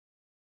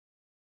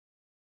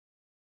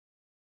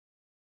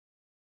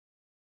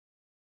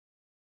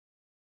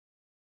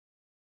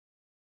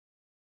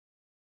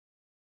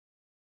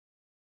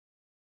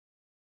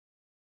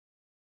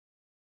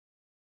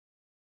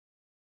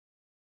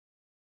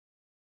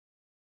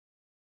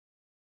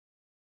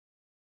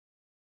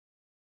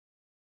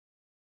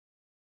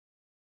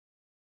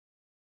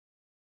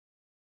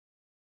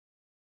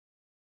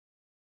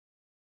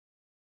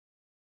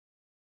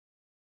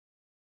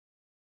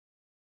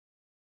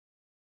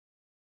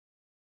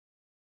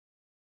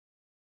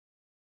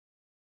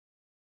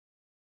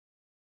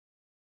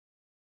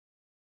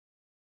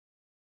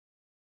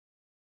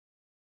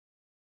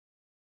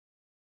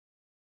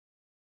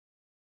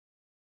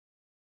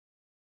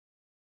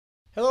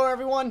Hello,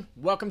 everyone.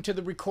 Welcome to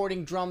the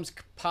Recording Drums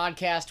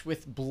podcast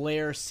with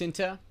Blair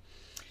Cinta.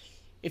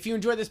 If you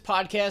enjoy this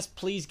podcast,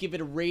 please give it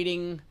a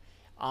rating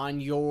on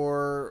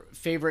your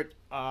favorite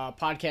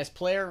podcast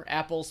player,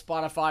 Apple,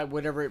 Spotify,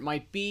 whatever it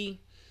might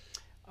be.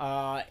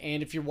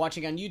 And if you're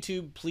watching on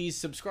YouTube, please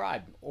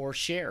subscribe or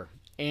share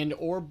and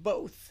or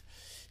both.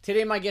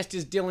 Today, my guest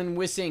is Dylan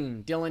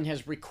Wissing. Dylan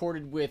has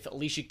recorded with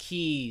Alicia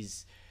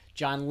Keys,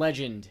 John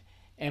Legend,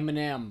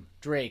 Eminem,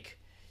 Drake,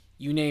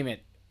 you name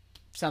it.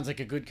 Sounds like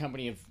a good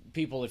company of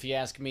people, if you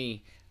ask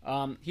me.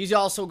 He's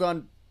also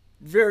gone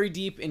very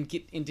deep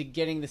into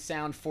getting the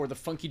sound for the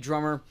Funky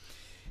Drummer,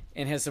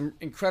 and has some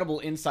incredible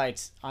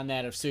insights on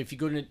that. So if you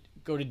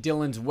go to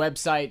Dylan's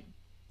website,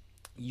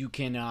 you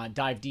can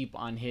dive deep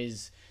on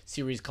his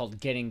series called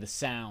Getting the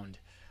Sound.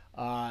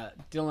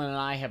 Dylan and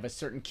I have a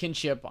certain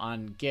kinship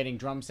on getting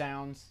drum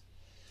sounds,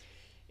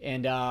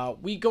 and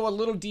we go a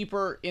little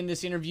deeper in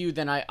this interview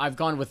than I've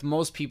gone with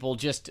most people.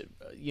 Just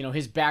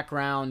his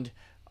background.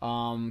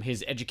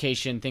 His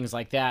education, things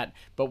like that.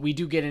 But we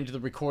do get into the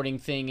recording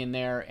thing in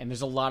there, and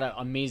there's a lot of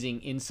amazing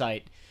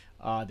insight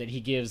that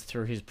he gives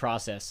through his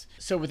process.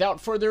 So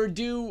without further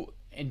ado,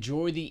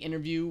 enjoy the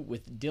interview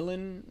with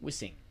Dylan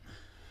Wissing.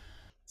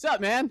 What's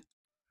up, man?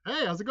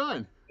 Hey, how's it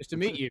going? Nice to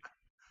meet you.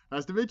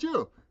 Nice to meet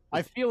you.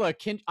 I feel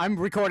I'm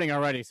recording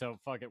already, so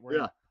fuck it.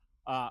 Yeah.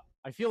 I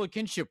feel a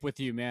kinship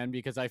with you, man,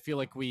 because I feel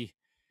like we've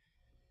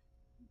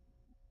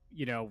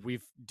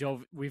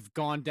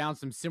gone down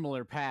some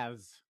similar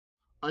paths.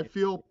 I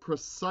feel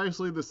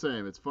precisely the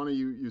same. It's funny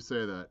you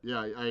say that.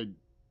 Yeah,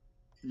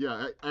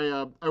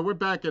 I went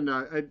back and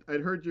I'd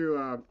heard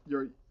your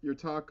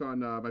talk on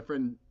my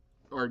friend,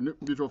 our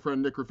mutual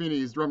friend Nick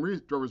Ruffini's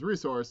Drummers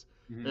Resource,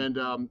 Mhm. and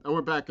I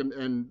went back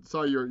and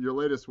saw your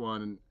latest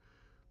one, and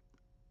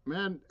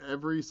man,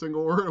 every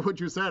single word of what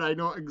you said, I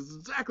know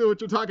exactly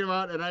what you're talking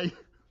about, and I'm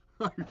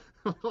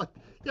like,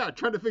 yeah,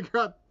 trying to figure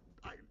out,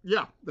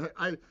 I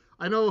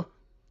know.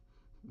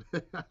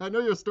 I know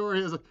your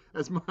story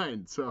as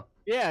mine, so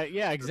Yeah,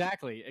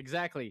 exactly.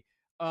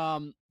 Yeah,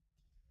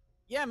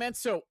 man.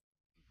 So,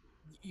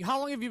 how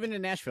long have you been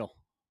in Nashville?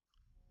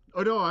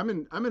 oh no, I'm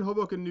in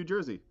Hoboken, New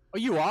Jersey. Oh,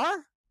 you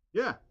are?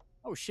 Yeah.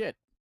 Oh shit.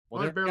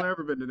 Well, I've barely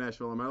ever been to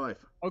Nashville in my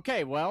life.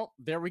 Okay, well,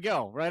 there we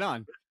go. Right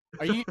on.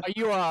 Are you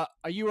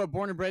a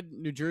born and bred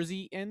New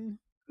Jerseyan?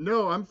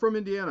 No, I'm from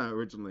Indiana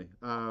originally.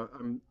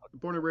 I'm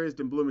born and raised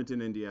in Bloomington,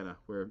 Indiana,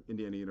 where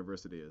Indiana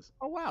University is.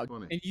 Oh wow.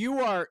 Funny.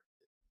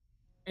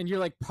 And you're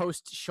like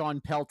post Sean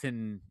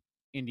Pelton,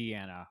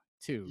 Indiana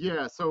too.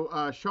 Yeah.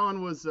 So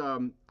Sean was.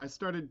 I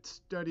started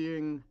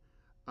studying.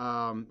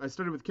 I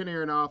studied with Kenny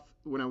Aronoff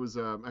when I was.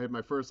 I had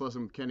my first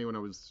lesson with Kenny when I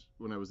was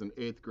in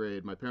eighth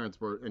grade. My parents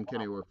and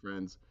Kenny were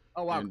friends.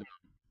 Oh wow. And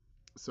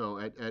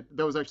so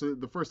that was actually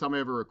the first time I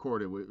ever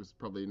recorded. It was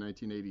probably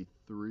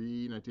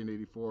 1983,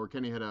 1984.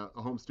 Kenny had a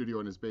home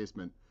studio in his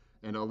basement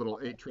and a little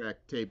 8-track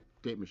tape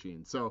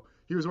machine. So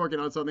he was working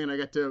on something,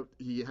 and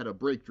he had a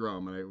brake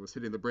drum, and I was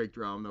hitting the brake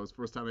drum. That was the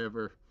first time I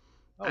ever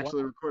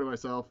actually recorded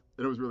myself,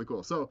 and it was really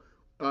cool. So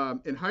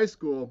in high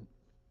school,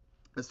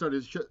 I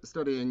started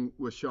studying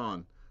with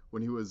Sean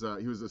when he was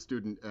a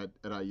student at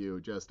IU,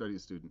 jazz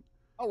studies student.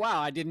 Oh wow,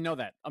 I didn't know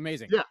that.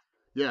 Amazing. Yeah,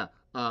 yeah.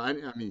 I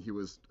mean, he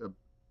was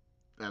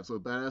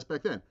absolute badass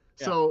back then.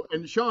 Yeah. So,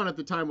 and Sean at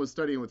the time was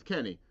studying with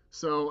Kenny.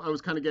 So I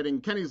was kind of getting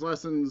Kenny's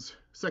lessons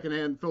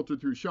secondhand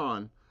filtered through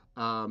Sean.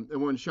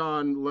 And when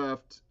Sean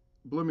left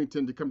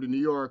Bloomington to come to New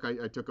York,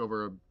 I took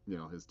over,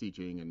 his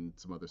teaching and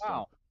some other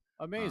Wow. stuff.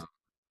 Amazing.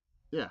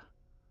 Yeah.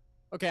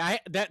 Okay,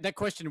 that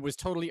question was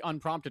totally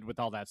unprompted with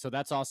all that, so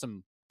that's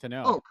awesome to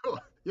know. Oh, cool.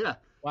 Yeah.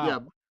 Wow. Yeah.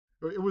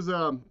 It was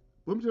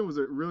Bloomington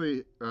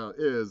really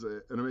is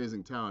an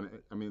amazing town.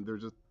 I mean,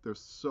 there's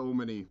so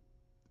many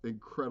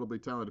incredibly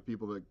talented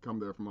people that come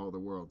there from all over the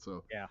world.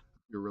 So yeah,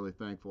 you're really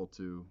thankful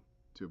to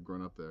have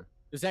grown up there.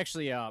 There's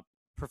actually a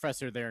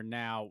professor there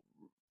now,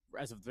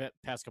 as of the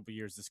past couple of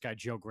years. This guy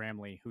Joe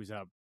Gramley, who's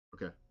a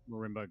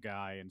marimba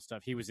guy and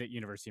stuff. He was at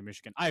University of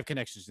Michigan. I have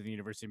connections to the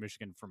University of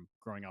Michigan from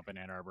growing up in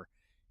Ann Arbor.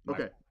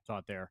 Okay.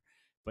 Taught there,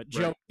 but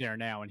Joe's there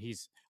now, and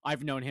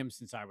I've known him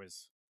since I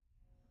was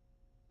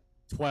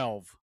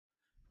 12.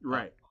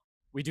 Right.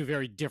 We do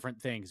very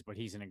different things, but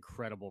he's an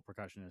incredible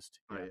percussionist.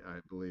 Yeah. I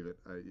believe it.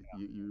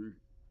 You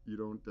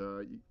don't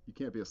you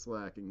can't be a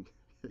slack and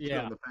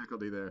get on the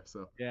faculty there.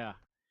 So yeah,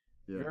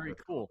 very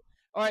cool.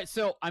 All right,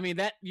 so I mean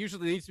that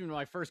usually leads me to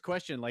my first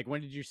question. Like,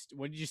 when did you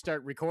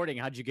start recording?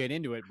 How'd you get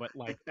into it? But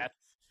like that's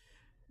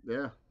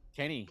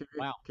Kenny.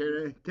 Wow,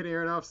 Kenny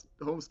Aronoff's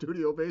home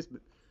studio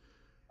basement.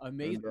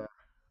 Amazing. And,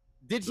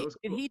 did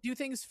he do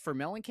things for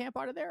Mellencamp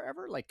out of there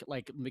ever? Like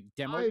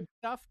demo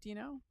stuff? Do you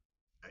know?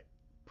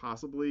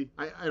 Possibly.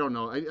 I don't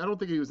know. I don't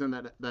think he was in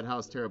that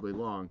house terribly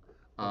long.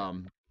 Yeah,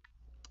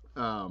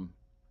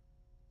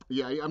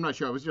 I'm not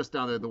sure. I was just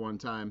down there the one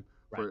time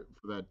for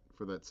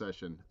that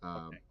session.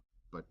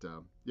 But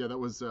yeah, that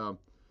was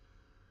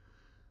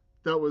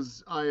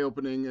eye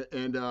opening,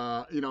 and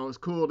it was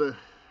cool to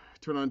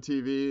turn on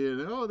TV and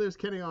there's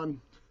Kenny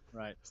on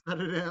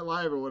Saturday Night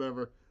Live or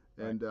whatever,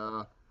 and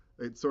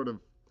it sort of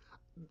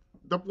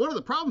one of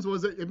the problems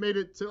was that it made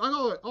it so,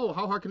 oh,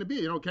 how hard can it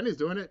be? Kenny's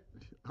doing it.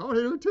 How would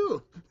I do it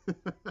too?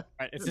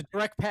 Right. It's a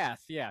direct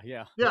path. Yeah.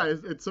 Yeah. Yeah,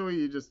 it's so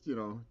you just,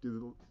 do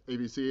the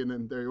ABC and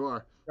then there you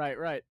are. Right.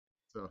 Right.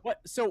 So,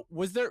 So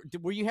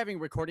were you having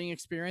recording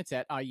experience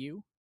at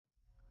IU?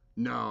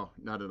 no,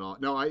 not at all.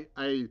 No,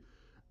 I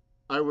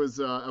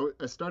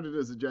started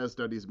as a jazz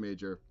studies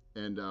major,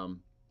 and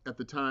at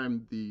the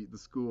time the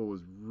school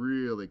was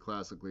really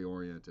classically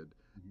oriented,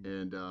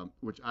 Mhm. and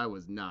which I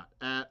was not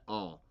at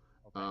all.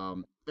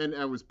 Okay. And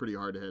I was pretty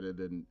hard headed,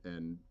 and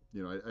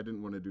I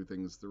didn't want to do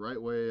things the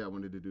right way. I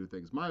wanted to do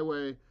things my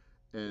way,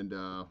 and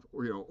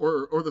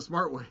or the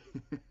smart way.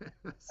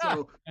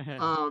 So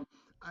I,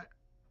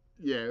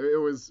 yeah, it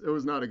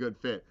was not a good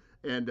fit,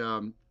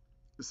 and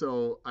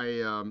so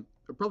I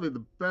probably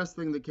the best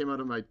thing that came out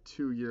of my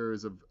 2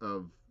 years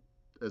of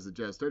as a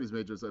jazz studies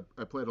major is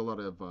I played a lot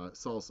of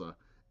salsa,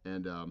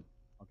 and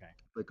Okay.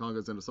 played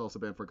congas in a salsa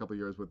band for a couple of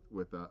years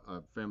with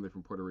a family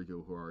from Puerto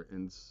Rico who are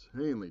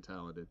insanely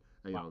talented.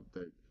 And, Wow.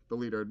 the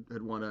leader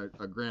had won a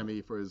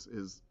Grammy for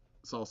his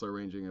salsa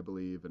arranging, I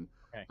believe, and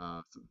Okay.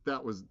 so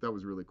that was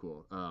really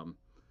cool.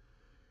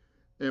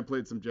 And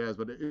played some jazz,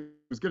 but it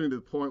was getting to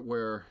the point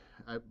where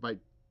by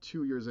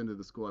 2 years into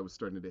the school, I was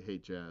starting to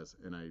hate jazz,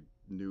 and I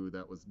knew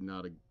that was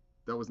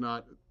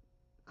not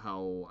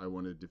how I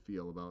wanted to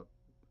feel about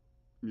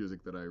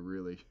music that I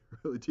really,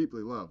 really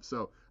deeply love.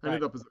 So I Right.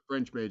 ended up as a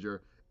French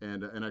major,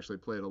 and actually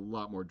played a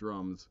lot more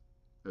drums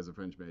as a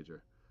French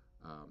major.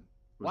 It was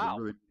a Wow.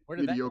 really Where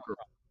did that come mediocre.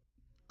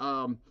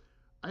 Um,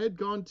 I had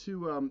gone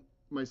to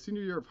my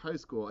senior year of high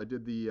school. I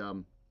did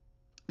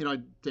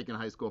I'd taken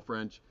high school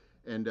French,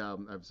 and I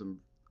have some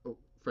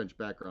French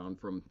background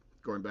from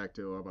going back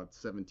to about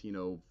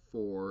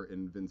 1704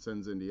 in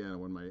Vincennes, Indiana,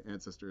 when my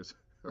ancestors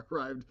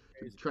arrived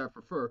to from? trap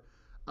for fur.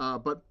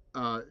 But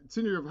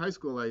senior year of high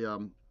school, I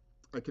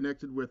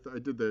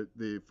did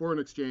the foreign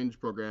exchange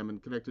program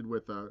and connected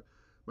with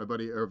my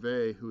buddy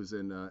Hervé, who's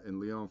in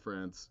Lyon,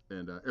 France,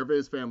 and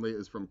Hervé's family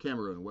is from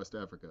Cameroon in West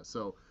Africa.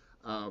 So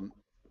um,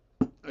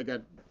 I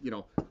got you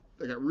know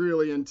I got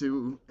really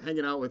into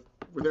hanging out with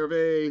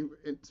Hervé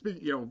and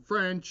speaking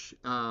French,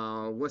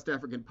 West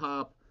African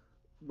pop.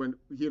 When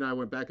he and I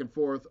went back and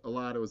forth a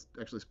lot, I was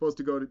actually supposed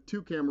to go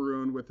to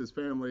Cameroon with his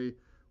family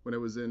when I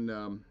was in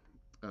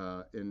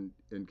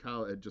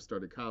college. I had just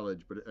started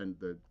college, and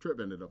the trip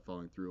ended up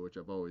falling through, which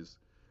I've always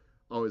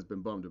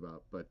been bummed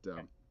about. But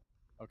Okay.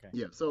 Okay.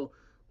 yeah, so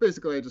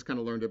basically, I just kind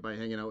of learned it by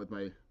hanging out with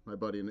my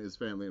buddy and his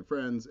family and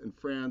friends in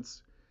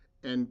France,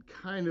 and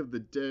kind of the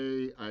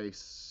day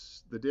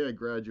I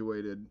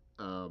graduated,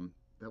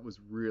 that was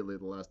really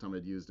the last time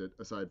I'd used it,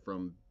 aside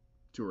from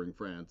touring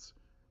France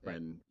Right.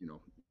 and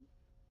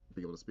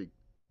being able to speak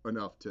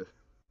enough to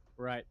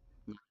Right.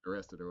 not get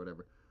arrested or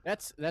whatever.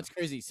 That's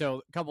crazy.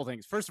 So a couple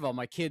things. First of all,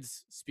 my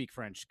kids speak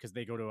French because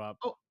they go to a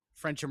Oh,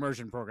 French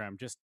immersion program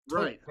just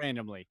totally right,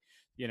 randomly,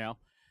 you know.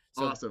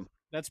 So awesome.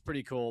 that's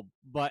pretty cool.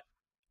 But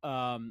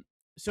um,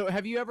 so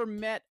have you ever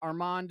met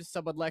Armand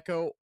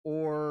Sabadleko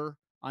or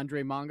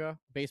Andre Manga,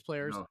 bass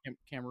players, No,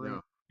 Cameroon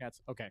no,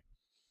 cats? Okay.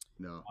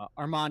 no.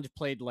 Armand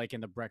played like in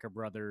the Brecker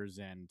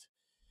Brothers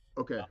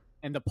Okay.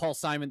 and the Paul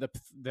Simon the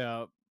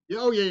Yeah.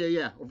 Oh, yeah, yeah,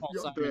 yeah. Paul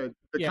Simon.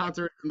 The Yeah,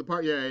 concert in the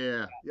park. Yeah, yeah,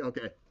 yeah. Yeah,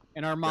 okay.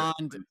 and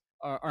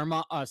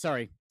Yeah.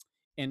 Sorry,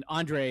 and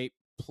Andre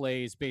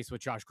plays bass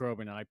with Josh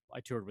Groban, and I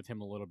toured with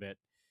him a little bit,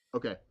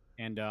 Okay.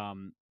 and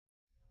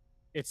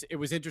it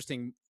was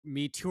interesting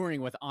me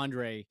touring with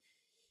Andre.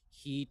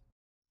 He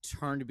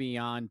turned me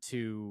on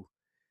to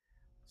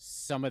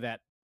some of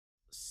that,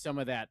 some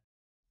of that,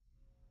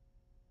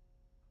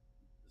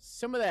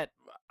 some of that.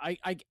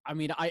 I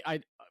mean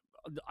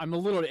I'm a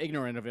little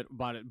ignorant of it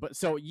about it, but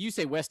so you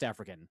say West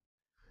African,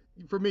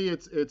 For me,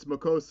 it's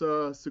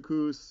Makossa,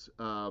 Sukus,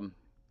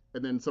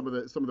 and then some of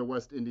the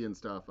West Indian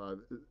stuff,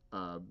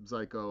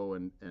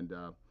 Zyko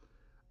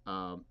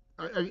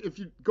if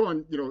you go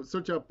on,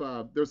 search up.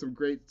 There's some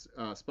great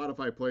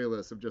Spotify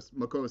playlists of just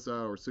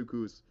Makossa or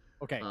Sukus,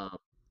 okay, uh,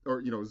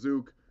 or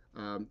Zouk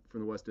from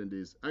the West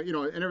Indies. And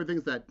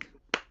everything's that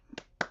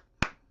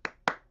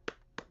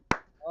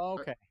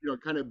okay,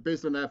 kind of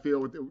based on that feel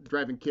with the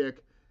driving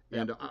kick,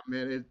 yep, and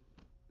man,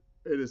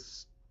 it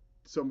is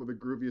some of the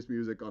grooviest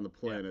music on the yeah,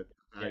 planet.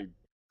 yeah,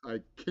 I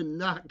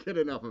cannot get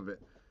enough of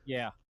it.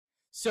 yeah.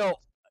 So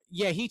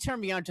yeah, he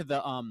turned me on to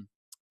the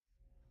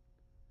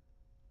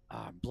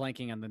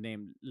blanking on the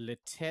name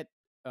Letet.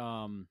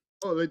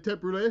 Oh, the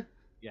tête brûlée?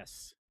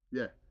 Yes,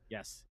 Yeah,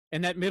 yes,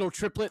 and that middle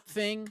triplet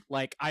thing.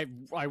 Like I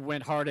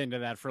went hard into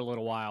that for a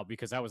little while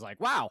because I was like,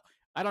 wow,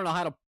 I don't know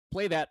how to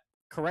play that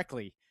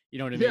correctly. You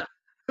know what I mean? yeah.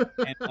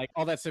 And like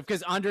all that stuff.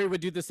 Because Andre would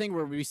do this thing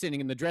where we'd be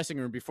sitting in the dressing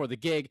room before the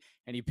gig,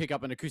 and he'd pick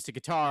up an acoustic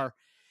guitar,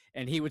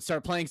 and he would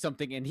start playing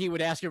something, and he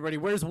would ask everybody,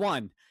 "Where's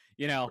one?"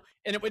 And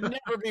it would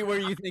never be where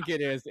you think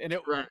it is, and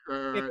Right,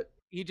 right, it right.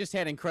 he just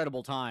had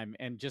incredible time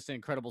and just an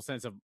incredible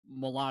sense of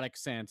melodic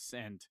sense,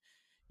 and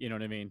you know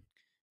what I mean?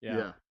 Yeah,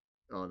 Yeah.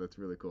 Oh, that's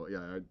really cool. Yeah,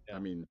 I yeah,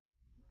 mean,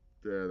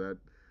 yeah, that.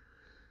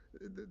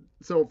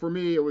 So for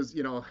me, it was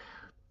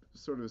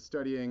sort of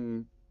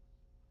studying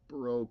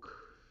Baroque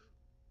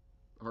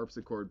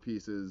harpsichord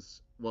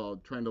pieces while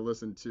trying to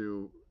listen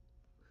to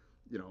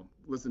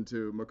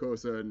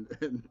Makosa and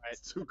Right.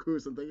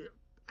 Sukus and thinking,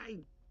 I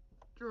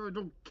sure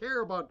don't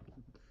care about,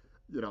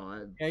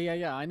 I,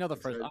 Yeah. I know the like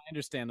I first. said, I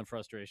understand the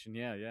frustration.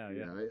 Yeah. yeah,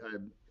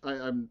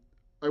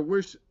 I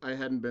wish I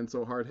hadn't been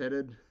so hard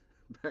headed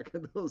back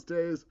in those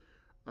days.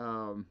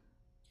 Um,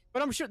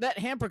 But I'm sure that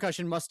hand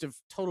percussion must have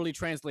totally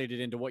translated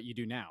into what you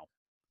do now.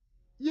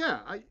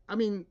 yeah, I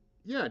mean,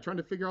 yeah, trying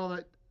to figure all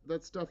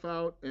that stuff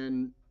out,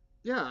 and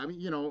yeah, I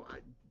mean,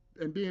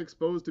 and being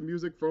exposed to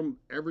music from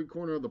every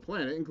corner of the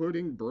planet,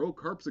 including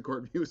Baroque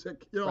harpsichord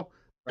music, Right. Right.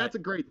 that's a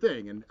great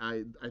thing, and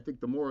I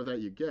think the more of that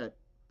you get,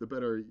 the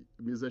better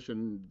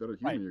musician, better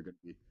Right. human you're going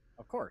to be.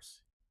 Of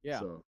course. Yeah.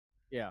 So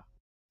Yeah.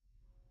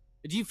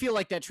 Do you feel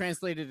like that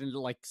translated into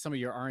like some of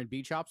your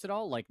R&B chops at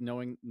all? Like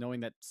knowing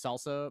that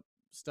salsa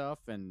stuff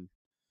and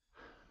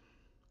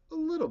a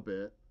little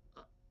bit,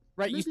 uh,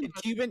 right? You maybe said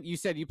not. Cuban. You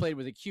said you played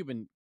with a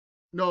Cuban.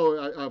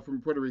 No, from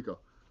Puerto Rico.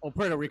 Oh,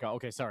 Puerto Rico.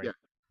 Okay, sorry. Yeah.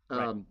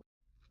 Right. Um,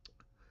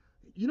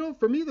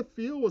 for me, the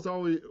feel was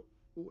always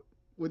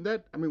when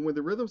when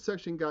the rhythm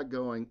section got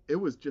going, it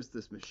was just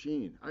this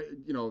machine.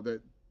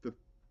 The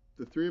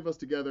the three of us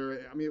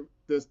together. I mean,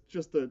 there's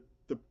just the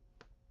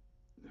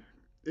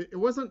it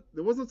wasn't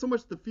so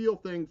much the feel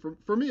thing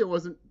for me. It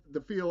wasn't the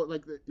feel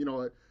like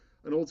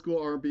an old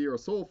school R&B or a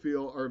soul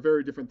feel are a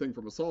very different thing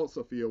from a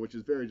salsa feel, which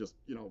is very just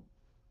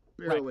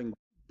Right.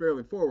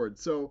 barreling forward.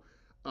 So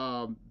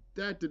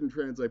that didn't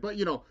translate. But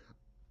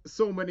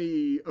so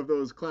many of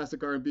those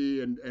classic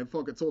R&B and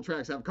funk and soul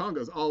tracks have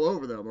congas all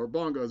over them or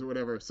bongos or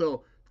whatever.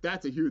 So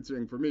that's a huge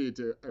thing for me.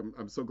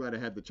 I'm so glad I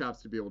had the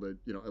chops to be able to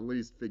at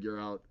least figure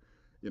out.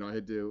 I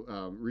had to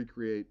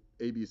recreate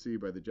ABC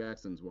by the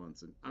Jacksons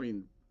once, and I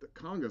mean the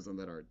congas on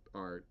that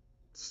are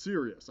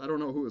serious. I don't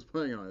know who was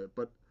playing on it,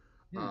 but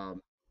Hmm.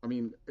 um, I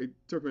mean it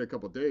took me a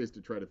couple of days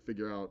to try to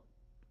figure out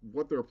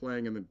what they were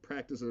playing and then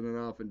practice it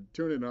enough and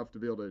tune it enough to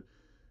be able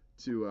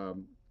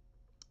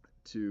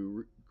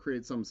to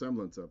create some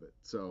semblance of it.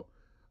 So,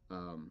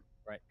 um,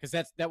 Right. Because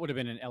that would have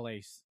been an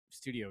LA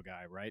studio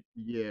guy, right?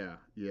 yeah,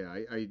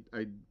 I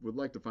would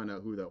like to find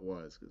out who that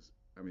was because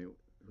I mean,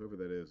 whoever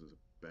that is a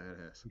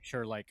badass. I'm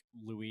sure like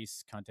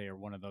Luis Conte or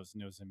one of those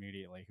knows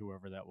immediately,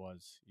 whoever that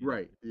was.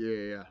 Right?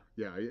 Yeah.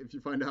 If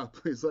you find out,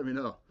 please let me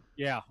know.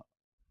 Yeah.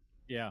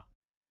 Yeah.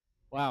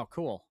 Wow.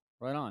 Cool.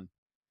 Right on.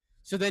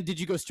 So then, did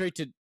you go straight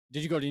to?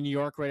 Did you go to New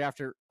York right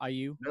after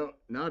IU? No,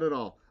 not at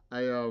all.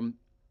 I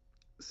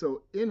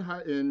so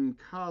in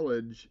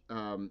college,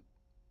 I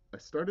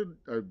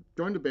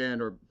joined a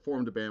band or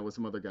formed a band with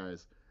some other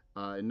guys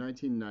in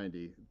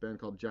 1990, a band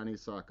called Johnny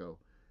Sacco,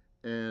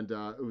 and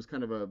it was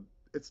kind of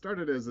it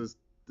started as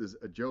this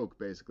a joke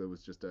basically. It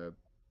was just a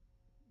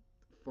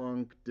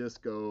funk,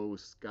 disco,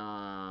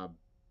 ska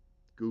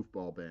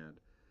goofball band,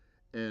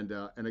 and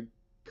it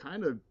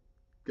kind of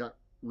got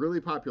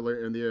really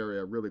popular in the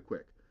area really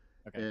quick.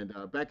 Okay. And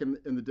back in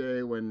the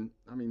day when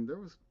I mean there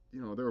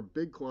were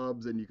big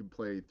clubs and you could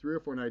play 3 or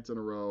 4 nights in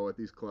a row at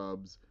these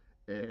clubs,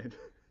 and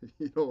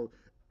you know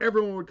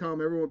everyone would come,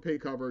 everyone would pay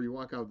cover. You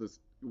walk out with this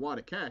wad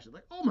of cash. It's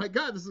like, oh my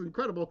god, this is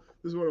incredible.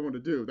 This is what I want to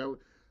do.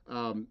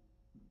 Um,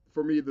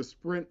 for me, the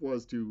sprint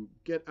was to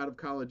get out of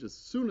college as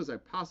soon as I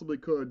possibly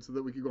could, so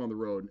that we could go on the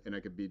road and I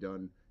could be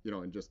done,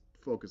 and just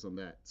focus on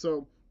that.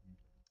 So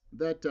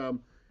that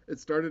it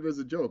started as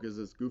a joke, as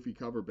this goofy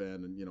cover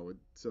band, and with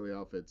silly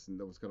outfits, and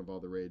that was kind of all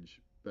the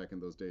rage back in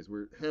those days.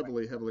 We're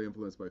Right. heavily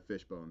influenced by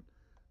Fishbone,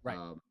 Right.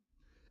 um,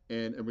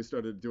 and we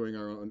started doing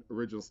our own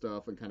original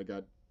stuff, and kind of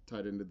got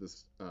tied into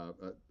this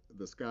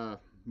the ska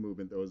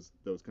movement that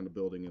was kind of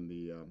building in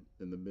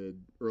the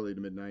mid early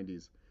to mid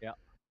 '90s, Yeah.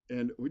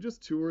 and we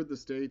just toured the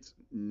states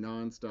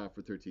nonstop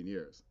for 13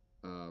 years,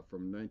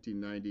 from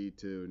 1990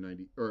 to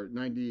 90 or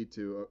 90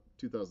 to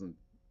 2000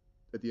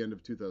 at the end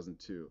of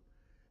 2002,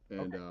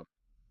 and Okay.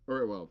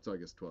 or well, so I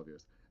guess 12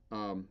 years.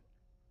 Um,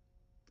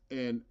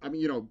 and I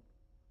mean,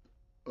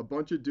 a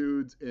bunch of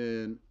dudes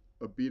in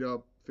a beat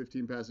up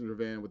 15 passenger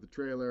van with a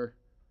trailer,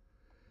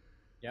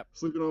 Yep.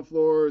 sleeping on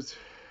floors,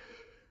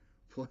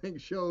 playing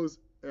shows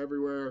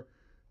everywhere,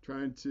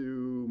 trying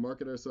to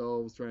market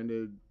ourselves, trying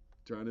to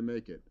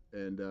make it,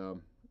 and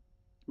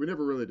we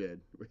never really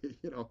did.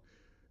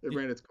 It Did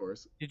ran its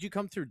course. Did you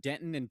come through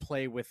Denton and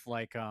play with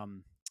like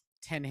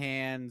Ten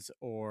Hands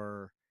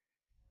or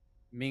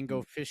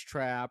Mingo Fish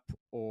Trap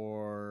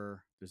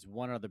or there's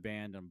one other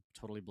band I'm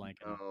totally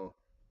blanking. No,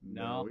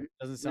 no, No,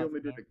 doesn't we sound only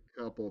did familiar.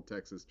 a couple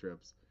Texas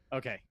trips.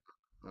 Okay,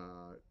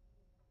 Uh,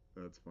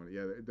 that's funny.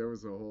 Yeah, there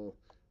was a whole.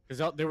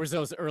 because there was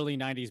those early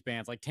 '90s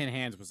bands like Ten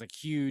Hands was like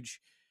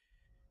huge.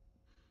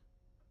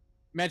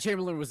 Matt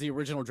Chamberlain was the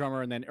original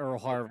drummer, and then Earl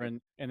Okay.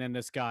 Harvin, and then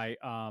this guy.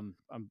 I'm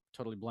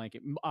totally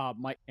blanking.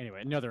 Mike.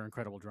 Anyway, another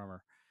incredible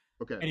drummer.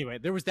 Okay. Anyway,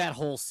 there was that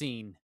whole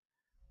scene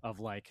of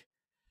like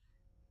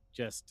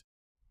just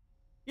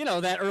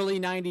that early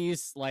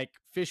 '90s like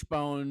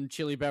Fishbone,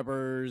 Chili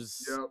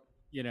Peppers,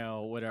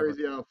 Yep. whatever.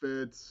 Crazy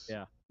outfits.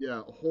 Yeah.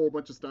 Yeah, a whole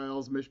bunch of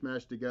styles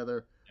mishmashed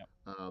together.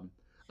 Yeah. Um,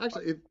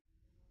 actually, if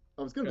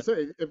I was going to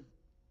Good. say, if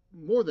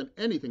more than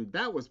anything,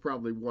 that was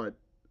probably what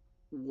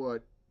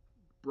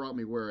brought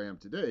me where I am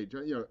today.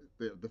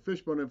 The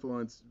Fishbone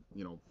influence,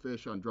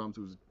 Fish on drums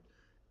was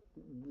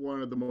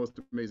one of the most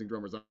amazing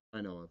drummers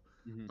I know of.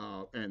 Hmm.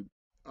 And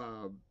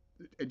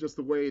and just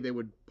the way they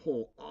would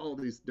pull all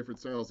these different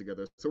styles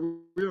together. So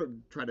we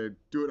don't try to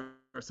do it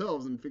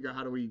ourselves and figure out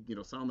how do we,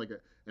 sound like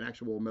an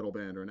actual metal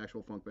band or an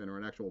actual funk band or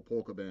an actual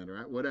polka band or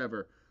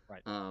whatever.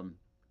 Right. Um,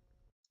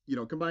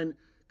 combine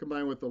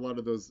with a lot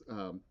of those,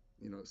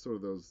 sort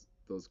of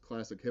those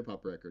classic hip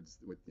hop records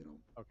with,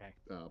 Okay.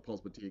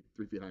 Paul's Boutique,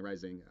 3 Feet High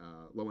Rising,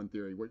 Low End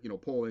Theory, where,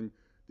 pulling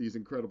these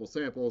incredible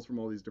samples from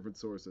all these different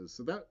sources.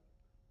 So that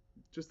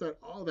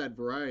all that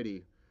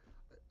variety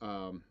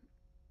um,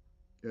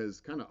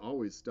 has kind of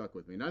always stuck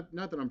with me. Not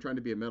that I'm trying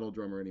to be a metal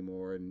drummer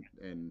anymore,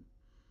 and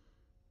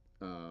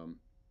um,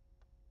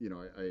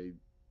 I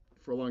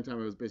for a long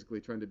time I was basically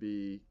trying to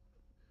be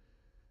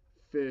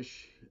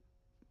Fish,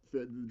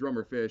 the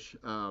drummer Fish,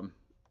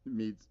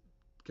 meets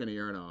Kenny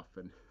Aronoff,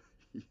 and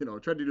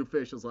tried to do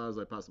Fish as loud as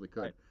I possibly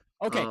could. Right.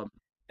 Okay. Um,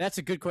 That's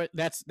a good question.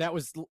 That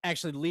was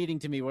actually leading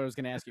to me what I was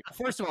going to ask you.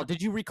 First of all,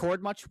 did you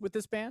record much with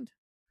this band?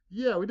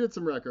 yeah, we did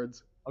some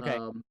records. Okay.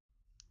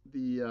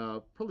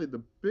 The probably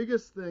the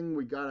biggest thing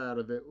we got out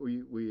of it,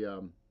 we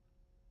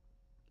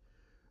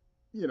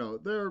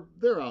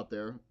they're out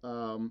there.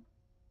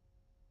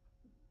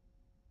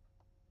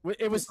 It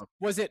You was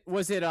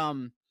was it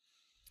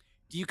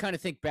do you kind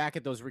of think back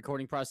at those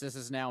recording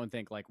processes now and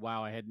think like,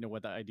 wow, I had no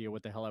idea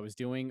what the hell I was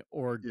doing,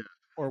 yeah.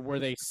 or were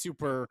they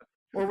super,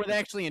 or were they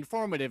actually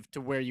informative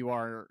to where you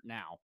are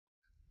now?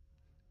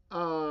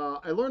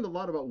 I learned a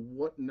lot about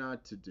what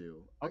not to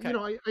do. Okay.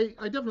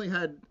 I definitely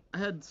I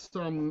had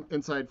some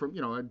insight from,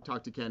 I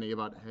talked to Kenny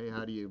about, hey,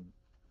 how do you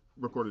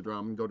record a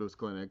drum and go to his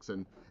clinics,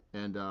 and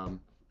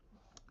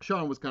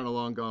Sean was kind of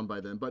long gone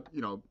by then, but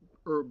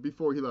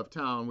before he left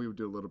town, we would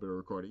do a little bit of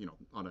recording,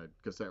 on a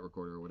cassette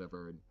recorder or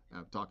whatever,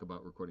 and talk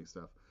about recording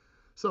stuff.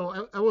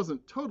 So I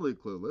wasn't totally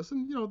clueless,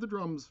 and the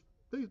drums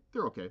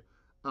they're okay.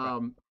 Right.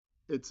 Um,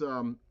 it's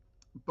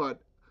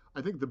but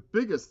I think the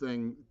biggest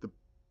thing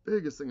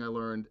I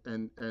learned,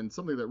 and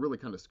something that really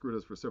kind of screwed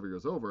us for several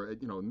years over,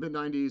 mid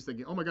 '90s,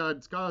 thinking, oh my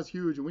God, ska's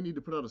huge, and we need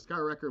to put out a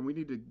ska record, and we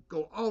need to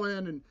go all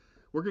in, and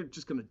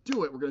just gonna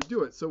do it. We're gonna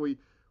do it. So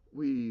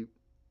we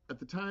at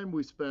the time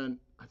we spent,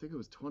 I think it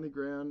was 20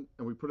 grand,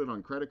 and we put it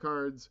on credit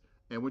cards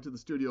and went to the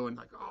studio and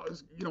like, oh,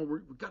 we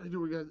got to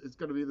do it. It's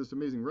got to be this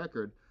amazing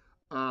record.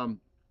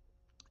 Um,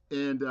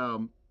 and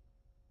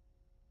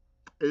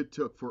It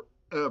took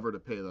forever to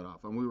pay that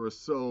off, and we were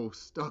so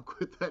stuck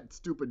with that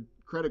stupid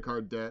credit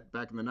card debt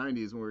back in the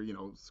 '90s when we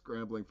were,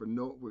 scrambling for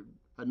we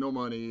had no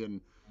money,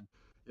 and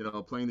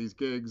playing these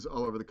gigs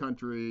all over the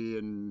country,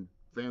 and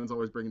fans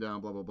always bring down,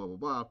 blah blah blah blah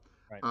blah.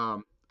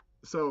 Right.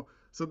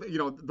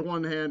 The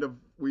one hand of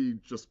we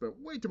just spent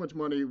way too much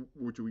money,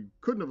 which we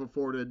couldn't have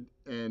afforded,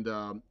 and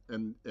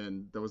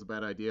that was a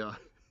bad idea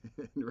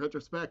in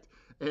retrospect.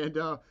 And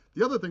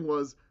the other thing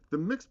was the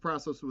mix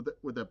process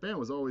with that band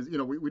was always,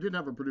 we didn't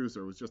have a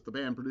producer; it was just the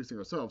band producing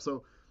ourselves.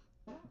 So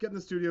get in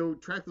the studio,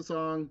 track the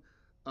song,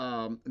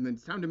 and then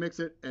it's time to mix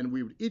it, and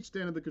we would each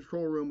stand in the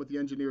control room with the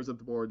engineers at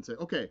the board and say,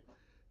 okay,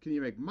 can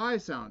you make my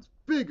sounds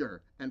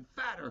bigger and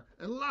fatter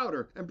and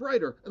louder and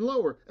brighter and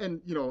lower,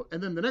 and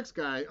then the next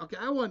guy, okay,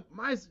 I want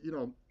my,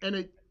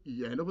 and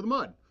you end up with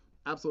mud,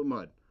 absolute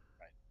mud.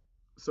 Right.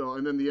 So,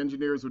 and then the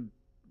engineers would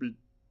be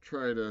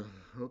try to,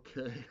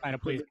 okay, Trying to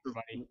please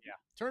everybody. Yeah.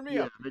 Turn me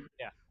yeah, up.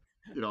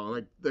 Yeah.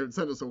 like they'd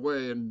send us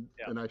away, and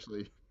Yeah. and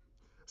actually,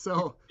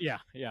 so Yeah.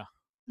 Yeah.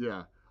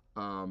 yeah,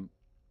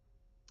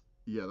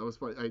 yeah, that was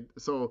funny.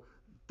 So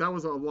that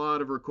was a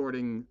lot of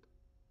recording,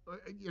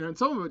 and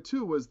some of it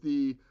too was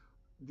the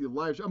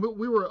live show. I mean,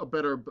 we were a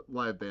better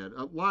live band.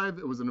 Live,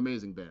 it was an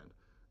amazing band.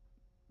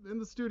 In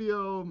the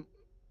studio,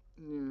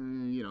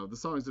 the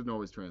songs didn't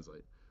always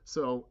translate.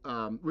 So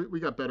we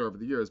got better over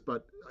the years.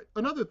 But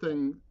another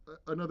thing,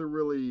 another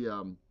really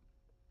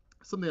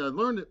something I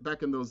learned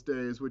back in those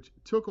days, which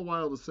took a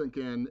while to sink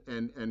in,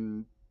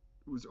 and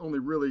was only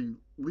really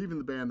leaving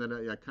the band that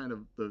I kind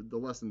of the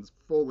lessons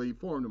fully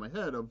formed in my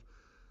head of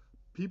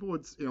people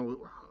would,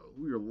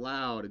 we were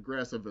loud,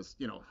 aggressive, as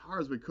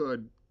hard as we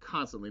could,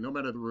 constantly, no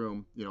matter the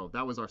room.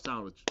 That was our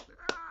sound. Was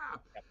ah!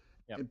 Yep.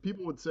 Yep. And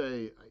people would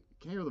say, "I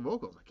can't hear the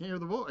vocals. I can't hear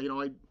the vocal.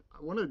 I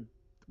want to,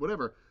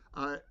 whatever."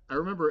 I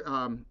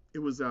remember it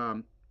was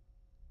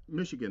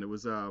Michigan. It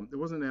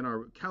wasn't in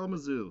our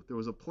Kalamazoo. There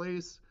was a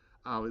place.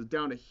 It was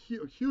down a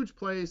huge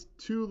place,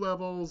 2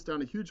 levels,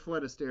 down a huge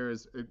flight of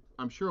stairs.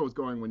 I'm sure it was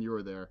going when you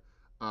were there,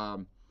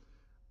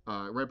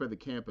 right by the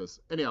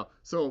campus. Anyhow,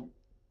 so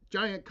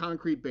giant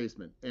concrete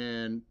basement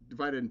and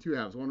divided in 2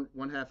 halves.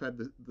 One half had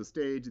the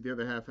stage, the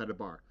other half had a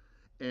bar,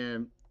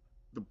 and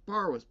the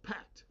bar was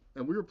packed.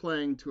 And we were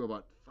playing to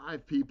about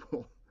 5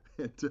 people.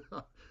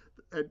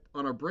 And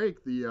on our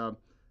break, the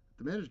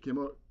manager came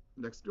out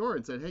next door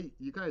and said, "Hey,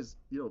 you guys,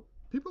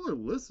 people are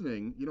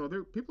listening.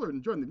 People are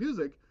enjoying the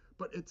music,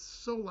 but it's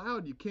so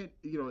loud. You can't,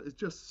 it's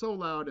just so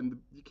loud, and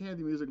you can't hear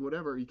the music,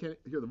 whatever. You can't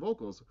hear the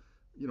vocals.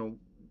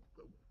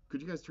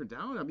 Could you guys turn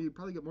down? I mean, you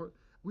probably get more."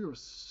 We were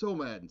so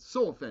mad and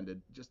so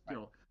offended. Just,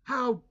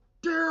 how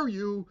dare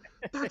you?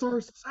 That's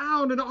our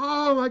sound!" And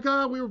oh my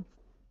God, we were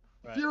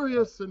Right.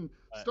 furious and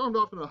Right. stormed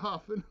off in a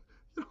huff. And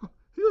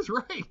he was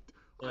right.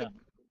 Yeah. Like,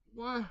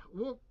 why?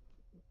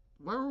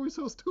 Why were we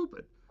so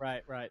stupid?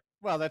 Right. Right.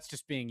 Well, that's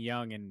just being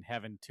young and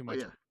having too Oh much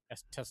yeah,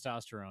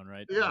 testosterone,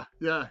 right?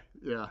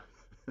 yeah.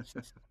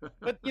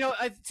 But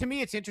to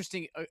me, it's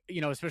interesting.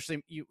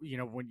 Especially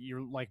when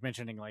you're like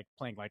mentioning like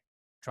playing like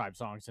tribe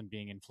songs and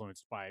being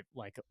influenced by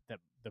like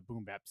the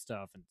boom bap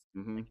stuff, and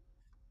Hmm. like,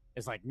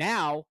 it's like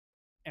now,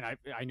 and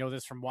I know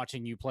this from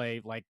watching you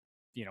play like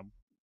you know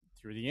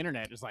through the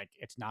internet. It's like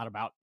it's not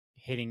about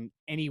hitting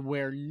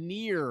anywhere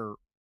near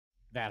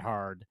that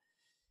hard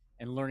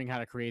and learning how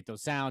to create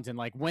those sounds. And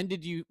like when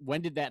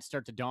did that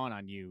start to dawn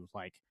on you?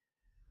 Like,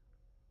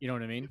 you know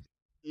what I mean?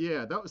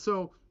 Yeah, that was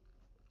so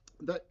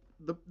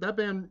that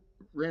band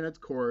ran its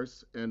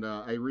course, and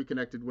I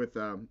reconnected with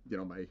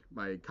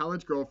my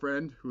college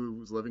girlfriend who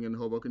was living in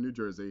Hoboken, New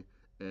Jersey,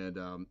 and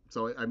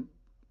so I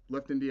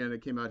left Indiana,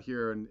 came out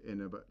here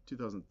in about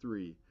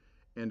 2003,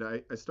 and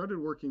I started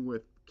working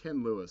with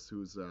Ken Lewis,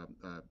 who's a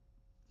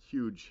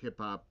huge hip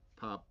hop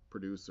pop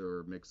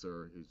producer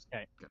mixer. He's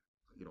Okay. got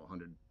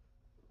 100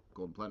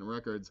 gold and platinum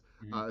records.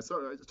 Mhm.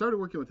 So I started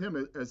working with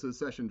him as a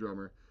session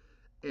drummer,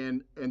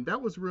 and that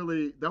was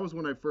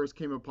when I first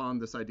came upon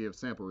this idea of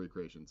sample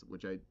recreations,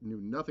 which I knew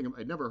nothing.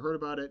 I'd never heard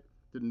about it,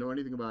 didn't know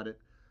anything about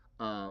it,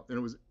 and it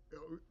was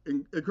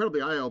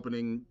incredibly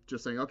eye-opening.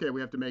 Just saying, okay,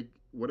 we have to make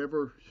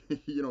whatever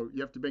you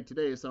have to make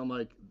today sound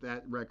like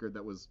that record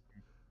that was,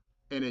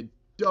 and it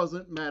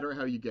doesn't matter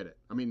how you get it.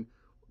 I mean,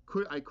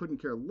 I couldn't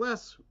care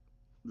less.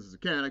 This is a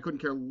can. I couldn't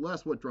care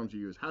less what drums you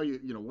use, how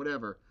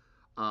whatever.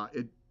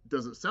 It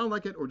does it sound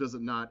like it or does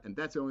it not? And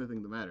that's the only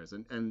thing that matters.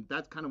 And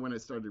that's kind of when I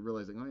started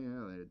realizing, oh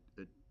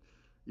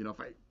yeah, if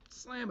I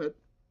slam it,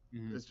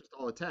 Mhm. it's just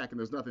all attack and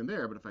there's nothing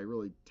there. But if I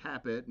really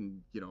tap it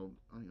and oh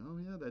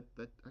yeah,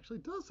 that actually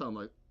does sound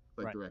like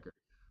Right. the record.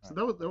 So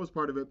Right. that was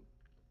part of it.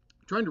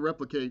 Trying to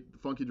replicate the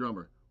Funky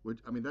Drummer, which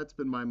I mean that's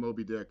been my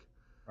Moby Dick.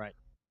 Right.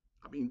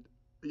 I mean,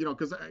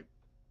 because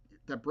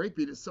that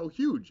breakbeat is so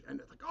huge, and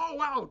it's like, oh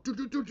wow,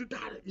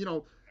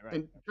 Right.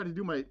 and try to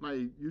do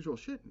my usual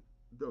shit.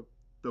 The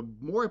the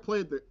more I play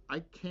it, I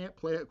can't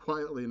play it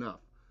quietly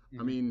enough. I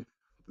Mhm. mean,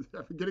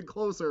 I'm getting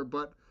closer,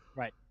 but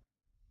Right.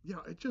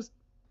 it just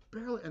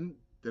barely. And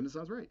then it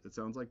sounds right. It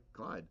sounds like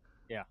Clyde.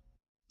 Yeah.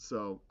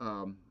 So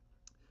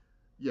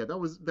yeah, that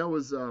was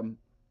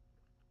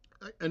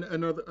and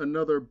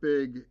another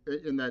big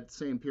in that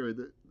same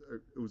period.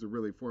 It was a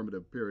really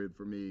formative period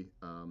for me.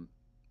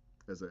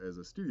 As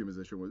a studio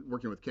musician,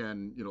 working with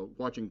Ken,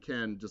 watching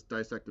Ken just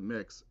dissect a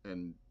mix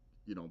and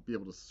be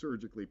able to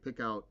surgically pick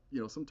out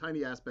some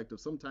tiny aspect of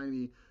some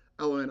tiny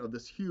element of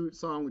this huge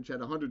song which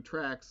had 100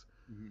 tracks,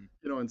 Mhm.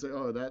 and say,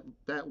 oh,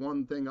 that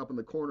one thing up in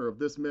the corner of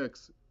this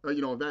mix,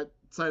 that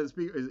side of the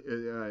speaker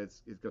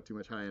it's got too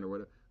much high end or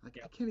whatever. Like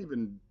Yeah.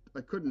 I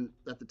couldn't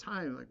at the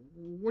time. Like,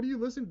 what are you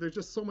listening to? There's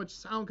just so much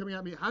sound coming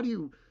at me. How do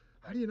you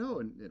know?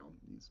 And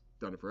he's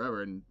done it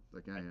forever, and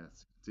like, yeah,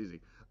 it's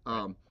easy.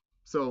 Right.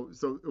 So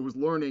it was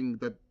learning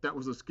that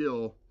was a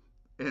skill,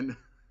 and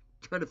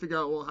trying to figure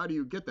out, well, how do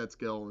you get that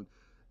skill? And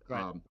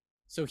Right.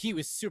 So he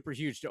was super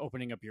huge to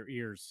opening up your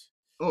ears.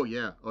 oh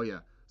yeah, oh yeah. Yeah.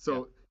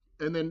 So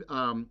and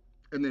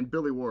then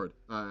Billy Ward.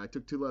 I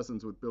took 2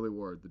 lessons with Billy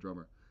Ward, the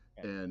drummer,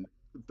 Okay. and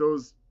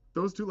those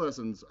 2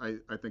 lessons, I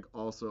think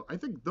also, I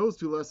think those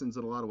 2 lessons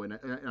in a lot of ways,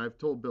 and I've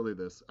told Billy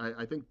this,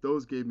 I think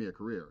those gave me a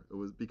career. It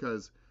was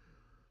because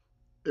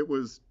it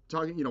was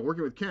talking,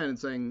 working with Ken and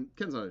saying,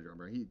 Ken's not a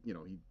drummer.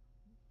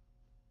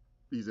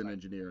 He's an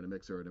engineer and a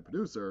mixer and a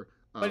producer,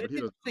 But but it's he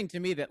does. interesting to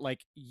me that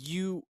like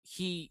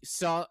he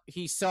saw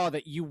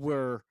that you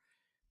were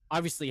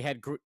obviously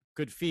had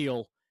good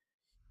feel,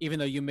 even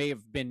though you may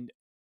have been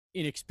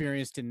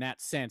inexperienced in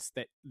that sense,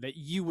 that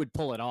you would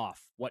pull it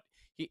off.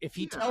 If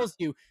he Yeah, tells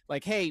you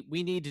like, hey,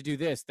 we need to do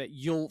this, that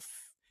you'll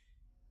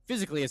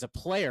physically as a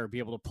player be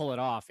able to pull it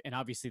off, and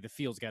obviously the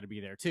feel's got to be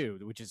there too,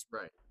 which is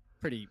right.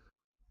 pretty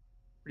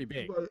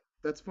big. But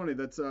that's funny.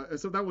 That's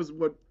so that was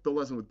what the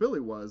lesson with Billy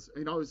was.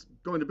 I was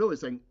going to Billy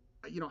saying,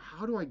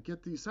 how do I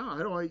get these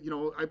sound? How do I,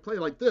 I play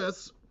like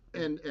this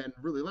and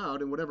really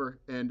loud and whatever.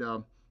 And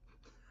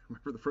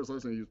remember the first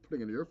lesson he was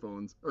putting in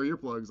earphones or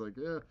earplugs, like,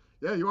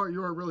 yeah, you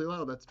are really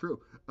loud. That's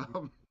true.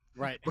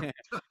 Right. But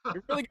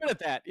You're really good at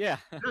that. Yeah.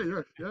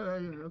 yeah, yeah,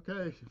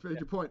 okay, you made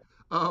your point.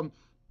 Um,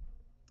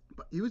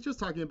 but he was just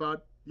talking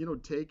about,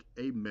 take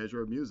a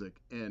measure of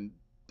music and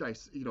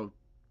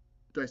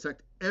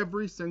dissect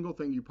every single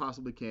thing you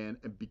possibly can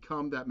and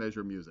become that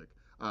measure of music.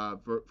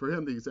 For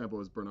him, the example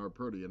was Bernard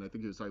Purdie, and I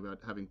think he was talking about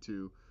having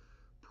to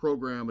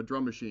program a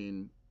drum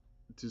machine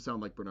to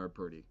sound like Bernard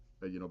Purdie.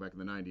 Back in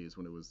the '90s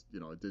when it was,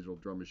 a digital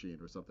drum machine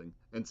or something,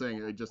 and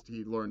saying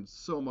he learned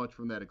so much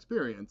from that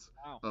experience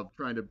Wow. of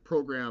trying to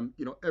program,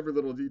 every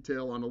little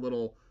detail on a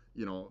little,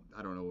 I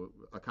don't know,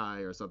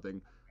 Akai or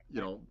something,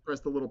 press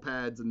the little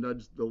pads and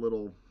nudge the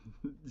little,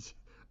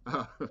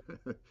 uh,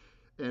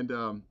 and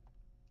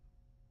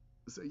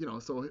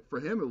so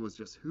for him it was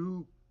just,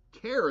 who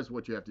cares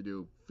what you have to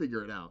do?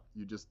 Figure it out.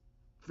 You just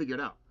figure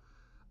it out.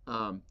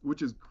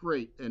 which is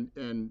great.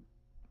 And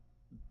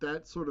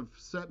that sort of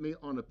set me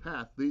on a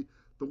path. The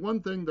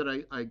one thing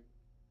that I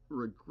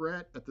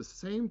regret at the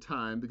same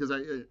time, because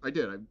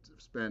I've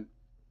spent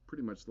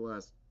pretty much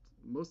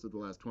most of the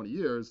last 20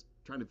 years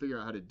trying to figure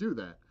out how to do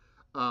that.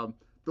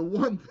 The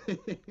one thing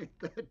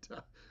that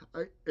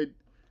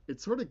it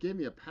sort of gave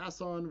me a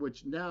pass on,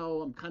 which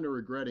now I'm kind of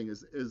regretting,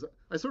 is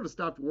I sort of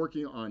stopped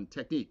working on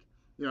technique.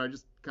 I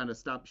just kind of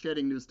stopped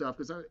shedding new stuff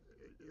because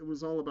it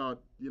was all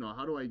about,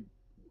 how do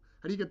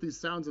you get these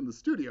sounds in the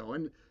studio?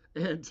 And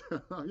I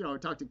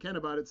talked to Ken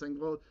about it, saying,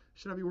 well,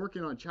 should I be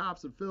working on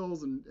chops and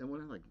fills? And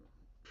when I'm like,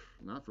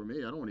 not for me.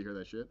 I don't want to hear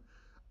that shit.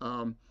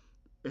 And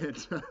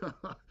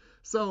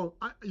so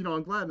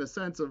I'm glad in the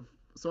sense of,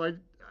 so I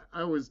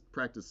always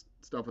practice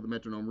stuff with the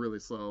metronome really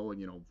slow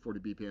and 40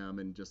 BPM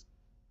and just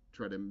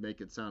try to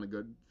make it sound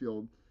good,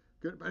 feel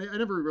good. I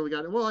never really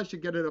got it. Well, I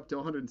should get it up to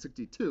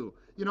 162.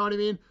 You know what I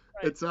mean?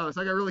 Right. It's so I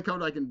got really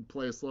confident I can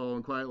play slow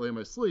and quietly in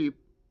my sleep.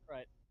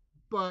 Right.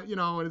 But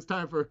when it's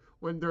time for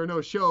when there are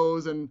no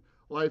shows and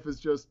life is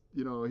just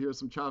here's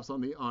some chops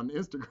on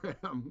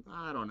Instagram.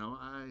 I don't know.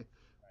 I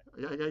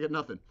got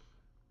nothing.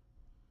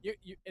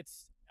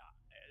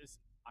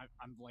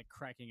 I'm like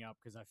cracking up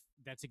because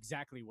that's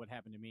exactly what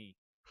happened to me.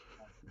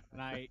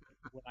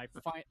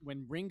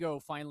 When Ringo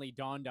finally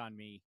dawned on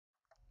me.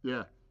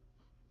 Yeah.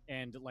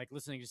 And like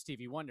listening to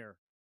Stevie Wonder,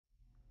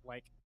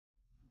 like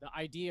the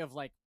idea of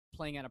like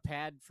playing on a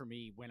pad for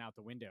me went out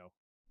the window.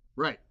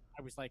 Right.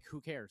 I was like,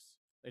 who cares?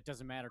 It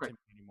doesn't matter to me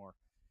anymore.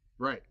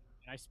 Right.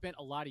 And I spent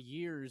a lot of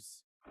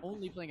years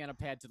only playing on a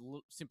pad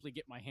to simply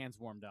get my hands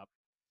warmed up.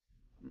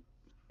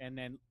 And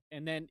then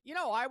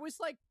I was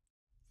like,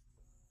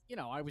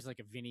 I was like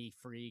a Vinny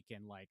freak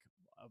and like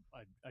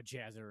a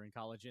jazzer in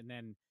college. And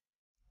then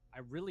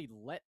I really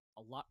let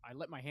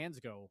my hands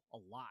go a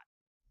lot.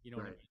 You know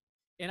what I mean?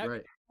 And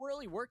it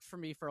really worked for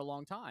me for a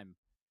long time.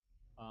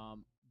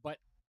 But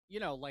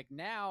like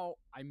now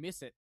I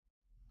miss it.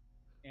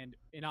 And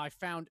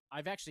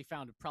I've actually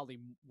found it probably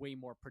way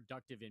more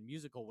productive in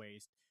musical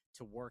ways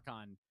to work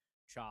on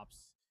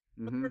chops.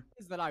 But there are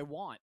things that I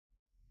want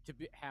to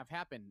have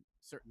happen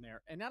certain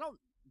there. And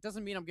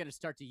doesn't mean I'm going to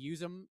start to use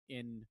them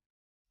in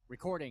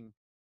recording.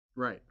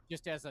 Right.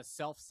 Just as a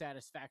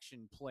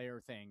self-satisfaction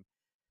player thing.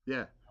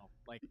 Yeah.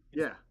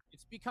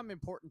 It's become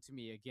important to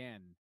me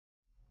again.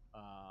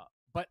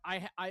 But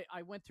I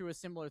went through a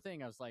similar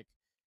thing. I was like,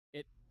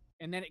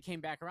 and then it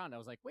came back around. I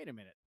was like, wait a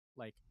minute,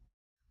 like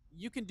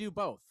you can do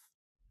both.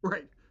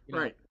 Right.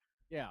 Right.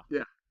 Yeah.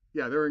 Yeah.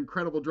 Yeah. They're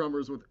incredible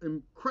drummers with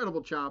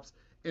incredible chops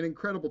and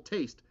incredible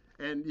taste.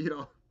 And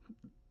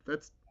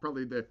that's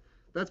probably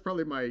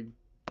my,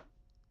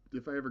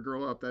 if I ever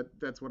grow up,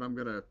 that's what I'm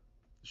gonna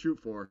shoot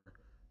for.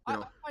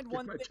 I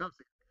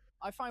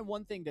find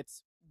one thing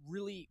that's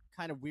really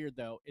kind of weird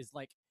though is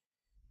like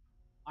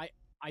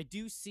I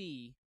do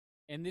see,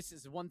 and this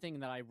is one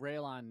thing that I but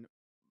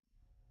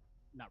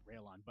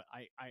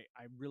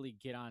I really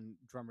get on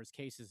drummers'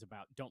 cases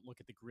about don't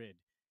look at the grid.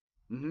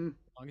 Mm-hmm. As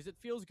long as it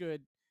feels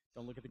good,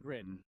 don't look at the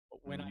grid. Mm-hmm. But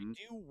when I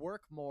do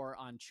work more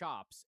on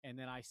chops and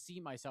then I see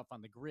myself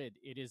on the grid,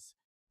 it is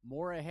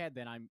more ahead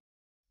than I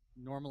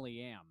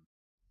normally am.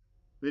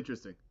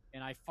 Interesting.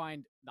 And I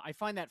find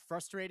that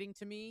frustrating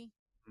to me,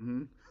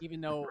 mm-hmm.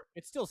 even though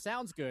it still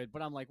sounds good.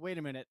 But I'm like, wait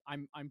a minute,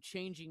 I'm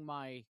changing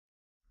my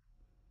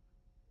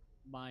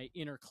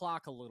inner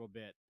clock a little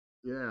bit.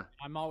 Yeah.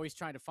 I'm always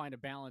trying to find a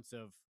balance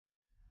of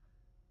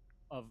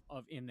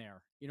in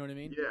there. You know what I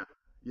mean? Yeah.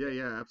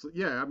 Yeah,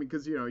 absolutely. Yeah, I mean,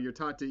 because you're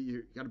taught to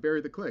you got to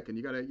bury the click, and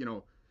you got to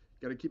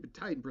keep it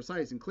tight and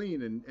precise and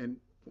clean, and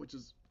which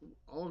is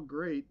all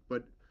great,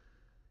 but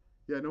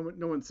yeah,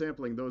 no one's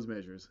sampling those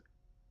measures.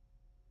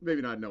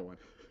 Maybe not no one,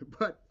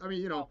 but I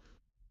mean,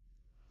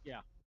 yeah,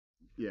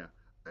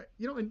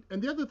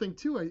 and the other thing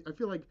too, I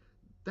feel like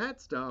that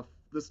stuff,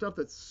 the stuff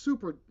that's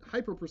super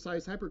hyper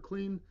precise, hyper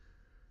clean,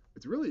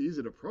 it's really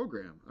easy to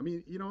program. I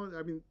mean,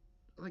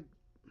 like,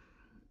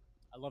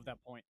 I love that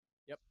point.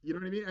 Yep. You know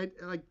what I mean? I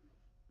like.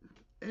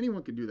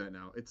 Anyone can do that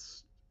now.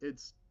 It's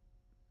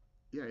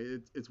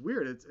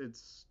weird.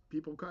 It's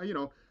people,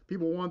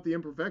 people want the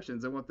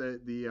imperfections. They want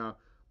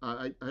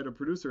I had a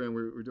producer and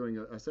we were doing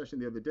a session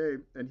the other day,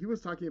 and he was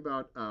talking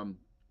about,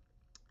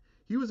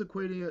 he was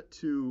equating it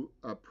to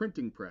a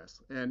printing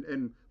press.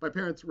 And my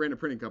parents ran a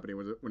printing company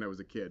when I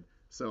was a kid.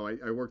 So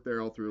I worked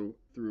there all through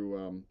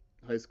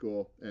high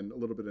school and a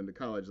little bit into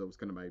college. That was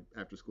kind of my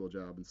after school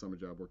job and summer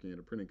job, working in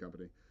a printing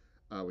company,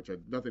 which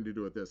had nothing to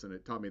do with this. And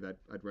it taught me that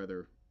I'd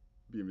rather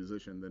be a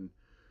musician than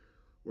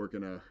work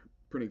in a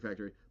printing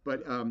factory.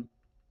 But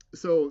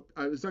so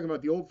I was talking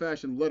about the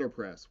old-fashioned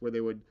letterpress, where they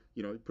would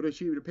put a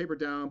sheet of paper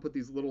down, put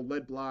these little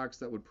lead blocks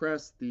that would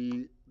press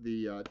the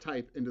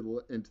type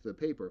into the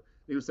paper.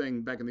 And he was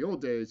saying back in the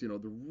old days,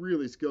 the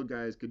really skilled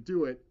guys could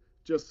do it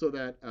just so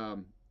that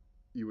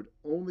you would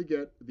only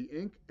get the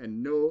ink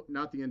and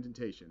not the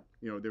indentation.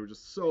 They were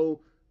just so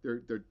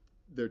they're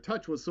their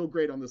touch was so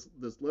great on this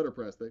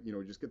letterpress that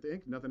you just get the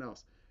ink, nothing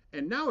else.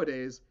 And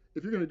nowadays,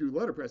 if you're going to do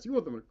letterpress, you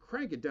want them to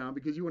crank it down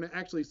because you want to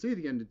actually see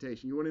the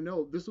indentation. You want to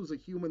know this was a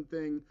human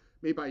thing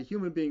made by a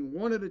human being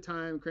one at a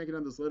time, cranking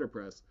on this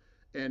letterpress.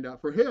 And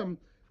for him,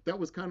 that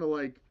was kind of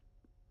like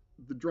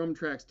the drum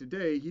tracks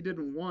today. He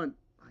didn't want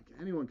like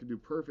anyone could do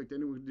perfect.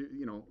 Anyone could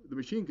do, the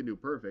machine can do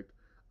perfect.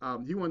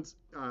 He wants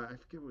I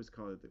forget what it was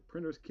called, the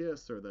printer's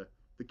kiss or the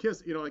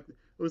kiss. Like it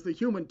was the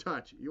human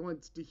touch. He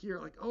wants to hear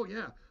like, oh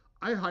yeah,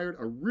 I hired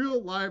a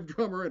real live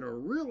drummer in a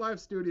real live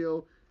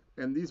studio,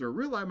 and these are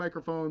real live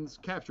microphones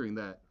capturing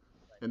that,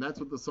 and that's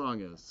what the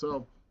song is.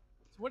 So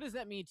what does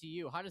that mean to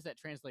you? How does that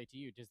translate to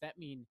you? Does that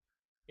mean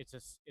it's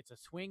a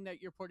swing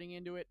that you're putting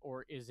into it,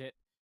 or is it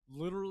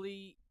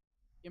literally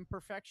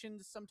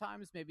imperfections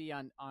sometimes, maybe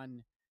on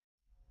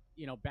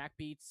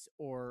backbeats,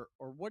 or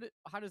what?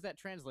 How does that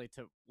translate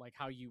to like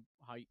how you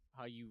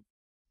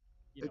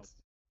it's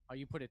how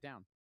you put it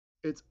down?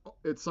 it's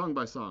song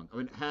by song. I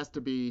mean, it has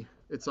to be.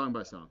 It's song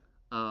by song.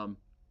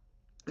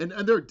 And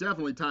there are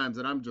definitely times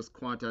that I'm just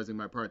quantizing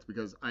my parts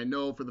because I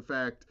know for the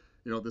fact,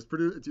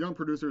 it's young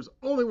producers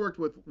only worked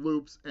with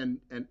loops and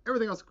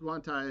everything else is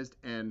quantized.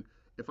 And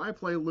if I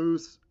play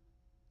loose,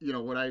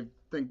 what I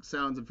think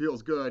sounds and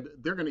feels good,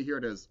 they're going to hear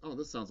it as, oh,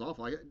 this sounds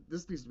awful.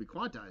 This needs to be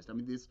quantized. I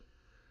mean, these.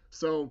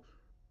 So,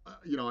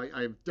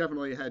 I've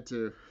definitely had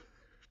to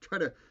try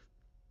to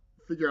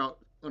figure out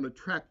on a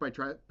track by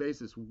track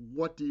basis,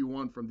 what do you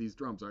want from these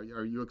drums?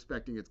 Are you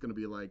expecting it's going to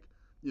be like,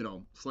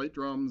 slate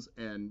drums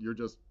and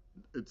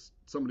it's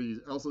somebody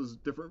else's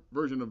different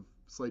version of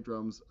slate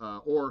drums,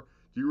 or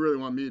do you really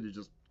want me to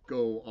just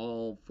go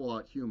all full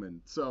out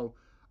human? So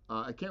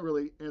I can't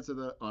really answer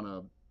that on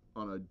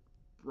a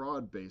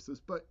broad basis,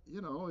 but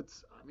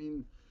I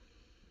mean,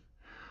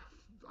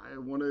 I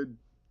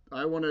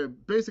want to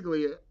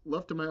basically,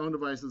 left to my own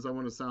devices, I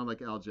want to sound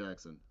like Al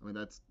Jackson. I mean,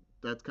 that's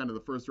kind of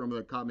the first drummer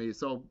that caught me.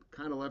 So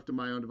kind of left to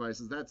my own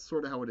devices. That's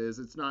sort of how it is.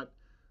 It's not.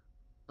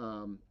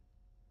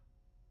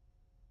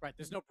 Right.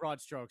 There's no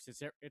broad strokes.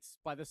 It's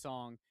by the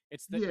song.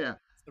 It's the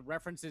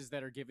references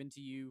that are given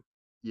to you.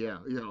 Yeah.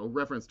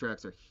 Reference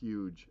tracks are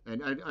huge,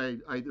 and I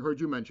heard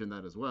you mention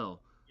that as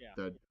well. Yeah.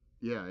 That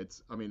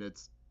it's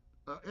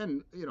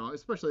and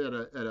especially at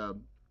a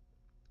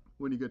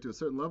when you get to a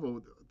certain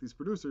level, these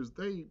producers,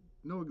 they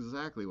know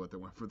exactly what they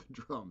want for the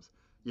drums.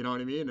 You know what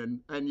I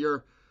mean? And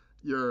you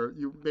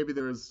maybe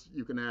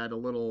you can add a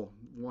little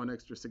one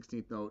extra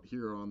 16th note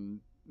here on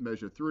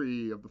measure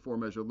 3 of the 4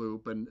 measure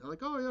loop, and like,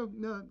 oh yeah,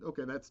 no,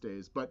 okay, that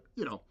stays. But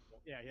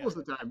most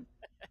of the time,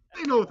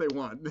 they know what they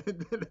want.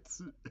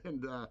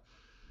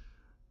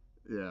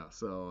 Yeah.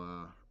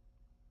 So.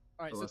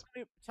 All right. So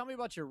tell me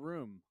about your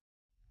room.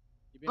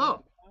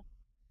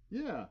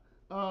 Yeah.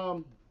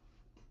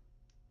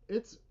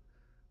 It's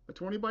a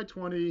 20 by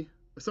 20.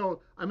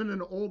 So I'm in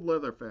an old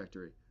leather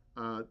factory.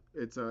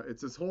 It's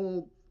this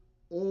whole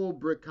old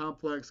brick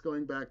complex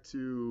going back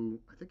to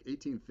I think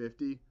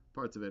 1850,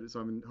 parts of it. So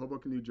I'm in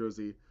Hoboken, New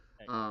Jersey.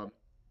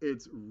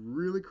 It's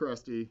really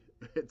crusty.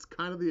 It's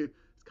kind of the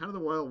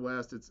Wild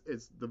West.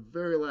 It's the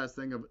very last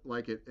thing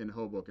like it in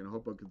Hoboken.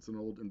 Hoboken's an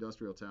old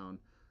industrial town.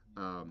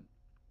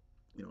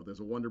 There's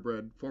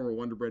a former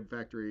Wonder Bread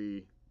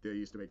factory. They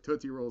used to make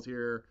Tootsie Rolls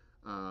here.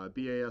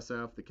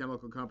 BASF, the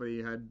chemical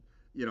company, had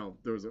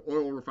there was an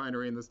oil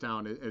refinery in this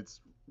town.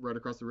 It's right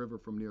across the river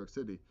from New York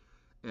City,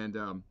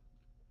 and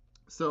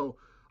so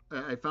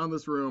I found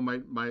this room.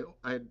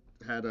 I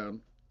had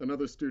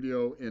another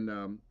studio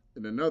in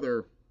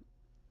another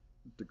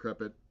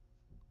decrepit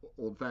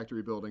old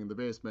factory building in the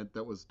basement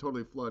that was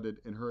totally flooded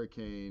in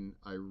Hurricane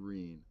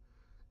Irene,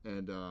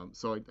 and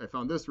so I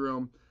found this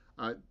room.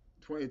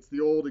 It's the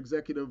old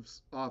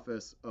executive's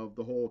office of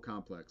the whole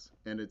complex,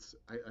 and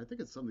I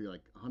think it's something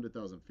like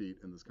 100,000 feet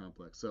in this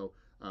complex. So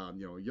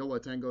Yo La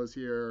Tengo's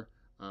here,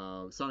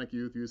 Sonic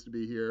Youth used to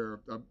be here,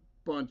 a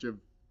bunch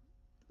of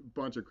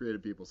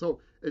creative people.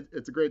 So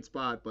it's a great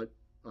spot, but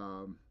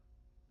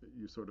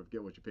you sort of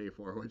get what you pay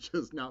for, which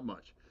is not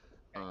much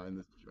in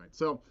this joint.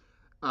 So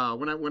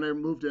when I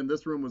moved in,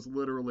 this room was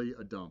literally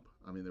a dump.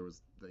 I mean, there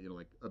was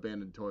like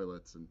abandoned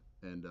toilets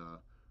and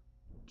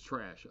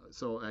trash.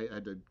 So I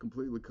had to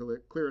completely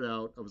clear it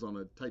out. I was on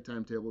a tight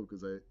timetable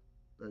because I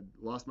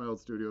lost my old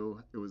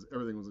studio.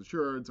 Everything was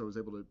insured, so I was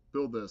able to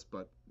build this,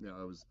 but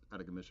I was out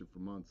of commission for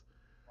months.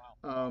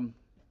 Wow.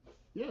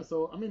 Yeah.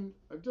 So I mean,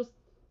 I've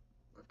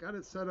got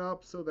it set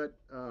up so that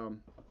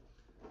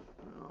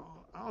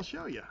I'll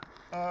show you.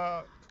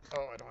 I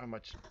don't have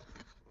much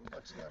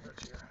leverage here.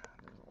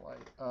 There's a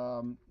light.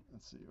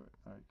 Let's see what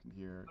I can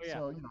hear. Oh, yeah.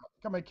 So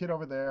got my kid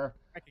over there.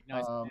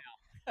 Recognize it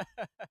now.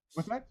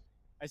 What's that?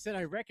 I said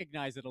I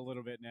recognize it a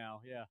little bit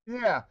now.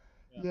 Yeah.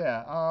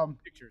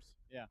 Pictures.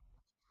 Yeah.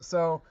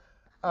 So,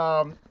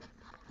 I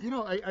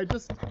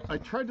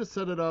tried to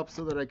set it up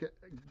so that I could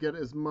get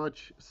as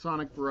much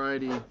sonic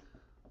variety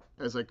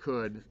as I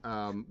could,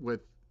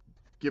 with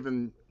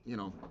given,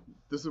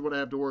 this is what I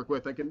have to work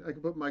with. I can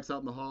put mics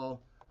out in the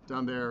hall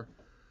down there.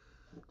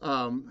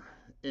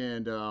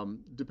 And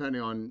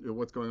depending on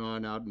what's going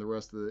on out in the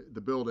rest of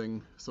the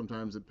building,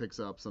 sometimes it picks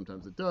up,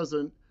 sometimes it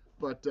doesn't.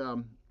 But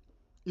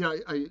yeah,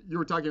 you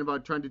were talking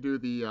about trying to do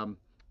the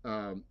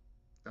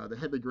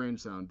Headley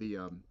Grange sound,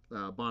 the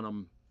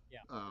Bonham.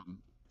 Yeah.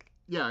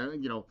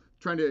 Yeah,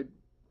 trying to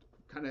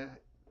kind of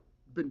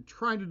been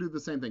trying to do the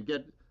same thing.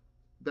 Get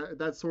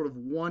that sort of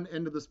one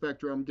end of the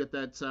spectrum, get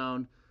that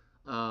sound,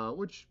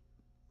 which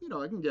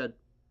I can get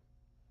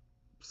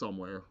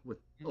somewhere with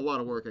a Mhm. lot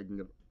of work. I can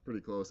get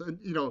pretty close, and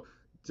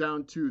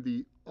down to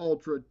the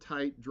ultra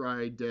tight,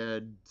 dry,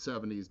 dead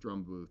 '70s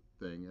drum booth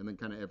thing, and then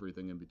kind of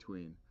everything in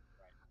between.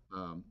 Right.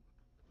 Um,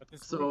 But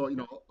this so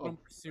room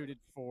is suited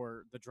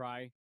for the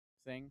dry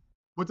thing.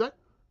 what's that?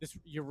 This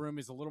your room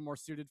is a little more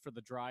suited for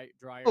the drier.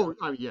 Oh,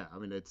 yeah. I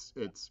mean, it's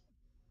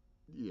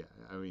yeah.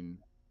 I mean,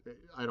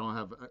 I don't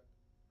have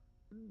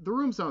the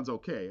room sounds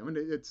okay. I mean,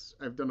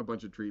 I've done a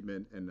bunch of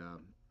treatment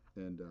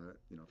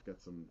I've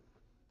got some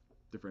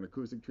different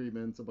acoustic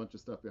treatments, a bunch of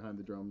stuff behind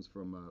the drums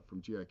from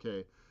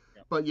GIK.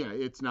 Yep. But yeah,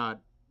 it's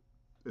not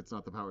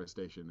the power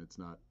station. It's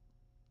not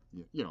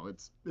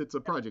it's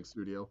a project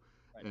studio,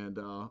 Right. and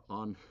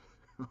on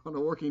on a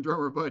working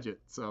drummer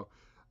budget. So,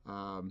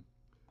 um,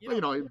 You but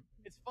know, you know,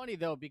 it's funny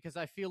though because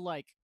I feel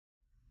like,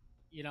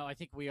 I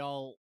think we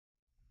all,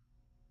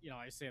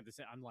 I say this.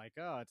 I'm like,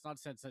 oh, it's not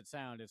Sunset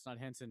Sound, it's not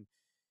Henson,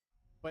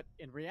 but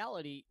in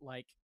reality,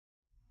 like,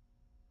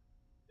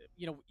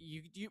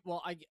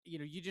 well,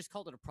 you just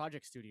called it a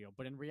project studio,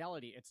 but in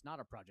reality, it's not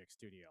a project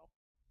studio.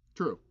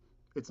 true.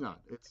 It's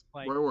not. It's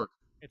Like, where I work.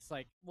 it's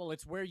like, well,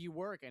 it's where you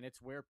work, and it's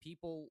where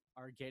people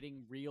are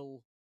getting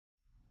real,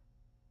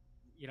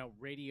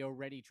 radio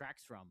ready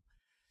tracks from,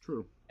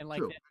 True. and like,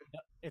 True.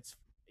 it's,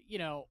 you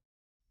know,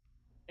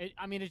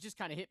 I mean, it just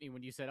kind of hit me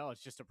when you said, "Oh,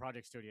 it's just a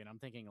project studio," and I'm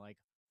thinking like,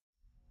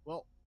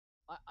 well,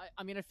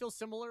 I mean, I feel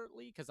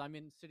similarly because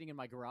sitting in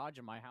my garage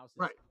and my house is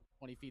Right.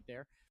 20 feet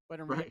there. But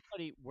in Right.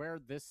 reality, where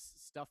this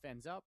stuff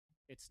ends up,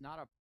 it's not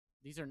a.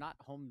 These are not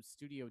home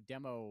studio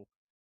demo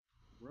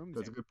rooms.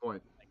 That's a good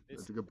point. Like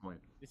That's a good point.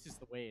 this is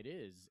the way it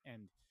is,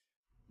 and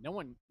no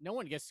one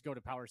gets to go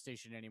to Power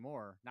Station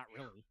anymore. Not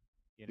really,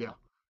 you know.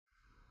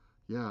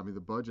 Yeah. Yeah. I mean,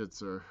 the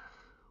budgets are.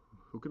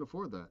 Who can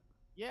afford that?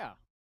 Yeah.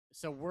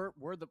 So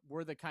we're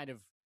the kind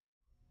of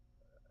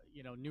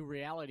new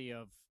reality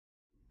of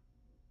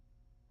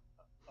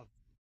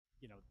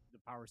the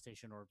power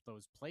station or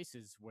those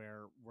places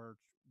where we're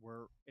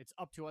it's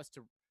up to us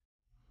to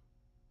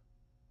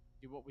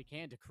do what we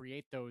can to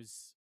create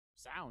those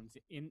sounds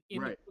in the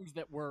Right. rooms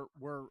that we're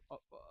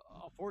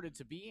afforded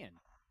to be in.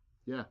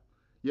 Yeah.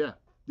 Yeah.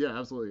 Yeah.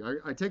 Absolutely.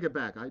 I take it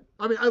back.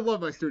 I mean, I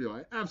love my studio.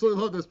 I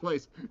absolutely love this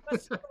place.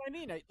 That's what I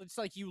mean. It's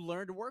like you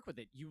learn to work with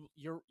it.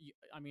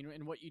 I mean,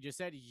 and what you just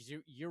said is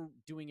you're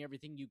doing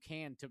everything you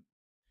can to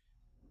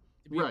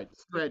be able Right. to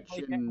Stretch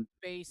manipulate that and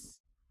space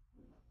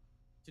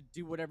to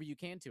do whatever you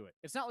can to it.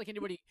 It's not like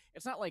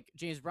It's not like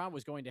James Brown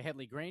was going to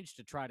Headley Grange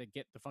to try to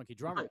get the funky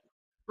drummer.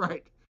 right.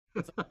 Right.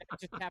 It's like it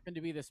just happened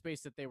to be the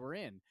space that they were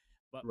in.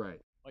 But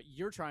Right. but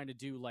you're trying to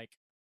do like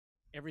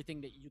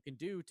everything that you can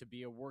do to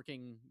be a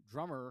working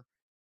drummer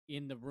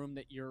in the room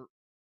that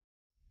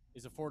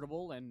is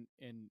affordable and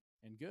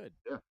good.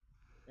 Yeah.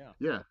 Yeah.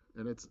 Yeah.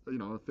 And it's a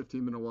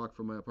 15-minute walk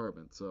from my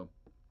apartment. So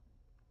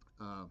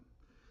um,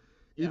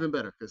 Yeah. even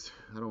better because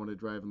I don't want to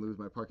drive and lose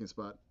my parking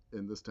spot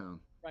in this town,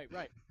 Right.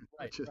 Right.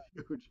 Right. which is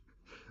Right. huge.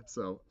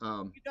 So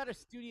You got a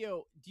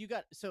studio. Do you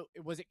got so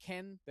was it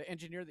Ken, the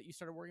engineer that you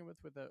started working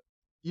with the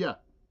yeah.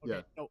 okay.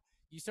 Yeah. So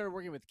you started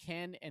working with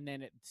Ken and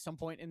then at some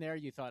point in there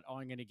you thought, oh,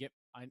 I'm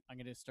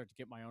gonna start to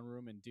get my own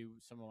room and do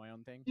some of my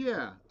own thing.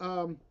 Yeah.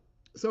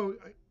 So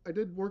I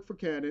did work for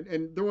Ken,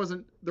 and there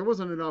wasn't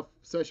enough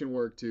session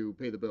work to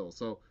pay the bill.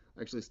 So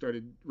I actually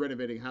started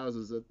renovating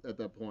houses at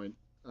that point,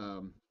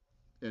 and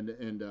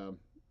ended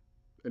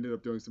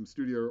up doing some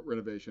studio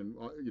renovation,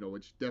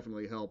 which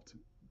definitely helped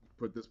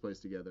put this place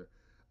together.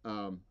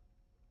 Um,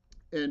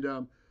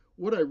 and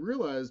what I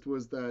realized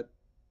was that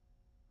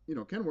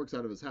Ken works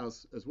out of his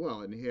house as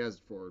well, and he has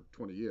for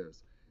 20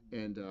 years.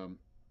 And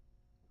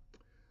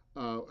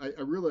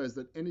I realized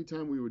that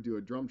anytime we would do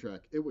a drum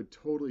track, it would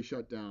totally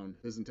shut down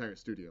his entire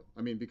studio.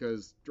 I mean,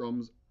 because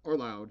drums are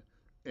loud,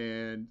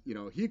 and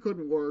he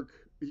couldn't work.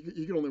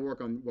 He could only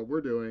work on what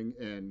we're doing,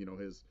 and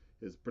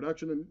his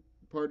production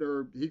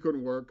partner, he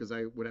couldn't work because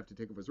I would have to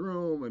take up his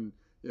room, and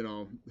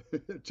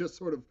just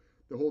sort of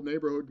the whole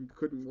neighborhood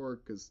couldn't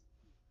work because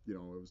it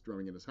was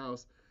drumming in his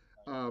house.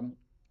 Um,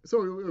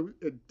 so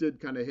it did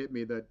kind of hit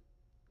me that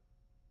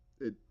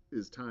it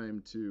is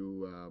time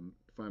to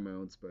find my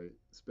own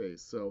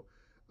space. So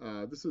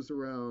this was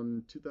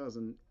around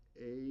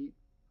 2008,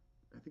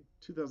 I think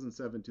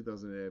 2007,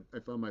 2008. I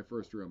found my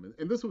first room,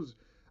 and this was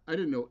I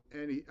didn't know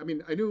any. I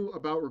mean, I knew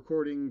about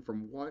recording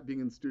from being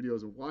in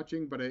studios and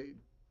watching, but I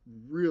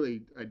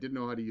didn't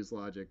know how to use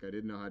Logic. I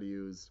didn't know how to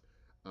use.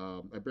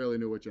 I barely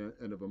knew which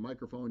end of a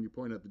microphone you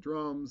point at the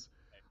drums.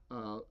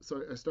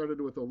 So I started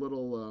with a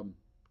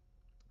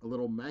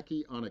little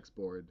Mackie Onyx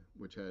board,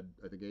 which had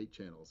I think 8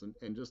 channels,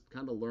 and just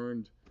kind of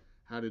learned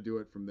how to do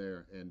it from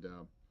there. And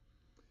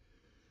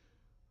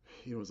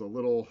it was a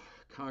little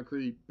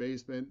concrete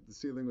basement. The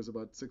ceiling was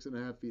about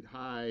 6.5 feet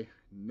high,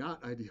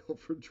 not ideal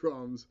for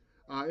drums.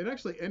 It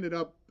actually ended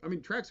up, I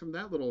mean, tracks from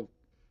that little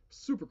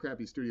super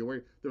crappy studio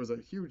where there was a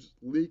huge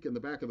leak in the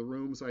back of the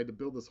room, so I had to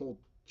build this whole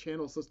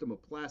channel system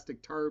of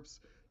plastic tarps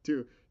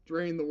to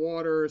drain the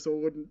water so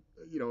it wouldn't,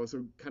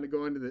 so kind of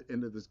go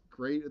into this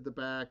grate at the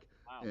back,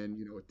 Wow.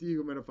 and with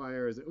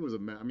dehumidifiers. It was I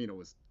mean, it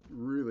was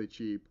really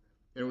cheap,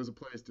 and it was a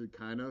place to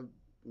kind of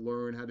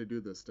learn how to do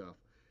this stuff,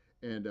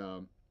 and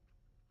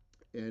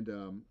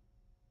and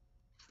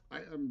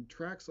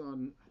tracks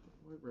on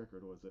what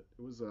record was it?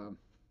 It was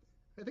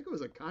I think it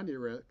was a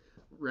Kanye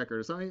record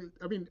or something.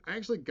 I mean, I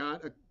actually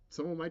got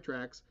some of my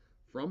tracks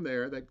from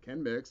there that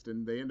Ken mixed,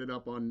 and they ended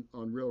up on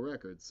Real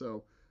Records.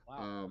 So,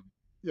 Wow.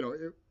 you know,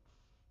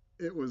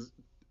 it was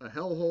a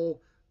hellhole.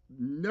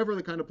 Never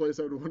the kind of place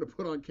I would want to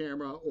put on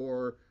camera,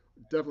 or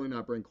definitely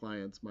not bring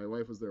clients. My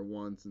wife was there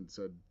once and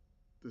said,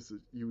 "This is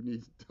you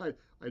need. I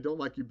don't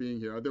like you being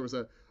here." There was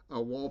a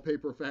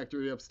wallpaper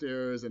factory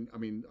upstairs, and I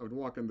mean, I would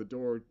walk in the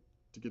door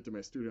to get to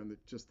my studio, and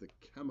just the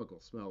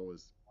chemical smell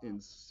was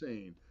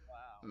insane.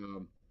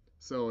 Wow.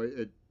 So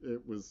it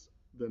was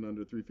then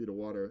under 3 feet of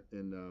water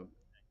in,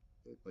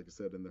 like I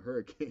said, in the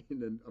hurricane,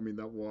 and I mean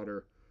that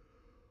water,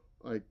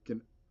 I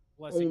can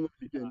Blessing. only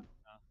begin.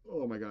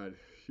 Oh my God,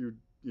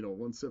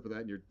 one sip of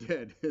that and you're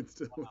dead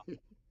instantly. Wow.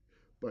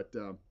 But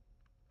So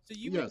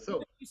you yeah,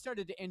 so you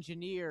started to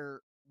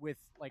engineer with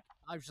like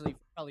obviously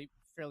probably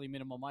fairly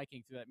minimal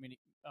miking through that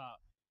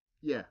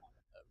yeah,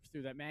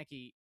 through that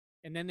Mackie,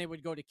 and then they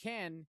would go to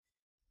Ken,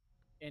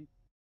 and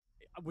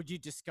would you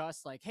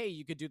discuss like, hey,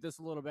 you could do this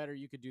a little better,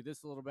 you could do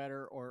this a little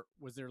better, or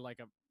was there like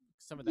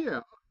some of that? yeah,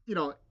 you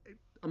know,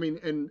 I mean,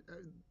 and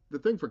the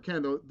thing for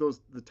Ken,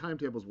 the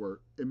timetables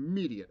were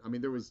immediate. I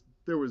mean, there was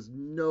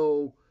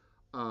no,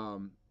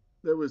 um,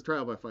 there was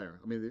trial by fire.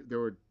 I mean, there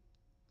were,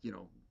 you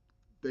know,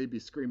 they'd be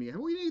screaming,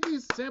 "We need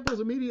these samples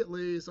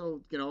immediately!"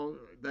 So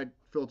that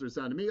filters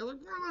down to me. I'm like,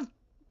 "Where are the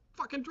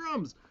fucking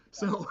drums?"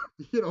 So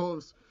it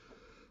was,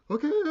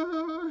 okay,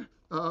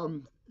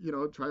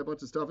 try a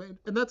bunch of stuff,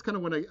 and that's kind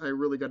of when I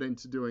really got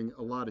into doing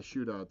a lot of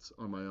shootouts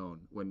on my own.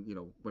 When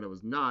I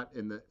was not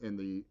in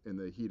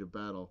the heat of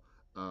battle,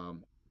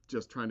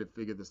 just trying to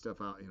figure this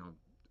stuff out.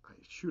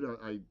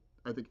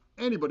 I think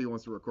anybody who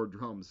wants to record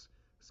drums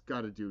has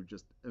got to do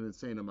just an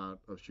insane amount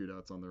of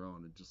shootouts on their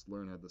own and just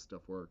learn how this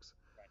stuff works.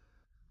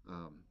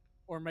 Um,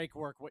 Or make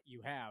work what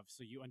you have,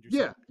 so you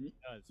yeah, understand what it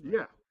does. Right?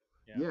 yeah,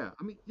 Yeah. yeah.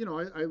 I mean,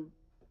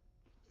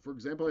 for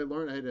example, I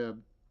learned I had a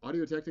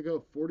Audio Technica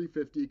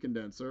 4050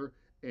 condenser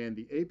and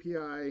the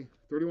API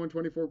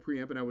 3124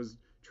 preamp, and I was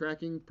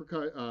tracking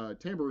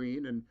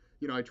tambourine, and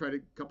I tried a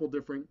couple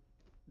different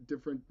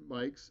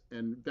mics,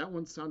 and that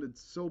one sounded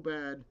so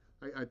bad.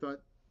 I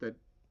thought that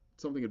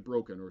something had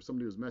broken or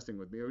somebody was messing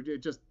with me.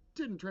 It just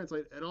didn't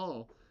translate at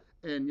all.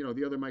 And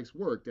the other mics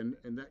worked, and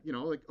that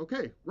like,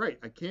 okay, right,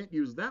 I can't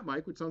use that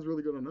mic, which sounds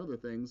really good on other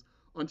things,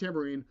 on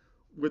tambourine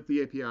with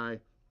the API.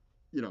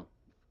 You know,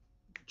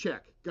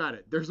 check, got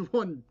it. There's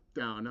one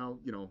down now.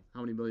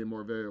 How many million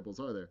more variables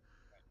are there?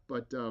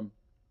 But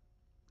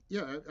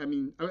yeah, I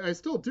mean, I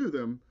still do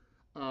them.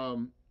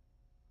 Um,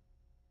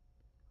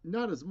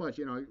 not as much.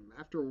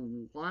 After a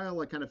while,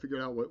 I kind of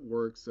figured out what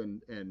works,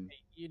 and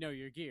You know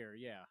your gear.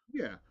 Yeah.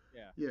 yeah,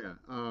 Yeah.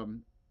 yeah,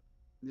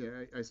 yeah.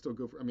 I still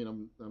go for. I mean,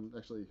 I'm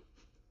actually.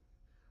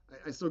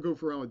 I still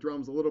goof around with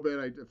drums a little bit.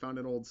 I found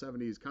an old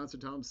 '70s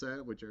concert tom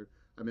set, which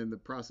I'm in the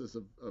process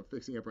of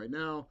fixing up right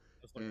now,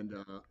 and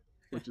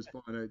which is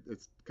fun.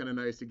 It's kind of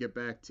nice to get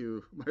back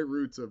to my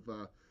roots of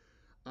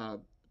uh,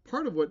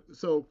 part of what.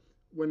 So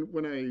when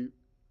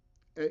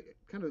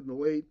kind of in the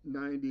late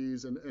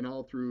 '90s and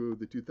all through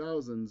the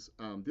 2000s,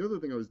 the other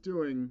thing I was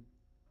doing,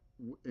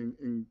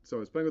 so I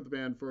was playing with the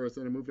band first,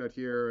 then I moved out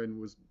here and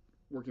was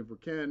working for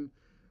Ken,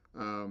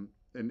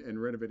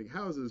 and renovating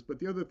houses. But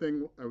the other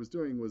thing I was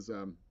doing was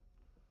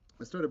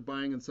I started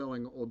buying and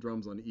selling old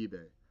drums on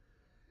eBay,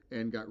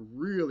 and got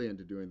really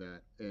into doing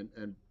that.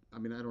 And I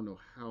mean, I don't know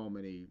how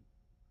many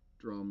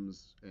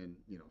drums and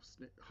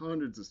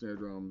hundreds of snare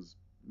drums,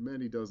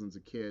 many dozens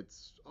of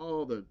kits,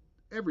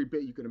 every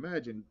bit you can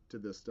imagine to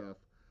this stuff.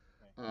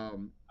 Okay.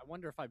 Um, I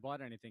wonder if I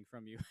bought anything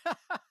from you.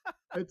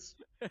 it's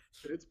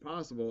it's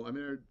possible. I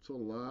mean, I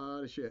sold a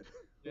lot of shit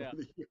over Yeah.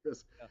 the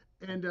years,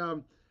 Yeah.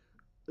 and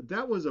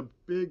that was a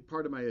big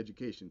part of my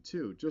education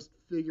too. Just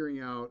figuring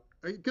out,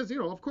 because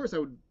of course I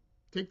would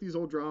take these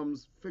old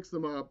drums, fix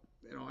them up.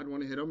 I'd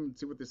want to hit them and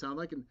see what they sound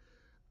like, and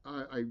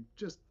I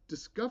just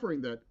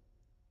discovering that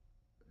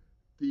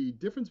the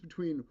difference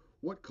between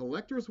what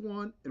collectors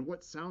want and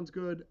what sounds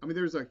good. I mean,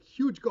 there's a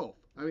huge gulf.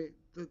 I mean,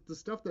 the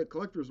stuff that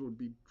collectors would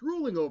be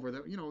drooling over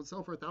that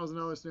sell for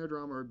 $1,000 snare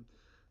drum or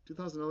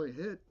 $2,000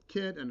 hit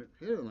kit, and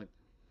I'm like,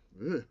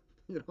 ugh,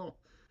 you know,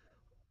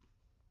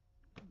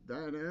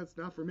 that's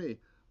not for me.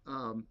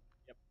 Um,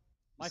 Yep.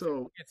 My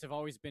favorite so kits have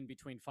always been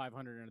between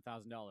 $500 and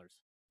 $1,000.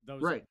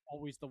 Those are right,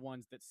 always the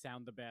ones that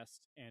sound the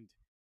best and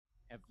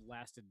have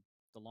lasted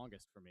the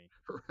longest for me.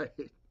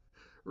 right,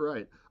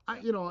 right. I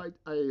Yeah. you know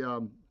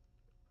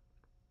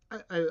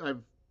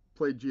I've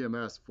played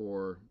GMS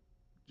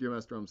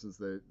drums since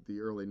the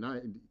early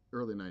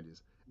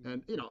 90s, Mhm.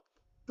 and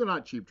they're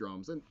not cheap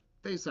drums, and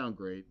they sound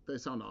great. They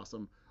sound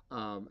awesome.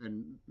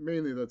 And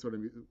mainly that's what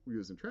I'm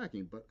using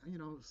tracking. But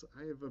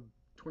I have a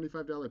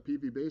 $25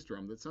 PV bass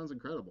drum that sounds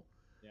incredible,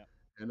 Yeah.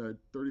 and a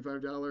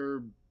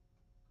 $35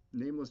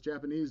 nameless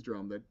Japanese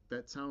drum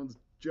that sounds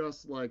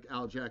just like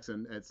Al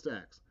Jackson at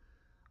Stax.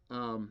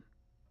 Um,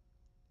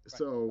 Right.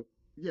 so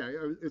yeah,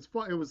 it's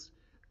fun.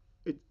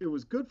 It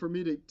was good for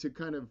me to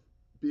kind of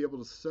be able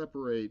to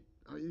separate.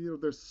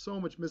 There's so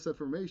much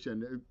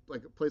misinformation,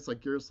 like a place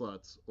like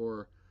Gearslots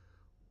or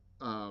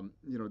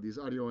these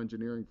audio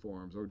engineering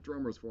forums or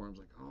drummers forums.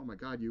 Like, oh my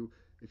God,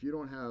 if you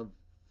don't have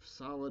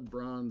solid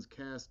bronze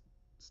cast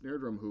snare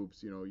drum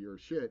hoops, you're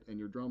shit, and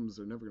your drums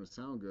are never going to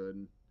sound good.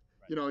 And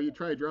Right. you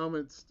try a drum,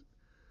 it's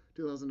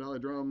 $2,000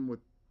 drum with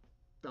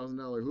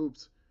 $1,000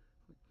 hoops.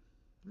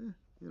 Eh,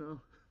 you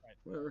know, Right.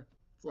 whatever.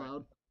 It's Right.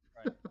 loud.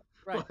 Right.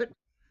 Right. But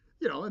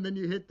and then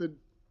you hit the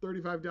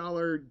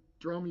 $35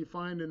 drum you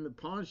find in the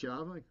pawn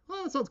shop. Like,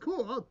 oh, that sounds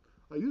cool.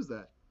 I'll use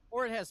that.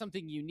 Or it has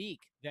something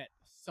unique that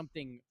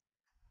something,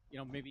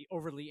 maybe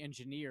overly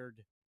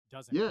engineered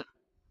doesn't Yeah,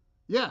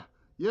 yeah,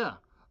 yeah.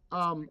 have the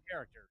Um,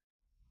 character.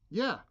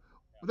 yeah.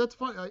 Yeah. That's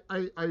fine.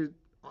 I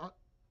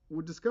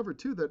would discover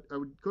too that I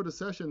would go to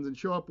sessions and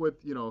show up with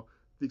the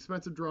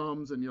expensive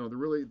drums and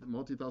the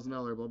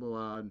multi-$1,000 blah blah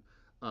blah, and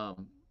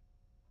um,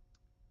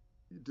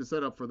 to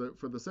set up for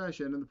the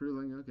session, and the people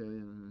are like, okay,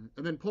 and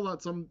then pull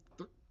out some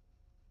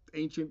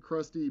ancient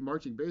crusty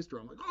marching bass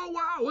drum. Like, oh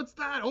wow, what's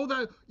that? Oh,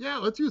 that, yeah,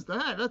 let's use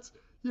that. That's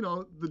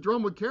the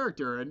drum with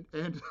character, and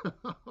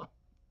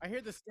I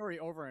hear this story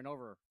over and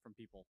over from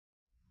people.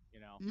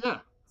 yeah,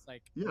 It's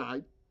like, yeah.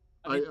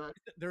 I mean, I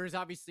there is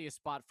obviously a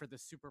spot for the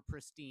super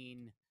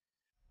pristine,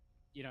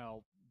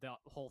 the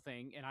whole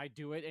thing, and I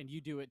do it, and you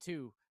do it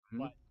too.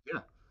 But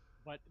yeah,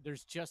 but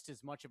there's just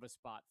as much of a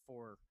spot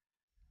for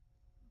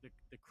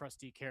the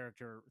crusty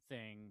character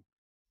thing,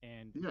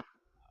 and yeah,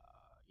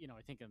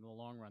 I think in the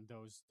long run,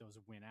 those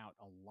win out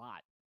a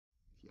lot.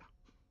 yeah,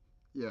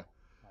 yeah,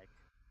 Like,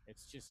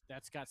 it's just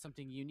that's got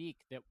something unique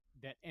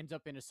that ends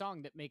up in a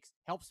song that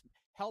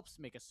helps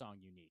make a song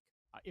unique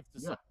if the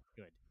yeah, song's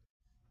good.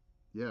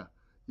 yeah,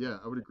 yeah.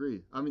 I would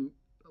agree. I mean,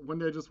 one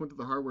day I just went to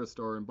the hardware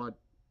store and bought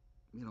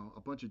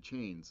a bunch of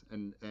chains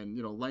and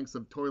lengths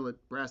of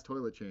brass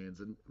toilet chains,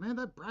 and man,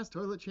 that brass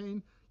toilet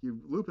chain, you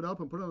loop it up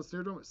and put it on a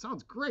snare drum, it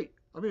sounds great.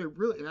 I mean,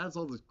 it adds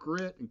all this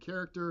grit and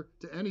character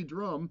to any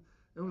drum.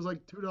 It was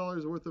like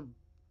 $2 worth of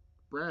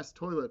brass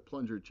toilet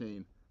plunger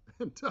chain,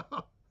 and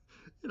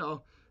you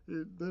know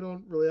they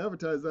don't really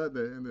advertise that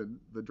in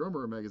the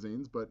drummer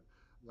magazines, but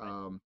Right.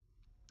 um,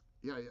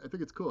 yeah, I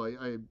think it's cool.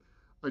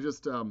 I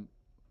just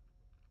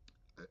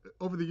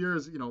over the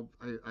years,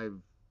 I've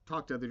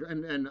talked to other,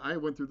 and I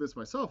went through this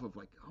myself of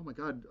like, oh my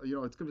God,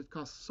 it's going to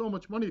cost so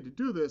much money to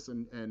do this,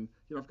 and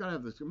I've got to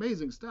have this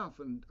amazing stuff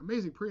and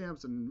amazing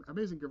preamps and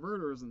amazing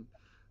converters, and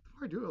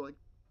before I do it, like,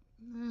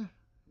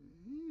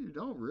 you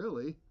don't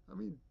really. I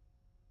mean,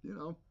 you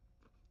know,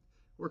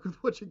 work with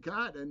what you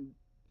got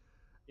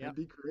Yeah. and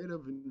be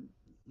creative, and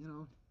you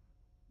know,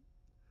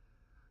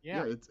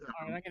 Yeah. yeah, it's All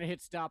right, I'm gonna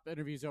hit stop.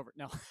 Interview's over.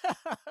 No.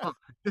 oh,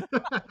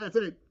 that's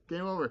it,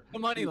 game over. The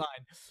money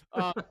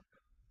line.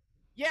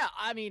 Yeah,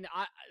 I mean,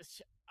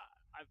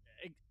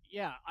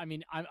 yeah, I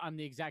mean, I'm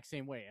the exact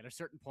same way. At a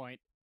certain point,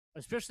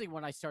 especially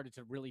when I started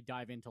to really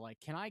dive into like,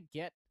 can I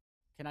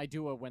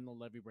do a when the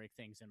levee break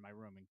things in my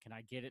room, and can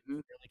I get it Mhm.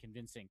 really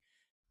convincing?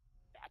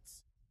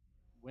 That's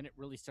when it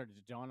really started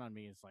to dawn on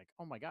me. Is like,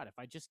 oh my God, if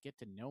I just get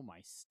to know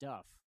my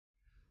stuff,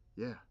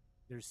 Yeah,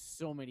 there's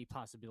so many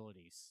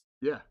possibilities.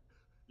 yeah,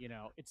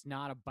 It's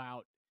not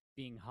about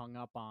being hung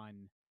up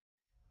on,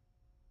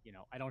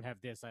 I don't have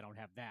this, I don't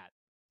have that.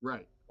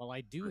 right, Well,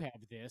 I do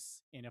have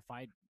this, and if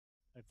I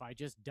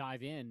just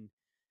dive in,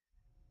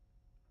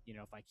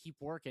 if I keep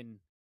working,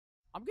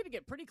 I'm gonna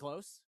get pretty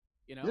close.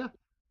 yeah,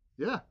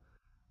 yeah,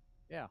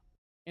 Yeah.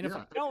 And if I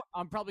yeah, don't,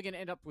 I'm probably gonna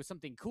end up with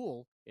something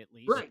cool at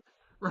least. right,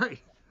 right,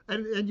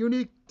 and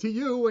unique to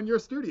you and your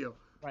studio.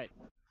 Right.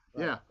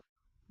 Yeah,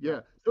 Yeah.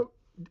 yeah. So,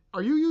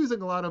 are you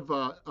using a lot of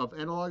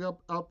analog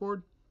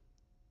outboard?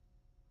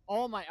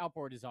 All my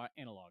outboard is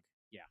analog.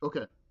 Yeah.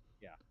 Okay.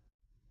 Yeah.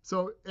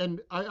 So,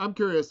 and I'm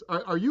curious,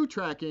 are you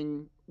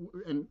tracking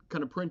and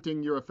kind of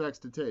printing your effects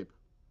to tape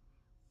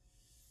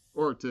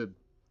or to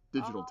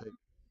digital tape?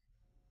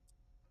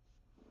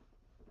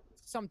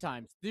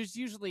 Sometimes there's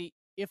usually,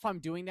 if I'm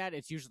doing that,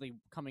 it's usually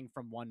coming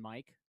from one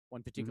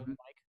particular Mhm.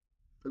 mic.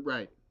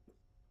 Right.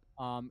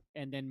 And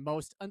then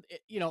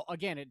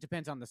again, it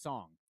depends on the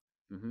song.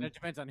 And Hmm. it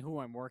depends on who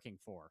I'm working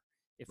for.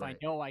 If I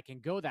Right. know I can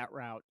go that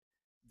route,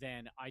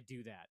 then I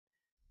do that.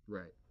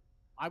 Right.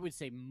 I would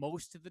say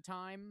most of the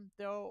time,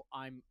 though,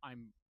 I'm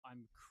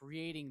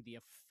creating the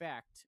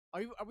effect.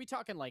 Are we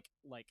talking like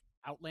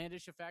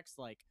outlandish effects,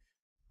 like,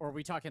 or are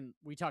we talking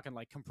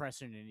like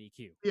compression and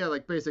EQ? Yeah,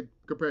 like basic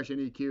compression,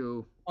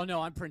 EQ, Oh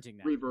no, I'm printing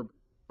that. reverb.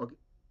 Okay. Yeah,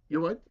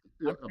 You're what?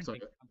 I'm I'm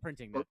sorry.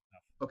 printing Oh, that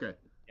stuff. okay.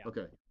 Yeah.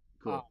 Okay. Uh,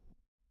 Cool.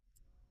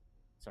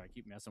 Sorry, I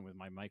keep messing with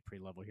my mic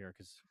pre-level here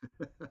because.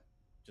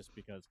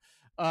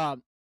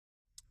 Um,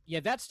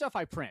 yeah, that stuff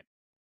I print.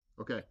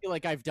 Okay. I feel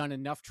like I've done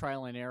enough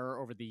trial and error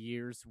over the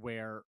years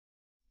where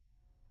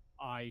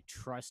I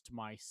trust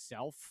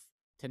myself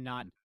to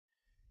not,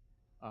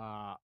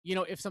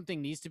 if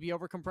something needs to be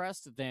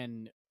overcompressed,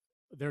 then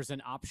there's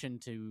an option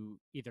to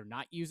either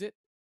not use it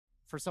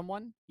for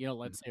someone, Mhm.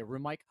 let's say a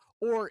room mic,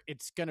 or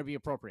it's going to be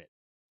appropriate.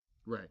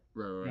 Right. Right.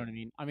 You Right. know what Right. I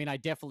mean? I mean, I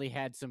definitely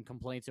had some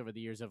complaints over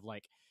the years of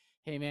like,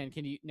 hey man,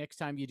 can you next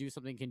time you do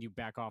something, can you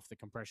back off the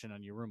compression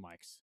on your room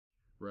mics?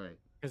 Right.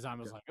 Because I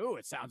was Got- like, oh,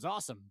 it sounds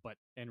awesome, but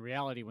in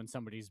reality, when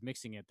somebody's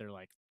mixing it, they're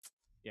like,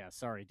 yeah,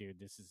 sorry, dude,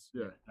 this is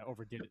Yeah. I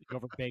overdid it, you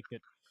overbaked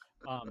it.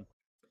 Um,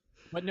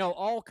 but no,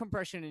 all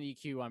compression and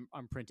EQ,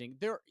 I'm printing.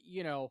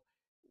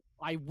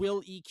 I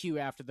will EQ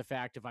after the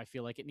fact if I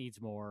feel like it needs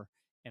more,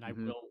 and I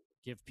Mm-hmm. will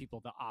give people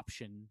the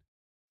option.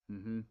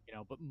 Mm-hmm.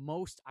 But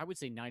most, I would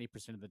say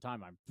 90% of the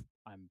time,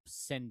 I'm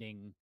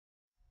sending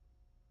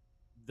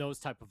those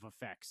type of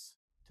effects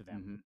to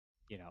them. Mm-hmm.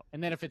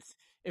 And then if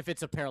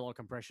it's a parallel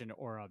compression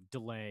or a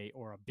delay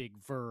or a big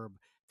verb,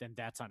 then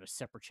that's on a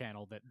separate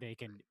channel that they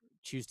can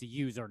choose to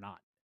use or not.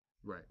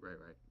 Right. Right.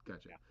 Right.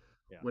 Gotcha. Yeah,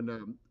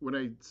 yeah, When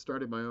I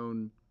started my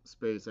own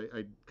space,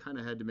 I kind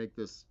of had to make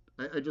this.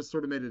 I just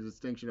sort of made a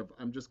distinction of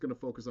I'm just going to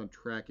focus on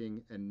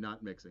tracking and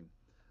not mixing.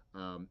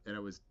 And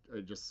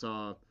I just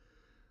saw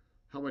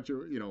how much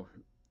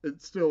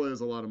it still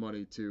is a lot of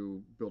money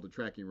to build a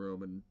tracking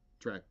room and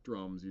track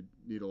drums. You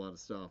need a lot of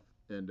stuff,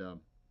 and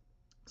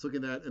so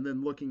looking at that, and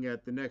then looking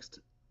at the next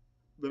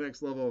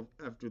level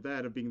after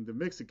that of being the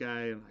mix it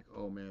guy, and like,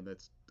 oh man,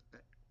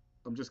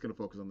 I'm just going to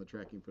focus on the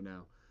tracking for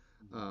now.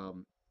 mhm,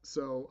 Um,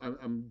 so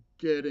I'm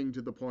getting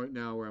to the point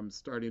now where I'm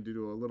starting to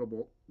do a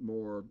little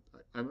more.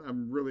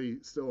 I'm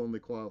really still only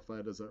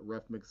qualified as a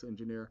ref mix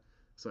engineer,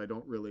 so I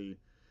don't really,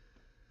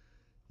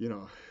 you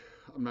know,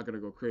 I'm not going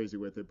to go crazy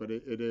with it, but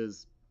it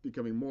is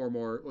becoming more and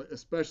more,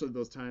 especially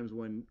those times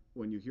when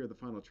you hear the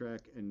final track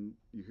and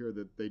you hear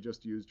that they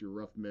just used your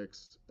rough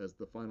mix as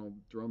the final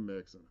drum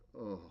mix, and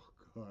oh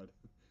god,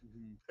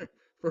 mhm.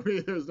 for me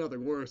there's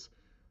nothing worse.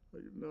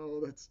 Like,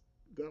 no,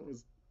 that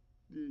was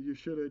you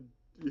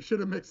should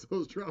have mixed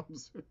those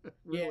drums.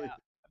 Yeah,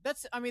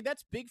 Really.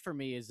 that's big for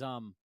me. Is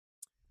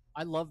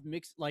I love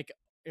mix, like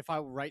if I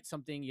write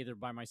something either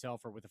by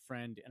myself or with a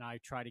friend, and I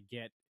try to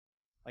get,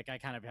 like, I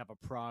kind of have a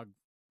prog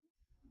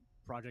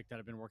project that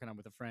I've been working on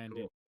with a friend,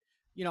 and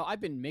Cool.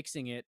 I've been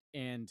mixing it,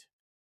 and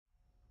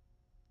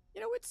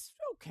it's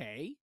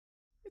okay.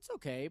 It's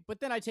okay. But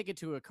then I take it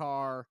to a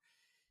car,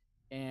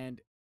 and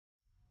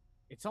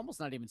it's almost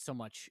not even so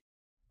much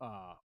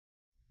uh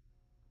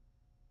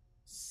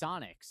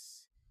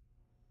sonics.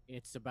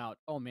 It's about,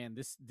 oh man,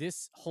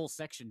 this whole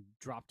section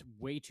dropped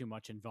way too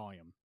much in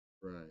volume.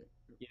 Right.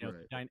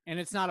 Right. And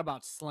it's not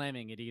about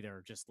slamming it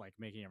either, just like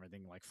making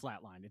everything like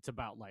flatline. It's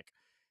about like,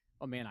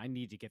 oh man, I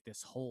need to get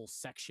this whole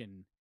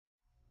section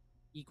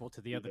equal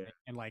to the other Yeah. thing.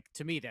 And like,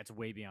 to me, that's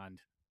way beyond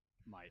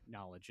my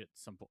knowledge at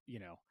some point.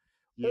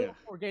 Yeah.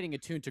 Or getting a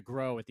tune to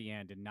grow at the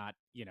end, and not,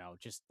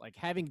 just like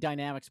having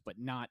dynamics, but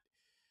not,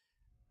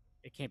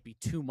 it can't be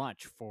too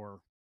much for,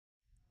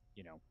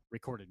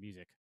 recorded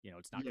music.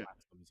 It's not Yeah.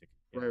 classical music.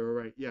 Right.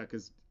 Right. Right. Yeah.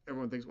 Because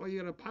everyone thinks, well, you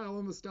gotta pile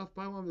on the stuff,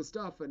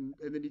 and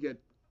then you get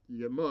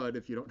mud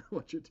if you don't know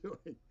what you're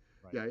doing.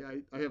 Right. Yeah.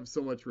 I have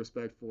so much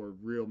respect for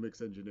real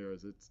mix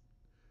engineers.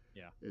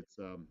 Yeah. It's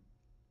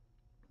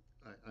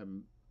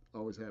I'm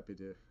always happy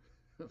to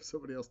have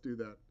somebody else do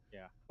that.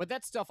 Yeah. But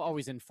that stuff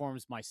always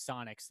informs my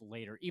sonics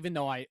later. Even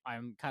though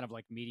I'm kind of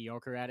like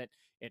mediocre at it,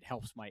 it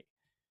helps my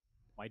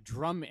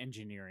drum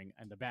engineering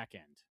and the back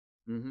end,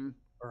 Mm-hmm.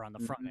 or on the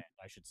front Mm-hmm. end,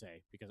 I should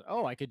say, because,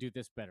 oh, I could do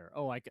this better.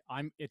 Oh,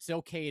 I'm it's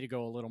okay to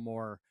go a little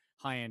more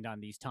high end on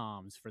these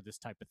toms for this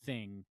type of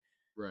thing.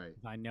 Right.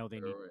 I know they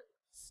Right. need Right.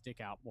 to stick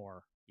out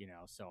more,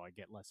 so I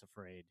get less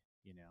afraid.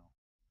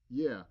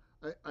 Yeah,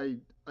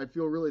 I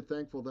feel really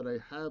thankful that I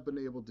have been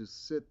able to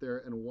sit there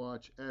and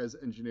watch as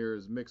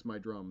engineers mix my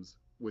drums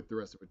with the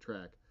rest of a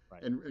track,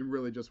 Right. and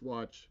really just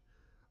watch.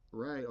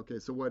 Right. Okay.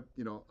 So what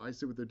I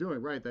see what they're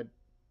doing. Right.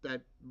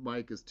 That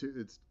mic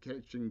it's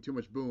catching too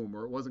much boom,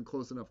 or it wasn't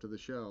close enough to the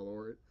shell,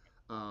 or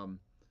um,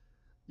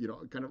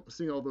 kind of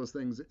seeing all those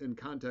things in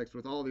context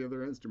with all the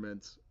other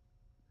instruments.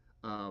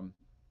 Um,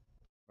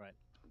 Right.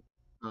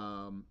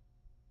 um,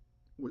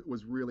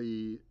 was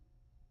really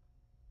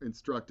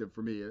instructive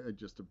for me,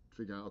 just to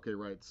figure out. Okay.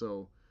 Right.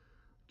 So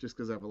just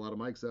because I have a lot of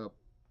mics up,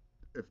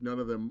 if none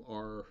of them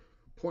are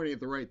pointing at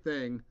the right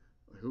thing,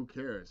 who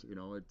cares?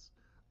 It's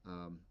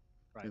um,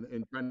 Right.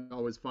 and trying to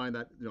always find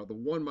that the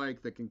one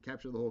mic that can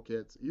capture the whole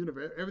kit. Even if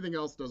everything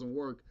else doesn't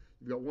work,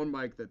 you've got one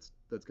mic that's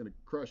going to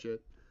crush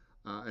it,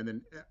 and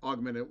then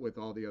augment it with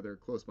all the other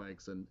close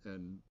mics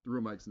and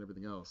through mics and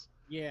everything else.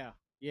 Yeah.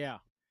 Yeah.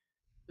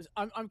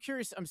 I'm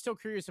curious. I'm still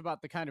curious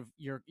about the kind of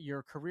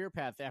your career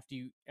path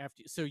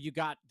so you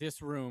got this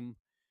room,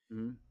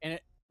 Hmm. and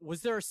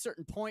was there a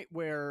certain point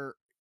where,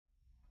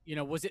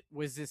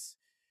 was this,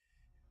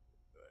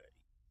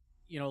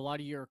 a lot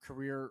of your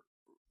career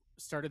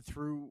started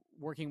through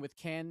working with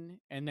Ken,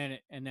 and then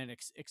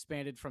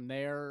expanded from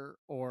there,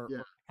 Yeah,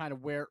 or kind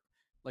of where,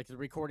 like, the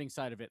recording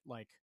side of it,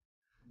 like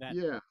that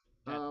yeah.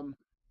 that Um,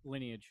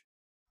 lineage.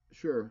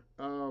 Sure.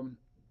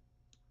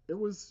 It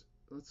was,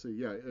 let's see,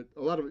 yeah,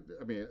 a lot of it.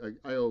 I mean,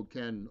 I owe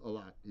Ken a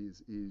lot.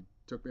 He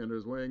took me under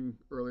his wing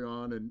early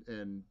on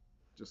and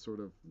just sort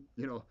of,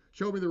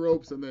 showed me the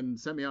ropes and then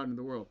sent me out into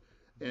the world.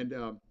 And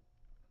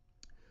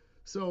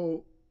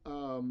so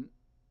um,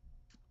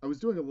 I was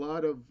doing a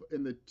lot of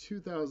in the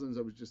 2000s.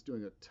 I was just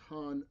doing a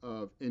ton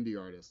of indie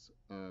artists.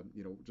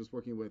 Just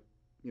working with,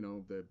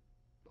 the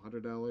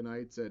 $100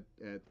 nights at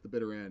the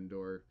bitter end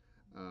or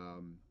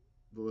um,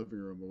 the living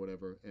room or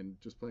whatever, and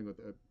just playing with.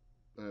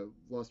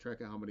 Lost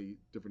track of how many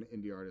different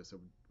indie artists I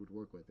would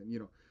work with,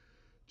 and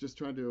just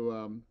trying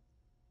to.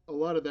 A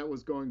lot of that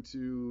was going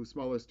to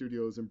smaller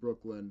studios in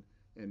Brooklyn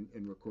and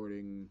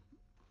recording,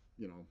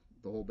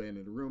 the whole band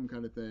in a room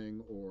kind of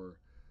thing, or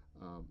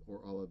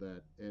all of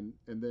that, and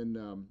then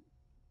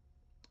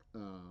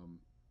um,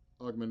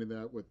 augmenting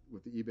that with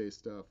the eBay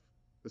stuff,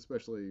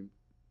 especially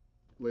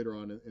later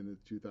on in the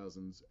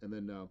 2000s, and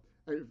then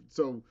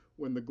so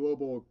when the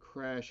global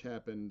crash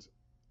happened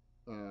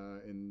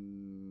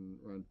in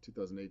around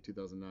 2008,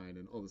 2009,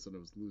 and all of a sudden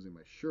I was losing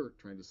my shirt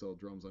trying to sell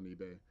drums on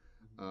eBay.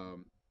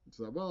 Um,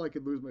 so well, I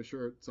could lose my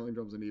shirt selling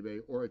drums on eBay,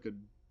 or I could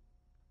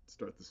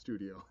start the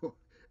studio,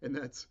 and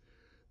that's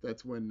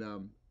when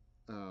um,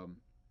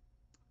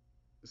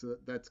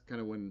 that's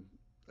kind of when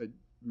I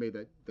made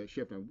that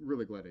shift. I'm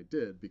really glad I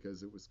did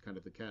because it was kind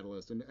of the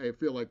catalyst, and I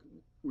feel like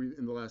we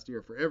in the last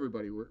year for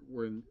everybody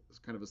we're in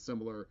kind of a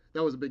similar.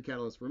 That was a big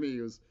catalyst for me.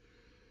 It was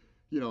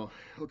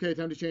okay,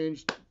 time to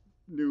change,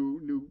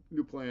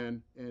 new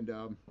plan, and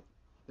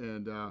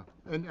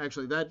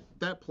actually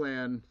that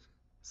plan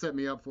set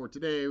me up for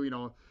today.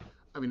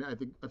 I mean,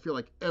 I feel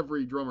like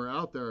every drummer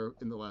out there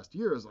in the last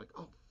year is like,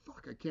 oh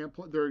fuck, I can't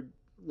play. Their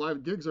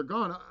live gigs are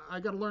gone. I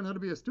got to learn how to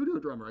be a studio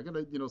drummer. I got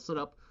to set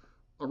up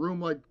a room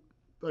like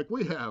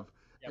we have,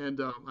 Yep.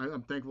 and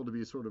I'm thankful to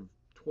be sort of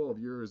 12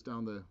 years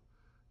down the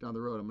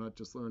road. I'm not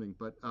just learning,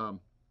 but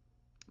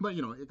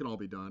it can all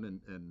be done,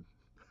 and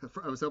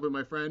I was helping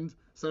my friend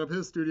set up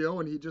his studio,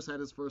 and he just had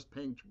his first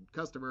paying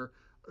customer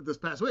this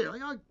past week.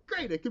 Like, oh,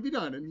 great, it can be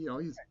done, and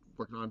he's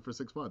working on it for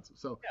 6 months.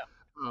 So,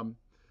 Yeah. um,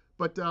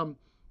 but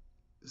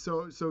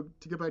so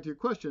to get back to your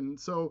question,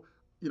 so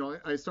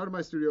I started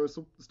my studio,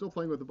 still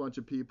playing with a bunch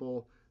of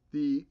people.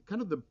 The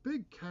kind of the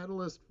big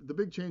catalyst, the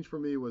big change for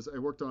me was I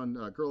worked on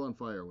Girl on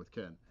Fire with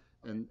Ken,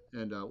 and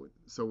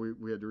so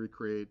we had to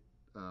recreate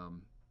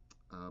um,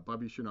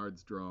 Bobby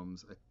Chenard's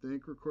drums. I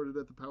think recorded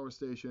at the Power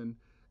Station,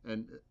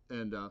 and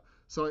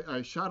so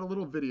I shot a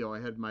little video.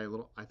 I had my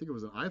little, I think it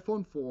was an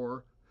iPhone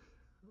 4,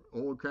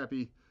 old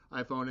crappy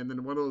iPhone, and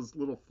then one of those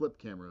little flip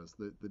cameras,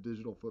 the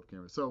digital flip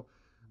camera. So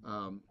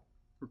um,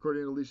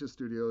 recording at Alicia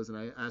Studios, and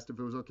I asked if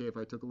it was okay if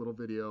I took a little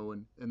video,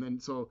 and then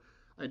so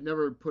I'd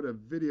never put a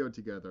video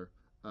together.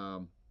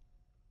 Um,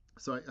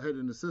 so I had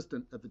an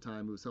assistant at the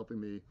time who was helping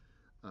me,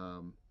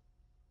 um,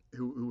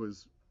 who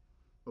was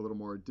a little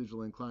more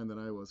digital inclined than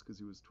I was because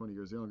he was 20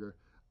 years younger.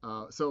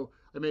 So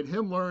I made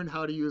him learn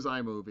how to use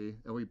iMovie,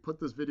 and we put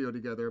this video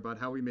together about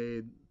how we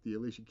made the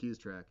Alicia Keys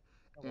track.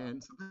 Oh, wow.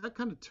 And so that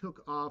kind of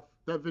took off.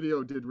 That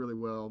video did really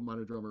well.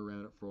 Mono Drummer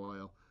ran it for a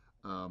while,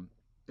 um,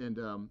 and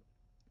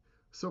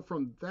so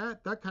from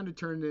that kind of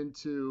turned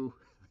into.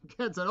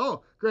 Ken said,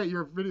 "Oh, great,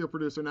 you're a video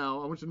producer now.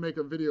 I want you to make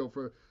a video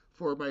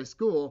for my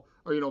school,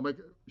 or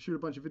shoot a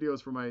bunch of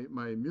videos for my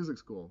music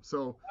school."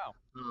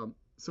 Wow.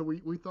 So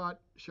we thought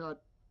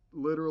shot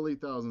literally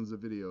thousands of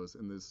videos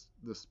in this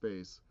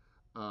space.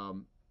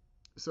 Um,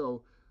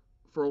 so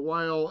for a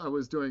while I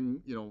was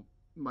doing,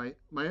 my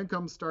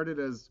income started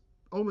as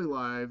only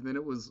live, then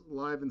it was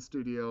live in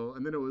studio,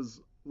 and then it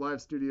was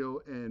live studio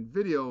and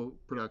video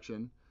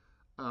production.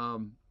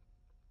 Um,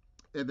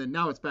 and then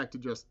now it's back to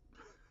just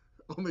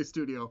only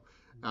studio.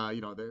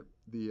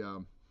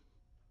 The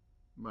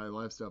my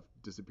live stuff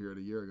disappeared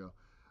a year ago.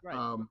 Right.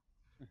 Um,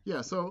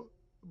 yeah, so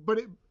but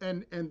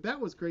and that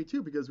was great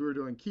too because we were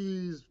doing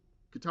keys,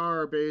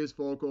 guitar, bass,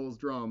 vocals,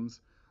 drums,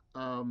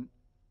 um,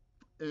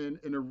 and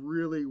in a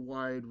really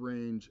wide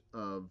range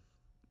of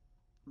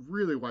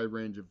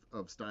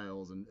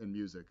styles and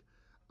music.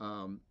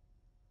 Um,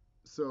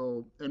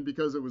 so and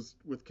because it was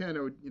with Ken,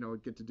 I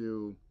would get to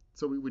do.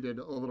 So we did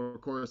a little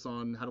course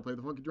on how to play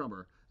the funky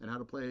drummer and how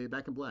to play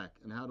Back in Black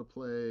and how to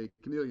play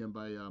Chameleon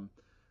by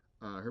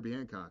Herbie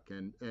Hancock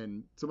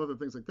and some other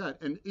things like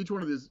that. And each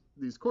one of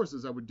these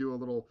courses, I would do a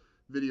little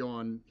video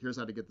on here's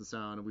how to get the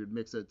sound, and we'd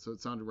mix it so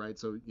it sounded right.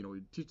 So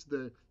we'd teach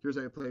here's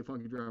how you play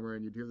funky drummer,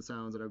 and you'd hear the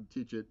sounds, and I would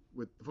teach it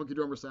with the funky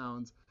drummer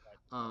sounds.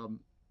 Um,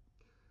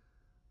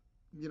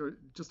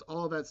 just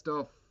all of that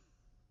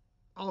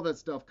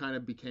stuff kind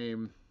of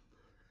became,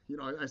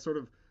 I sort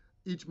of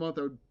each month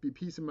I would be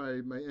piecing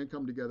my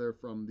income together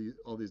from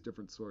all these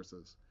different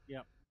sources,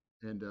 Yep.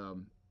 and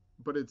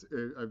but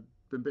I've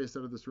been based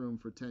out of this room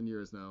for 10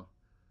 years now,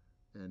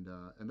 and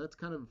that's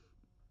kind of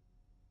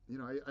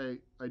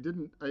I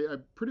didn't I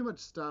pretty much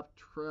stopped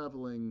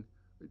traveling,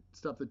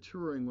 stopped the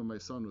touring when my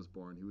son was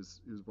born. He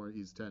was born.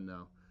 He's 10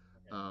 now.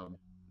 Okay.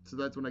 So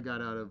that's when I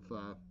got out of.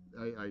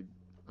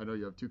 I know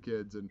you have two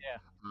kids, and,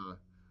 Yeah.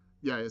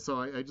 yeah, so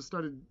I just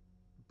started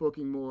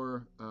booking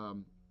more.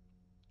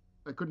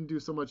 I couldn't do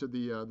so much of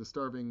the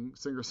starving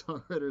singer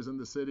songwriters in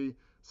the city,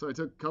 so I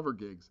took cover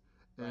gigs,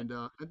 Right. and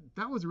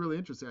that was really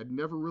interesting. I'd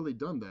never really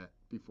done that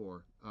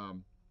before.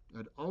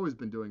 I'd always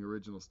been doing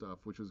original stuff,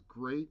 which was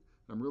great.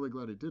 I'm really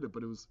glad I did it,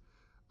 but it was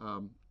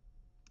um,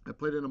 I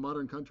played in a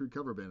modern country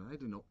cover band. I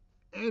didn't know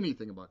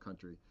anything about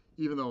country,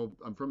 even though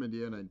I'm from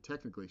Indiana and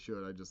technically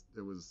should.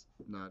 It was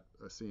not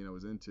a scene I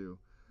was into.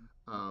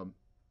 Um,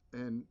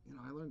 and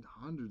I learned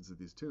hundreds of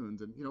these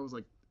tunes, and it was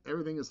like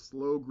everything is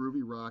slow,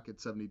 groovy rock at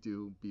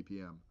 72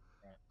 BPM.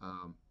 Right.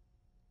 Um,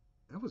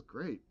 that was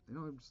great.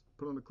 I just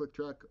put on a click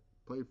track,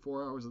 play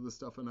 4 hours of this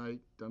stuff a night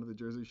down to the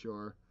Jersey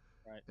Shore,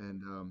 Right.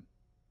 and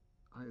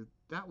I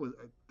that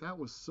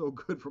was so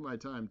good for my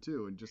time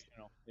too, and just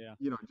Yeah.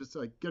 just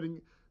like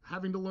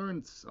having to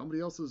learn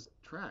somebody else's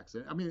tracks.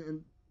 I mean,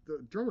 and the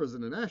drummers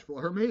in Nashville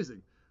are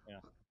amazing. Yeah.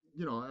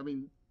 I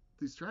mean,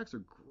 these tracks are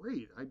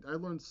great. I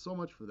learned so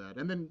much for that,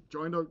 and then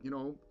joined a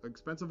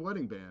expensive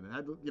wedding band and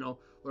had to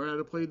learn how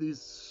to play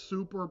these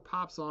super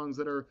pop songs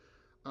that are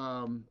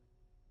um,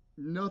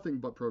 nothing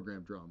but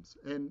programmed drums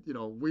and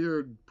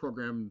weird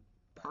programmed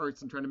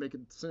parts and trying to make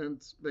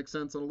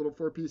sense on a little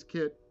 4-piece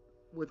kit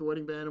with a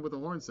wedding band and with a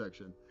horn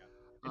section.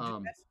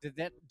 And did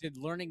Um, did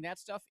learning that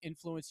stuff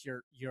influence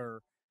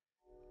your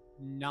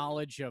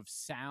knowledge of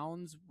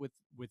sounds with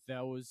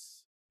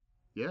those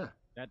yeah.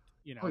 that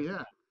Oh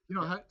yeah.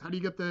 yeah, How do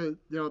you get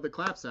the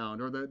clap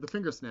sound or the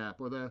finger snap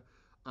or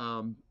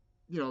um,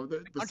 the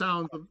country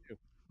sounds stuff of too.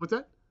 what's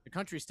that? The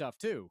country stuff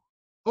too.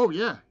 Oh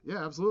yeah,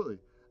 yeah, absolutely,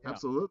 Yeah.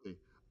 absolutely.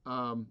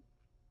 Um,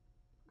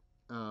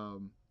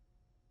 um,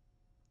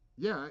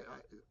 yeah,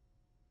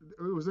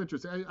 it was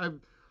interesting.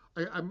 I'm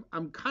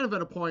kind of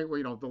at a point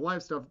where the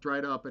live stuff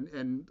dried up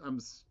and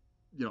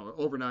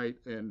overnight,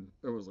 and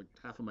it was like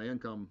half of my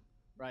income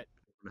Right.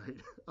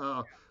 overnight.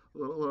 A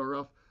little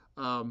rough.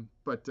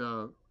 But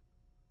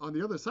on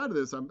the other side of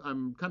this,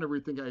 I'm kind of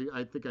rethinking.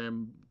 I think I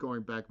am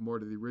going back more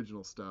to the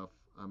original stuff.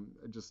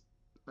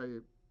 I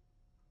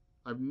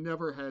I've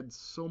never had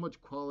so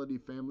much quality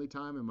family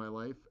time in my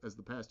life as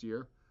the past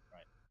year.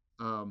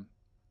 Right.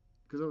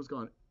 Because I was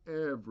gone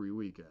every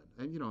weekend,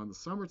 and in the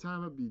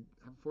summertime I'd be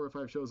have 4 or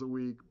 5 shows a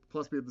week,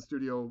 plus be at the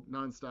studio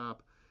nonstop,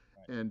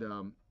 Right. and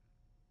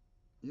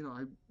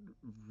I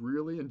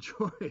really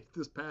enjoyed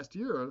this past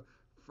year.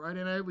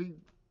 Friday night we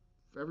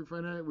every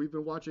Friday night we've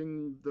been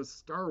watching the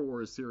Star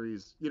Wars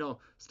series.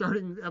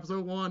 Starting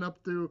episode 1 up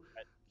through.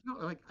 Right.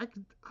 Like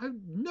I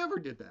never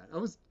did that. I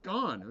was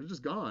gone. I was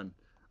just gone,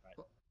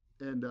 Right.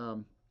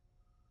 and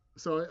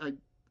so I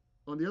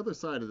on the other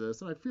side of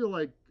this, and I feel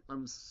like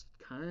I'm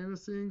kind of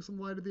seeing some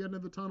light at the end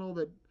of the tunnel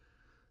that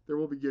there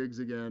will be gigs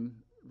again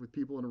with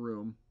people in a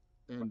room,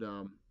 and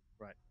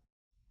Right.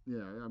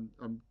 yeah,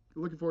 I'm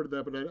looking forward to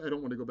that, but I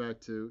don't want to go back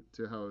to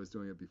how I was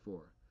doing it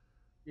before.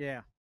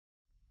 Yeah.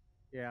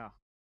 Yeah.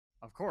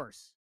 Of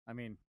course. I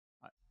mean,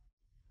 I,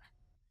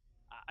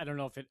 I don't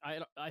know if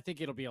I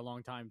think it'll be a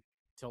long time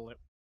till it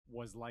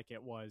was like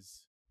it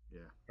was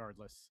Yeah,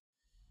 regardless,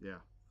 yeah,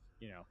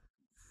 you know,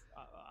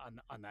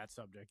 on that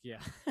subject. Yeah.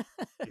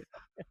 yeah,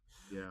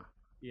 yeah.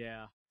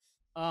 Yeah.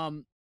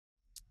 Um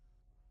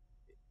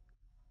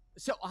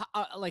so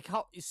like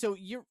how so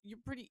you're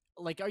pretty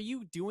like are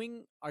you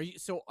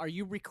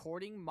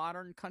recording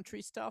modern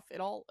country stuff at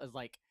all as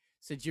like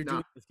since you're No,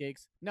 doing these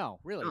gigs? No,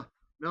 really.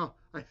 no,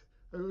 no.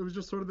 It was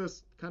just sort of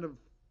this kind of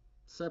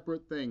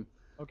separate thing.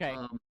 Okay.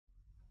 Um,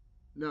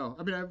 no,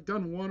 I mean I've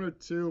done one or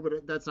two,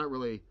 but that's not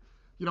really,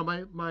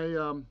 my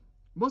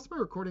most of my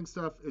recording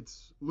stuff.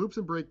 It's loops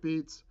and break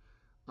beats,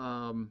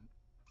 um,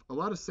 a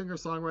lot of singer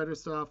songwriter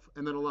stuff,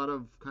 and then a lot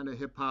of kind of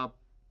hip hop,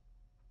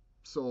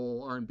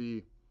 soul,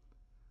 R&B.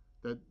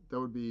 That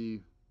would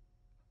be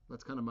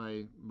that's kind of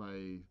my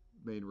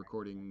main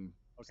recording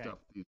Okay. stuff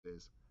these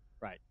days.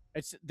 Right.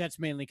 That's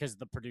mainly because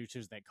the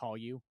producers that call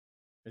you.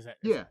 Is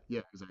Yeah,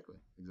 yeah, exactly,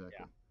 yeah.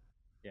 exactly.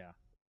 Yeah.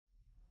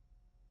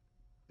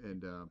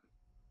 And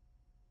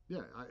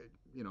yeah,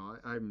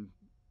 I'm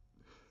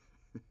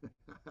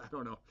I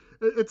don't know.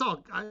 It's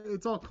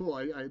all cool.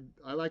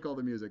 I like all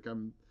the music. I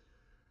don't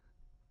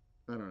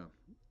know.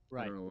 I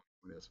Right. don't know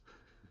what it is.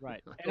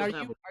 Right. I And don't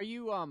have are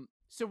you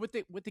so with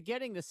the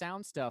getting the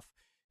sound stuff,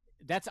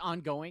 that's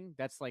ongoing?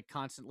 That's like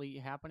constantly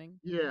happening?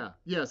 Yeah,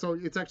 yeah. So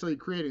it's actually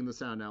creating the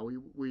sound now. We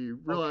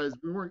Okay. realized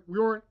we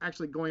weren't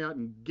actually going out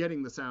and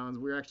getting the sounds.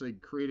 We were actually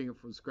creating it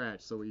from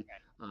scratch. So we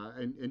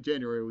Okay. in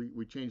January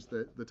we changed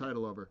the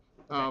title over.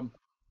 Okay.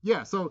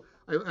 Yeah. So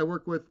I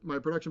work with my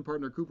production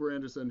partner Cooper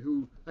Anderson,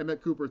 who I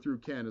met Cooper through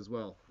Ken as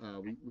well.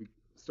 We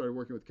started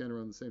working with Ken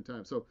around the same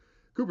time. So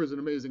Cooper's an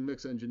amazing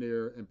mix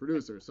engineer and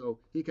producer. So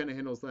he kind of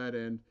handles that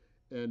end.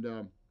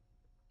 And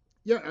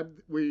yeah,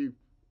 we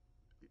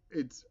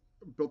it's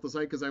built the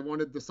site because I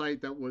wanted the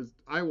site that was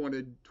I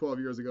wanted 12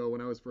 years ago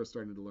when I was first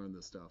starting to learn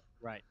this stuff.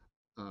 Right.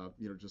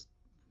 Just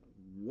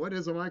what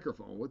is a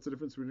microphone? What's the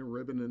difference between a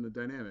ribbon and a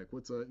dynamic?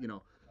 Right.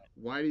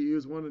 Why do you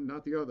use one and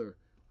not the other?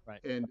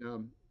 Right. And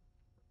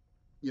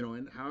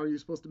and how are you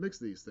supposed to mix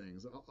these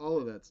things? All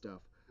of that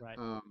stuff. Right.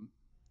 Um,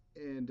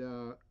 and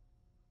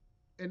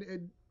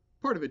and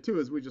part of it too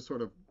is we just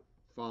sort of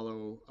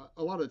follow.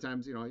 A lot of the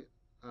times, a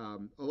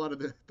lot of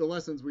the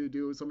lessons we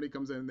do, somebody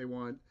comes in and they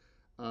want,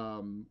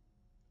 um,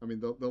 I mean,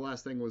 the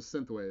last thing was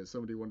synthwave.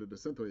 Somebody wanted a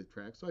synthwave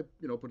track, so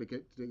I, put a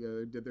kit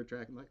together, did their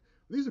track, and like,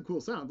 these are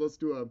cool sounds. Let's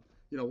do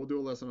we'll do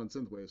a lesson on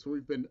synthwave. So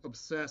we've been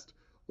obsessed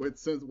with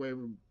synthwave.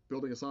 We're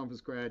building a song from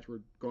scratch. We're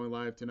going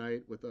live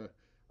tonight with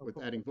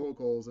Cool. adding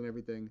vocals and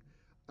everything.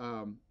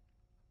 Um,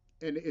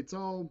 and it's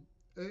all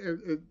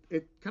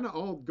it kind of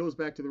all goes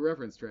back to the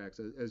reference tracks,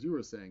 as you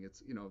were saying.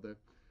 It's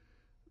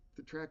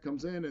the track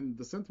comes in and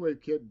the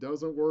synthwave kit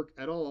doesn't work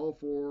at all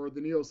for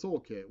the neo soul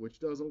kit, which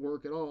doesn't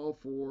work at all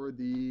for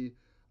the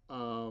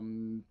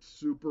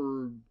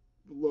super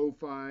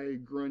lo-fi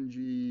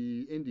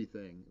grungy indie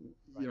thing,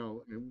 Right.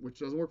 which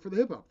doesn't work for the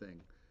hip hop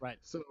thing. Right.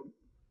 So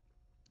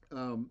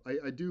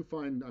I do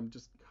find I'm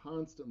just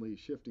constantly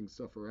shifting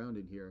stuff around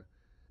in here,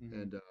 Hmm.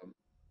 and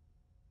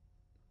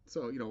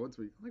so once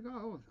we like,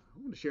 oh, I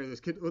want to share this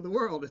kit with the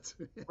world.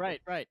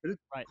 Right. Right. It's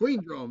Right.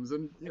 Queen drums,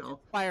 and It's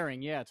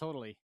inspiring. Yeah.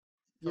 Totally.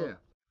 Totally. yeah.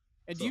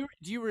 And So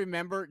do you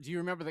remember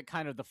the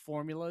kind of the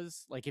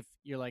formulas? Like if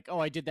you're like, oh,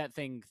 I did that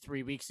thing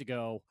 3 weeks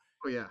ago,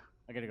 oh yeah,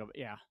 I gotta go.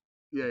 Yeah.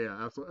 yeah,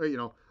 absolutely.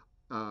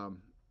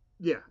 Um,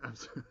 yeah,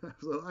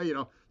 absolutely.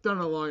 Done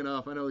it long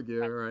enough. I know the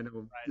Right. gear. I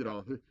know,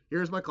 Right.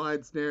 here's my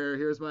Clyde snare.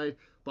 Here's my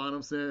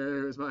Bonham snare.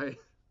 Here's my,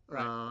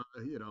 Right.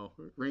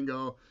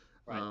 Ringo.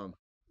 Right. Um,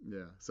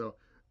 yeah. So,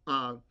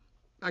 uh,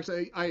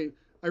 actually, I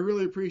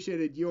really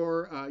appreciated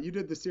you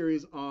did the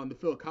series on the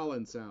Phil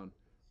Collins sound,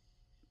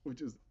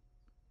 which is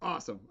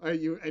awesome.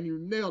 You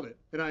nailed it,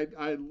 and I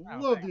Oh,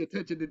 love the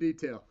attention to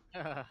detail.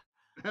 thanks.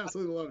 I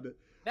absolutely loved it.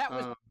 That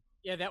was Uh,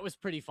 yeah, that was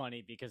pretty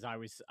funny because I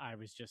was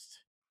just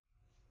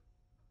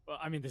well,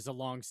 I mean, there's a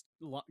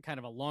kind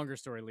of a longer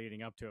story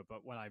leading up to it,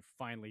 but when I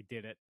finally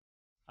did it,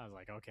 I was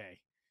like, okay,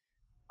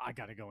 I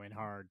got to go in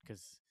hard and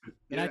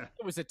I yeah, think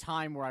it was a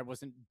time where I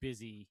wasn't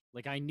busy.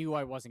 Like I knew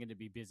I wasn't going to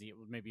be busy. It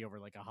was maybe over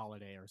like a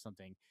holiday or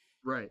something.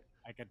 right,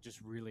 I could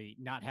just really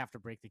not have to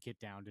break the kit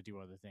down to do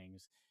other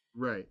things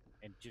right.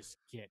 and just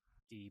get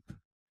deep.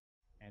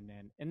 And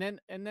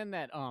then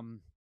that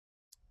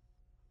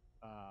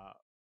uh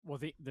well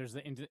there's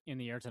the in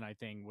the air tonight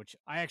thing, which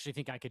I actually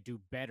think I could do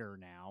better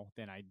now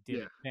than I did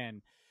Yeah, it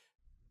then.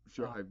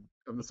 sure. Uh, I'm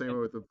the but same then,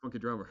 way with the funky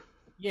drummer.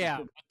 yeah,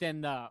 but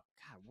then the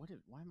God,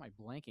 why am I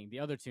blanking? The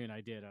other tune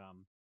I did,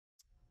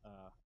 uh,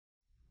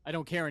 I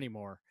don't care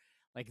anymore.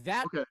 Like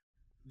Okay.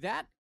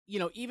 that,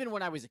 even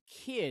when I was a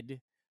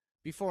kid,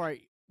 before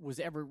I was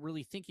ever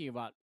really thinking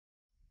about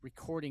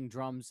recording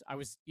drums, I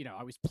was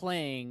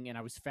playing and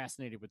I was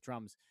fascinated with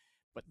drums,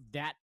 but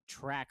that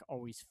track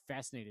always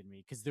fascinated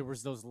me because there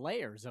was those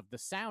layers of the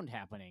sound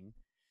happening,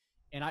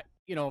 and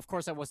of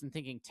course, I wasn't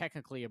thinking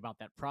technically about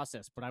that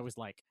process, but I was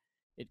like,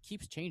 it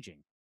keeps changing.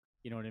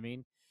 You know what I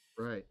mean?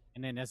 Right.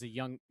 And then as a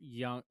young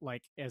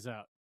like as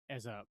a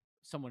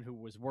someone who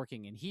was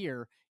working in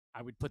here,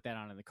 I would put that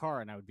on in the car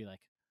and I would be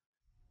like,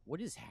 what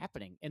is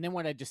happening? And then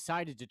when I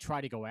decided to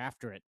try to go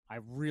after it, I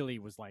really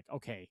was like,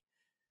 okay,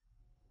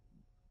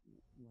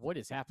 what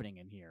is happening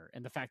in here?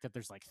 And the fact that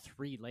there's like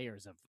three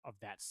layers of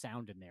that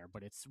sound in there,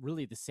 but it's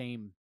really the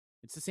same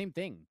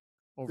thing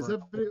Is over.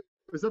 that video?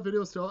 Is that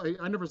video still?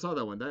 I never saw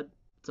that one. That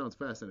sounds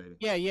fascinating.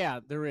 Yeah,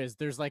 there is.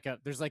 There's like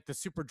the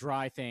super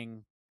dry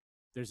thing.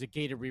 There's a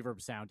gated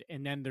reverb sound,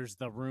 and then there's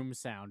the room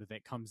sound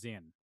that comes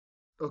in,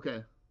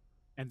 Okay.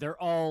 and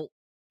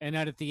and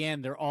then at the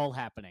end, they're all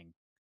happening.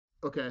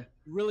 Okay.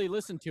 You really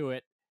listen to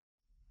it.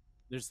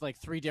 There's like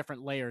three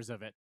different layers of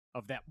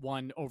that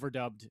one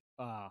overdubbed,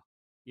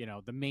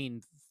 the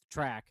main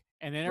track,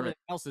 and then Right.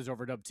 everything else is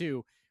overdubbed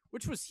too,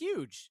 which was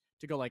huge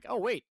to go like, oh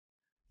wait,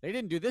 they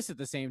didn't do this at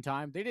the same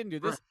time. They didn't do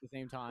this Right. at the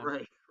same time,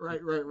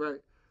 Right.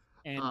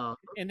 and Uh,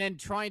 and then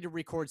trying to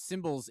record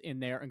cymbals in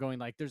there and going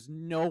like, there's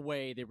no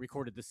way they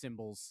recorded the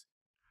cymbals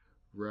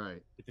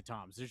right. with the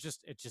toms. It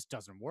just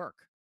doesn't work,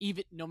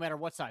 even no matter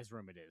what size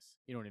room it is.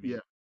 You know what I Yeah.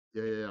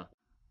 mean? Yeah.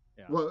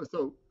 Yeah. Well,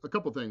 so a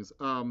couple things.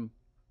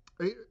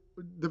 eh,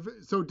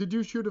 so did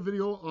you shoot a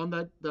video on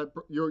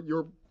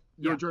your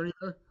Yeah. journey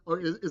there? Or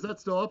is that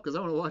still up? Because I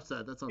want to watch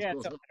that. That sounds Yeah,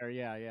 cool. it's up there.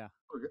 Yeah.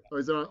 Okay. Oh,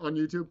 is it on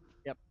YouTube?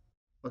 Yep.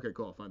 Okay,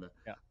 cool. I'll find that.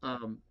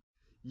 Yeah.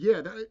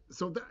 Yeah.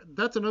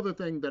 That's another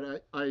thing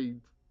that I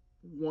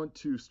want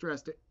to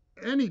stress to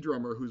any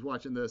drummer who's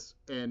watching this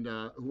and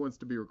who wants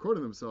to be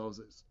recording themselves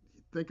is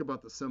think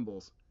about the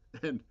cymbals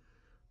and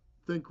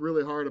think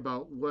really hard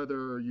about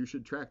whether you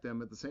should track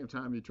them at the same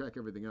time you track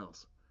everything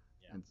else.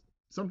 Yeah. And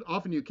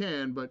often you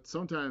can, but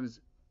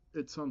sometimes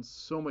it sounds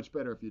so much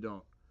better if you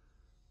don't.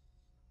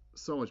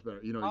 So much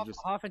better. You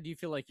just How often do you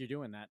feel like you're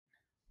doing that?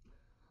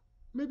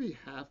 maybe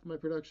half my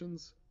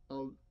productions.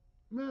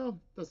 Well,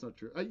 that's not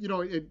true.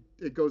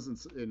 It goes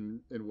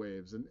in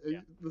waves, and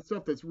Yeah. the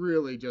stuff that's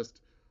really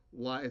just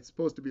live. It's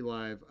supposed to be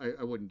live.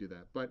 I wouldn't do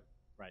that.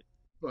 Right.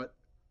 But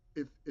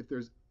if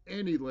there's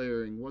any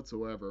layering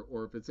whatsoever,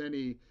 or if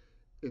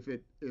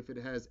it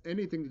has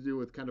anything to do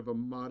with kind of a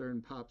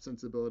modern pop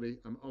sensibility,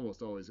 I'm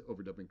almost always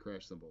overdubbing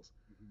crash cymbals.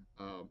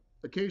 Mhm.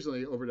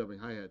 Occasionally overdubbing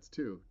hi hats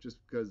too, just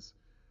because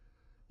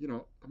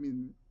I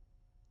mean,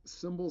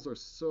 cymbals are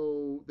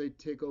they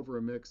take over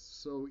a mix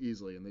so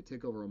easily, and they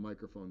take over a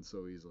microphone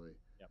so easily.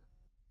 Yep.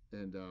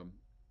 And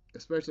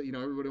especially,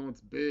 everybody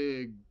wants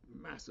big,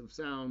 massive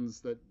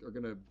sounds that are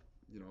gonna,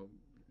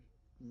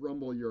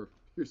 rumble your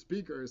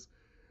speakers.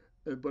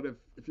 But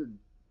if your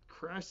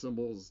crash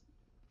cymbals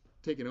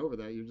taking over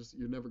that,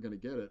 you're never gonna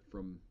get it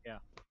from Yeah.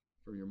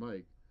 your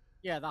mic.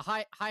 Yeah, the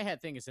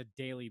hi-hat thing is a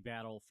daily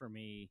battle for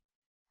me,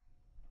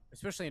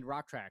 especially in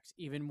rock tracks.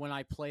 Even when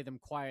I play them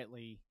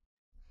quietly,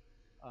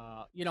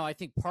 I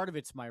think part of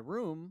it's my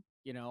room,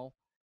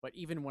 but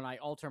even when I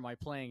alter my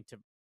playing to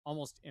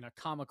almost in a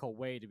comical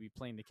way to be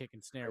playing the kick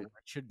and snare Right.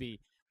 where it should be,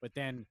 but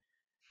then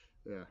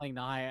Yeah. playing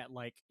the hi-hat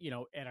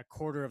at a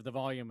quarter of the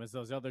volume as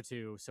those other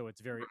two, so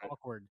it's very Right.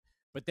 awkward.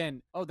 But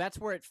then, that's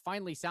where it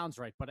finally sounds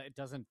right, but it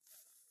doesn't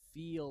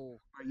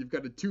feel. Right, you've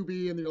got a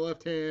 2B in your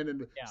left hand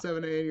and Yeah.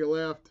 7A in your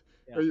left,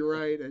 Yeah. or your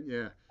right, and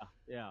yeah.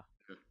 Yeah.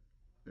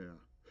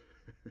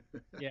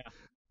 Yeah.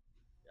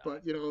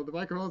 But the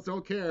microphones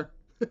don't care.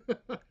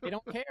 They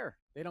don't care.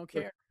 They don't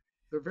care.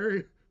 They're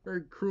very,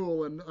 very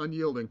cruel and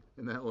unyielding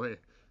in that way.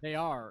 They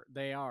are.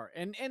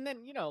 And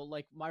then,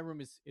 like my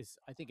room is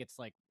I think it's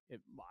like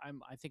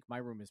I think my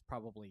room is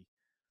probably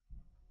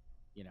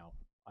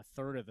a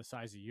third of the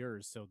size of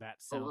yours, so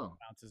that sound wow.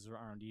 bounces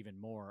around even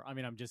more. I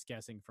mean, I'm just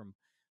guessing from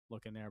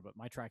looking there, but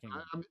my tracking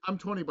I'm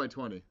 20 by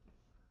 20.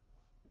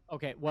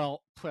 Okay,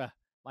 well,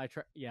 my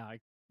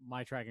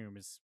tracking room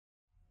is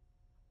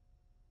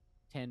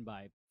 10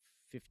 by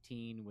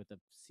 15 with a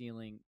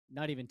ceiling,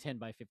 not even 10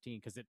 by 15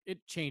 because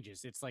it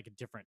changes. It's like a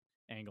different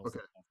angles.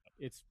 Okay.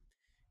 It's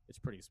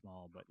pretty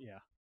small, but yeah.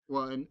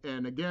 Well,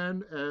 and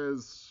again,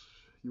 as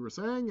you were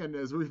saying, and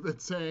as we've been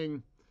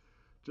saying,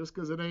 just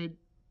because it ain't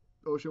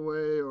Ocean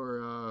Way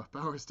or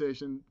Power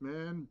Station,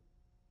 man.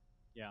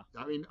 Yeah.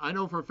 I mean, I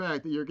know for a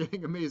fact that you're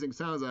getting amazing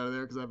sounds out of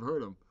there because I've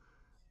heard them.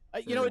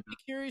 It'd be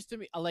curious to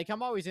me. Like,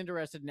 I'm always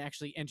interested in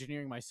actually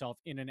engineering myself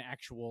in an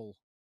actual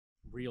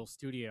real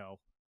studio.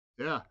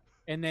 Yeah.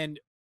 And then,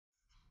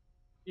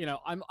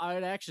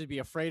 I'd actually be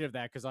afraid of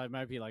that because I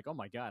might be like, oh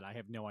my God, I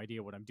have no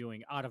idea what I'm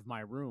doing out of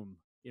my room.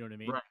 You know what I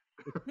mean? Right.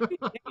 It could be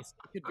the case.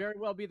 It could very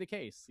well be the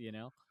case,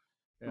 Yeah.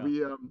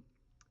 We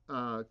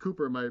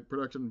Cooper, my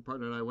production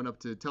partner, and I went up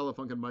to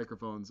Telefunken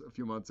Microphones a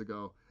few months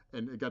ago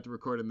and got to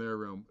record in their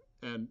room.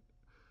 And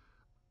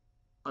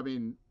I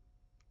mean,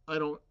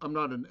 I'm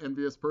not an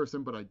envious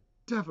person, but I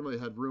definitely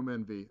had room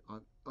envy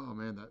on. Oh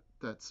man,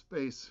 that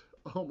space.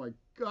 Oh my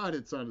God,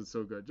 it sounded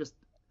so good. Just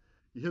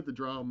you hit the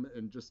drum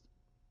and just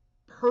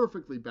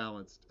perfectly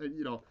balanced. And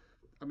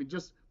I mean,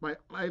 just my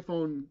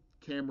iPhone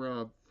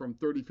camera from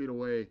 30 feet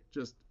away.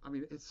 I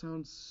mean, it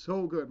sounds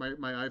so good.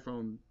 My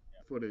iPhone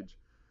footage.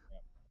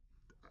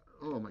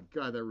 Oh my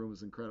God, that room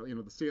was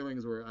incredible. The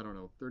ceilings were, I don't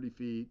know, 30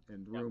 feet,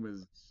 and the room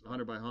is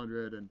 100 by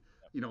 100, and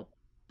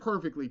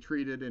perfectly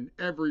treated in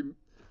every.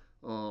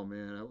 Oh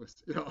man, I was,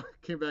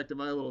 came back to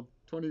my little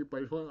 20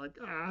 by 20, like,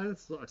 that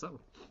sucks.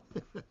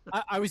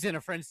 I was in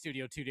a friend's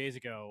studio 2 days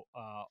ago.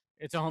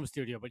 It's a home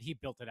studio, but he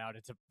built it out.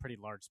 It's a pretty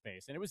large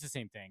space, and it was the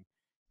same thing.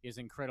 He has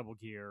incredible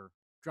gear.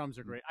 Drums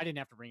are great. I didn't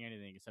have to bring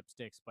anything except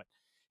sticks, but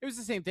it was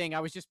the same thing. I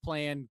was just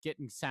playing,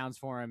 getting sounds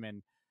for him,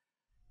 and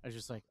I was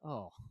just like,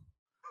 oh,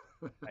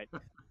 right.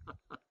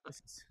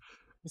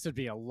 This would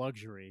be a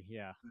luxury.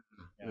 Yeah.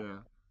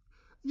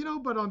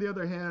 But on the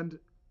other hand,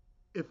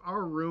 if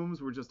our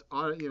rooms were just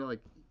like you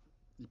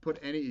put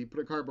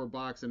a cardboard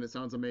box and it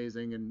sounds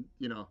amazing, and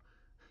you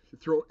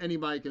throw any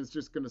mic and it's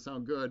just going to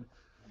sound good,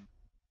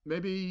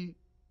 maybe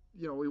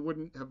we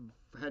wouldn't have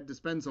had to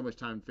spend so much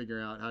time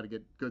figuring out how to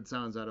get good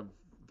sounds out of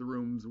the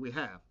rooms we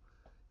have.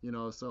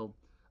 So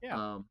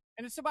yeah.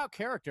 And it's about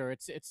character.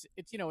 It's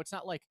it's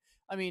not like,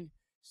 I mean,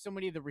 so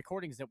many of the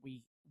recordings that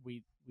we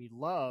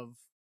love,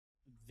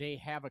 they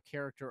have a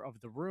character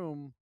of the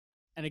room.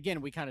 And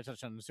again, we kind of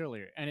touched on this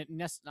earlier, and it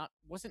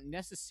wasn't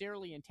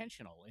necessarily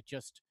intentional. It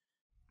just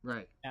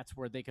that's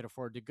where they could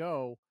afford to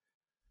go.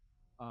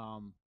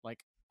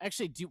 Like,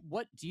 actually, do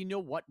you know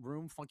what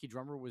room Funky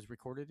Drummer was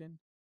recorded in?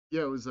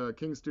 Yeah, it was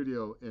King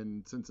Studio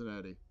in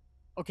Cincinnati.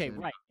 Okay,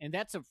 right, and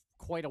that's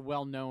quite a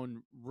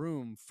well-known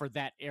room for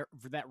that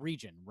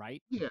region,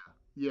 right? Yeah,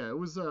 it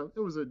was a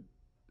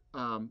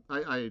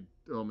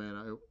oh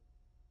man,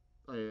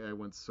 I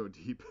went so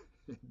deep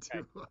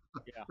into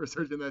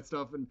researching that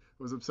stuff and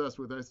was obsessed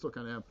with it. I still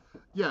kind of am.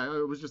 Yeah,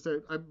 it was just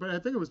but I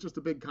think it was just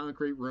a big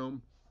concrete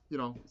room,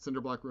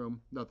 cinder block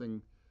room.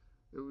 Nothing.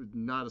 It was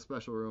not a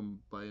special room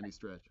by any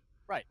stretch.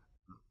 Right.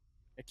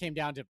 It came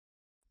down to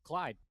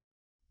Clyde.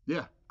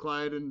 Yeah,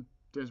 Clyde and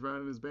James Brown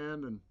and his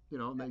band, and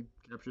and they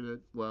captured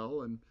it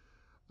well. And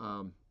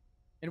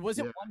was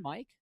it one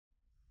mic?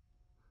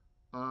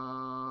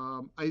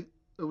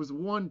 It was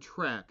one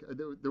track.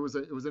 It was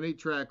an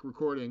 8-track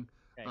recording.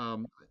 Okay.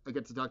 I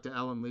get to talk to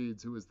Alan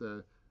Leeds, who was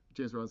the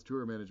James Brown's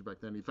tour manager back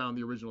then. He found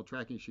the original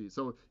tracking sheet.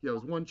 So yeah, it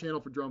was one channel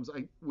for drums.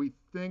 We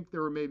think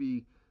there were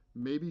maybe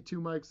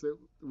 2 mics. That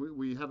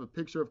we have a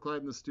picture of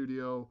Clyde in the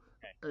studio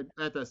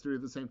at that studio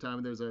at the same time.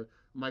 And there's a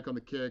mic on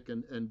the kick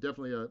and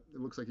definitely it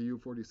looks like a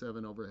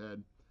U-47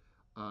 overhead.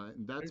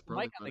 And that's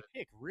probably mic on the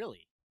kick,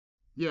 really.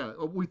 Yeah,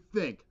 we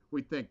think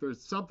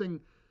there's something.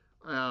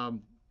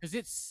 Um, Because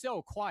it's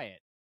so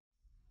quiet.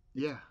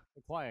 yeah,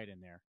 So quiet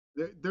in there.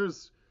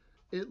 there's.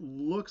 It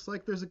looks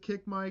like there's a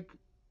kick mic,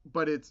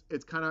 but it's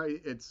kind of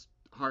it's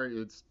hard.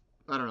 It's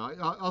I don't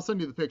know. I'll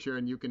send you the picture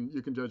and you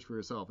can judge for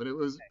yourself. And it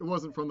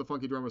wasn't from the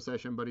Funky Drummer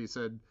session, but he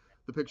said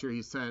the picture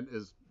he sent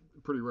is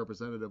pretty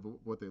representative of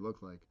what they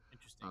look like.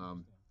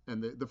 Interesting.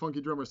 And the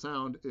Funky Drummer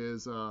sound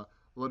is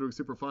Ludwig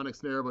Superphonic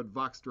snare, but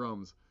Vox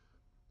drums,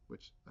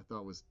 which I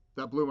thought was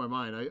that blew my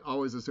mind. I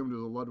always assumed it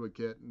was a Ludwig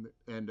kit,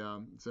 and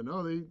said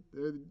no,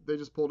 they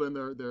just pulled in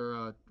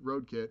their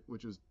road kit,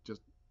 which is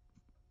just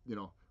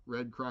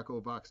red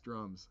Krakow Vox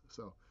drums.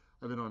 So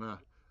I've been on a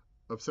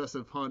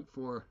obsessive hunt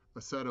for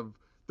a set of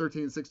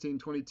 13, 16,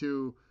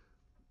 22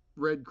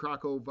 red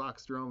Krakow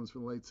Vox drums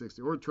from the late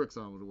 60s, or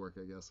Trixon would work,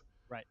 I guess.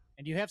 Right.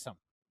 And you have some.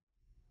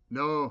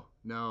 No,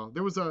 no,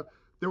 there was a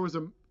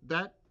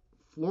that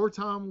floor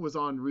tom was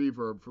on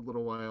Reverb for a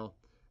little while,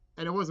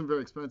 and it wasn't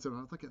very expensive.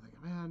 I was thinking,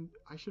 man,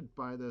 I should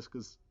buy this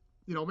because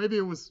maybe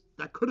it was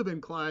that could have been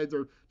Clyde's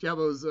or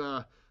Jabbo's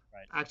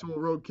Right. actual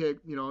road kick,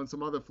 and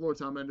some other floor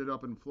tom ended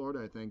up in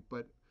Florida, I think.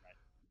 But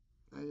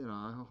what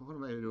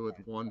am I gonna do with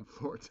one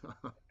floor tom?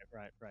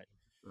 Right.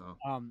 So,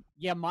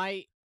 Yeah,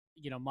 my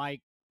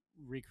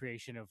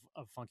recreation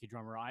of Funky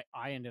Drummer,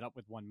 I ended up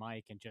with one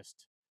mic and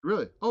just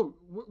really? Oh,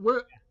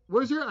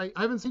 where's your? I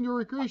haven't seen your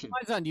recreation.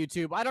 mine's on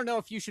YouTube. I don't know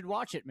if you should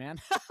watch it, man.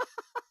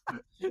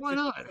 Why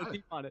not?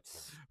 On it.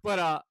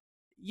 But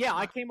yeah,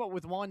 I came up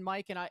with one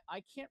mic and I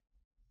can't.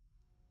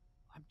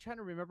 I'm trying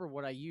to remember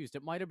what I used.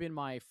 It might have been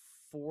my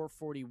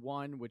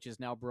 441, which is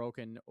now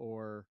broken,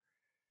 or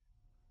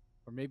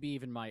maybe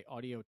even my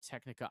Audio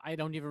Technica. I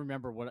don't even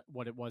remember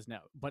what it was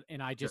now.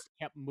 And I just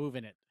kept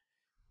moving it.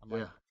 I'm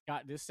like,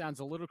 God, this sounds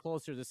a little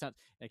closer. This sounds.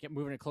 And I kept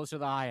moving it closer to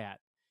the hi-hat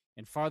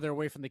and farther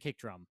away from the kick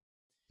drum.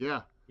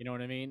 Yeah. You know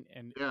what I mean?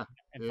 And yeah.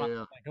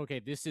 like, okay,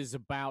 this is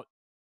where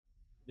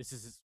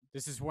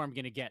I'm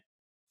gonna get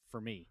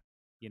for me.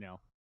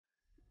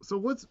 So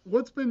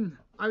what's been?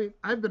 I mean,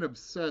 I've been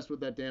obsessed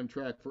with that damn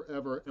track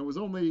forever, and it was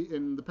only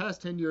in the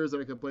past 10 years that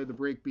I could play the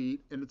break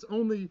beat, and it's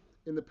only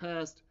in the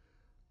past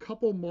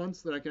couple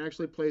months that I can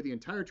actually play the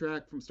entire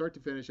track from start to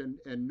finish and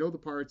know the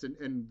parts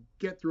and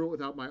get through it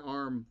without my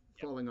arm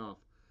falling off.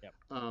 Yep.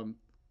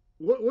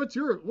 What's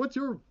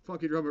your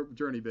Funky Drummer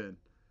journey been?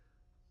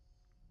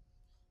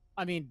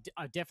 I mean,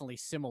 definitely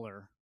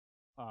similar.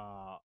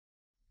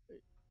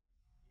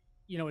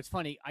 It's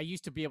funny. I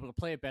used to be able to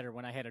play it better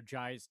when I had a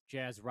jazz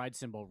ride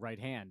cymbal right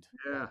hand.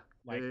 Yeah.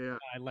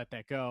 I let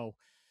that go.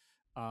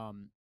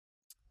 And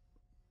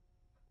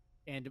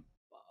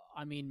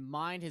I mean,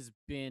 mine has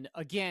been,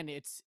 again,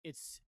 it's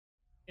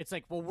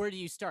like, well, where do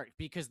you start?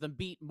 Because the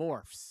beat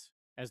morphs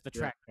as the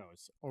track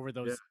goes over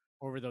those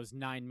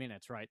 9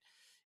 minutes, right?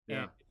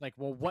 Yeah. And like,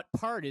 well, what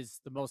part is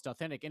the most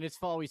authentic? And it's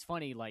always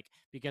funny, like,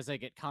 because I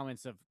get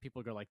comments of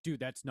people go like, dude,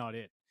 that's not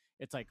it.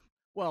 It's like,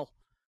 well,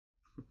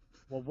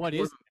 what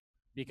is it?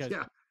 Because,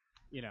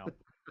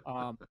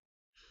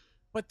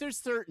 but there's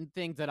certain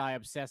things that I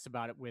obsess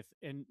about it with.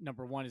 And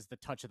number one is the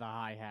touch of the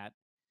hi-hat.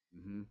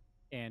 Mm-hmm.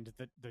 And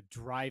the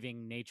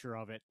driving nature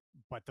of it,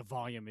 but the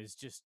volume is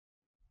just,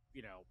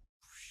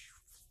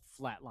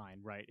 flatline,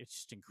 right? It's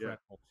just incredible.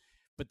 Yeah.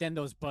 But then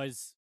those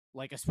buzz,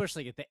 like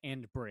especially at the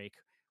end break,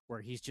 where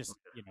he's just,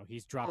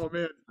 he's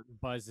dropping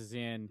buzzes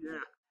in,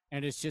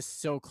 and it's just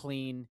so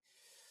clean.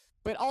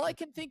 But all I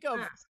can think of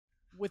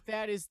with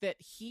that is that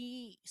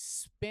he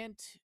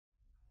spent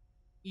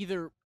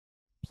either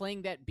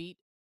playing that beat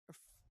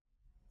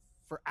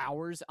for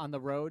hours on the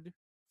road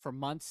for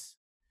months,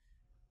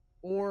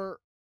 or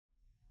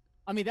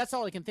I mean, that's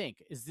all I can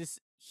think is this.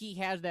 He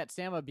has that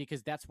stamina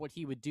because that's what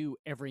he would do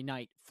every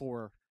night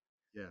for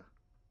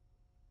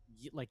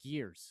like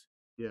years.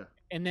 Yeah.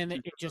 And then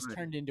it just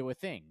turned into a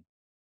thing.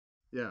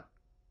 Yeah.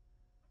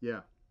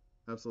 Yeah,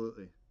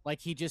 absolutely.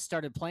 Like he just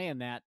started playing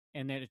that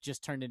and then it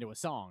just turned into a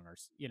song, or,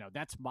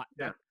 that's my,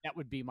 that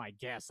would be my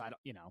guess. I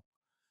don't,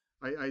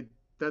 I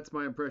that's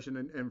my impression.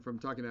 And from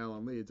talking to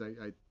Alan Leeds,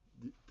 I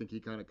think he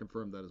kind of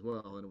confirmed that as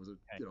well. And it was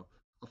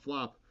a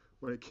flop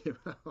when it came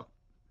out,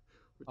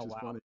 which is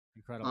funny.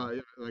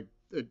 Incredible. Like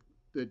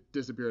it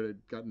disappeared.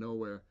 It got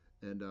nowhere,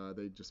 and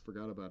they just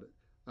forgot about it.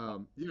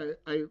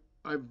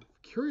 I'm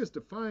curious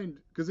to find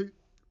because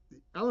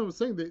Alan was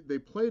saying they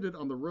played it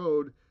on the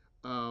road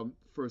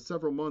for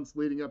several months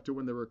leading up to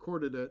when they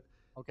recorded it.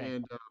 Okay.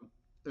 And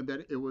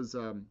that it was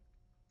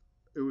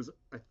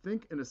I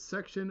think in a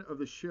section of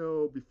the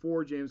show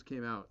before James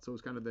came out. So it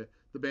was kind of the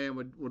band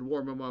would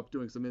warm him up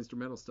doing some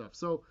instrumental stuff.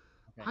 So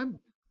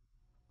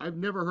I've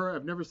never heard,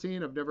 I've never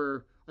seen, I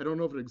don't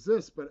know if it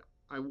exists, but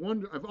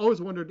I've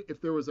always wondered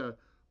if there was a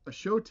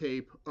show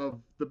tape of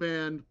the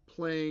band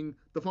playing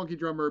the Funky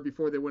Drummer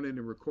before they went in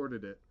and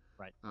recorded it.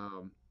 Right.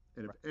 And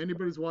if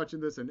anybody's watching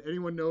this and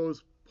anyone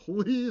knows,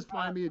 please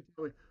find me and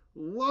tell me.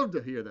 Love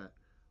to hear that.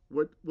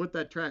 What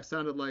that track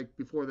sounded like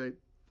before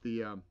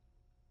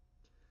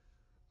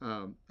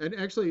and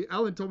actually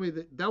Alan told me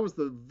that was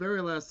the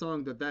very last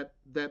song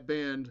that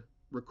band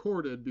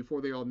recorded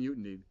before they all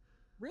mutinied.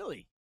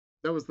 Really?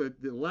 That was the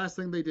last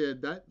thing they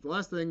did. The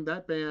last thing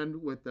that band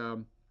with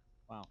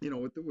Wow.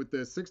 with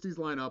the '60s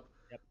lineup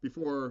Yep.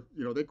 before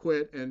they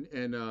quit and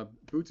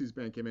Bootsy's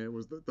band came in. It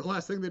was the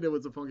last thing they did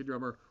was a funky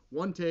drummer,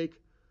 one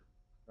take,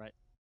 Right.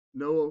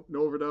 no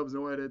overdubs,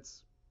 no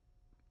edits.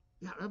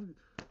 Yeah,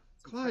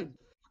 It's Clyde, incredible.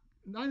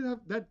 not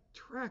enough that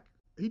track.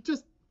 He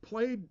just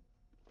played.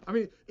 I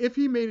mean, if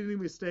he made any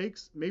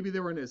mistakes, maybe they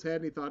were in his head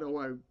and he thought, oh,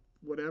 I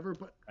whatever.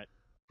 But Right.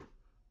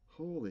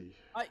 holy,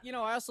 I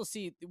also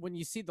see when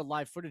you see the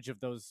live footage of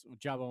those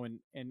Jabo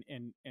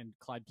and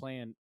Clyde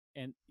playing,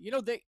 and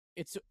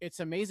it's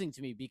amazing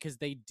to me because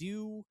they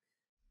do.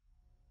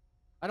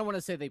 I don't want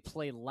to say they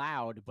play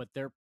loud, but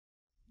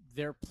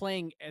they're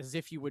playing as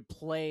if you would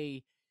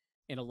play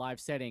in a live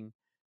setting,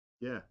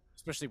 yeah,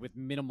 especially with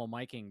minimal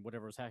miking,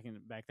 whatever was happening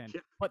back then.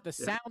 yeah, But the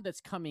yeah, sound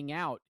that's coming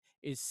out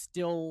is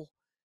still,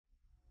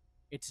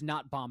 it's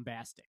not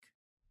bombastic.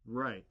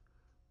 right,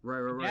 right,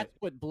 And right. that's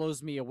what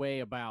blows me away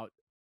about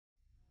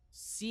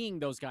seeing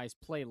those guys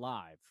play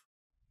live.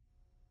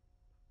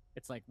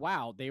 It's like,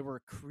 wow, they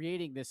were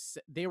creating this.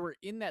 They were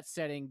in that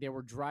setting. They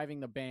were driving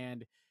the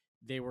band.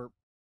 They were,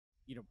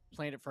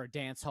 playing it for a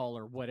dance hall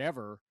or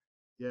whatever.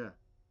 Yeah,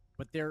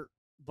 But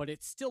but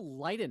it's still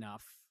light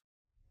enough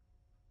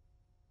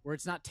where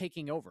it's not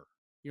taking over.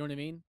 You know what I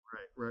mean?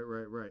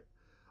 right.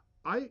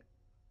 I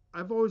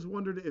I've always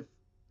wondered if,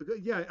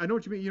 yeah, I know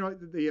what you mean.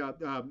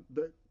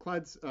 The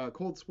Clyde's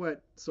Cold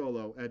Sweat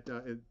solo at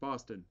in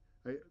Boston.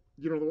 I,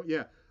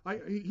 yeah. I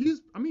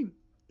mean,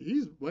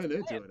 he's went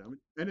into it. I mean,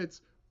 and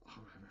it's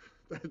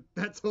oh,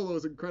 that solo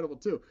is incredible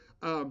too.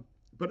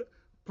 But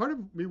part of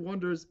me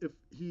wonders if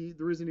the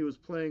reason he was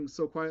playing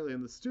so quietly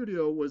in the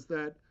studio was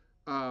that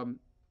um,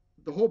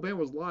 the whole band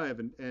was live,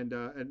 and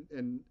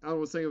Alan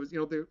was saying it was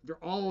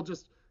they're all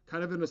just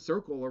kind of in a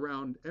circle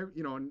around, and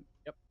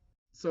Yep.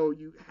 so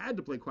you had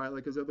to play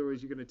quietly because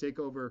otherwise you're going to take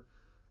over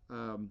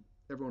um,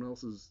 everyone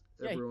else's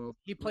Yeah, everyone else.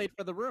 he played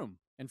for the room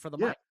and for the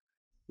Yeah, mic.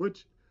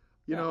 which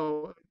Yeah.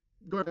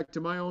 going back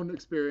to my own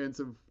experience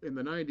of in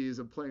the '90s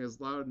of playing as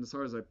loud and as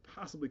hard as I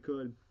possibly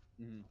could,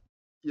 Mm-hmm.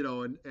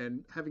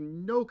 and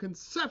having no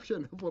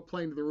conception of what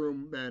playing to the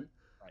room meant.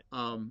 Right.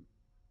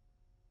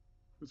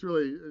 It's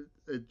really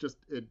it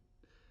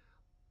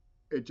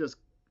just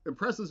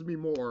impresses me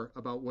more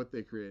about what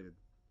they created,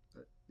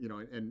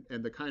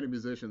 and the kind of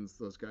musicians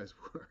those guys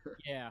were.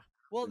 Yeah.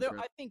 Well,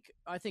 Incredible.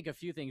 I think a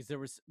few things. There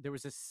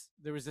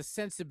was a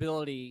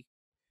sensibility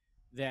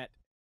that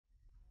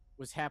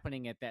was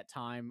happening at that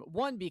time.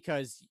 One,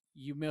 because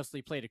you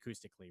mostly played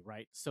acoustically,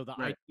 right? So the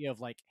Right. idea of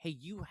like, hey,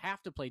 you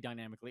have to play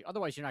dynamically,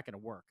 otherwise you're not going to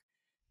work.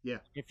 Yeah.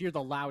 If you're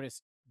the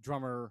loudest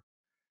drummer,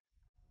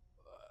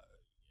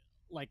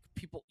 like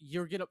people,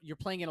 you're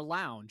playing in a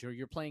lounge or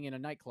you're playing in a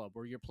nightclub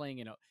or you're playing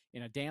in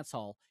a dance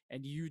hall,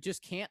 and you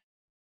just can't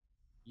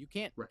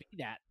Right. be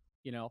that,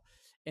 you know.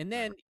 And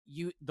then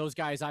those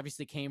guys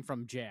obviously came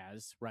from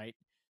jazz, right?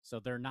 So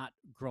they're not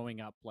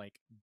growing up like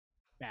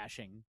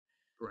bashing.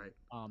 Right.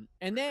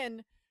 And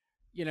then,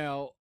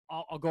 I'll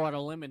go out on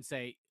a limb and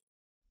say,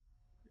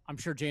 I'm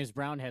sure James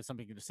Brown has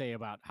something to say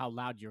about how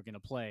loud you're going to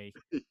play.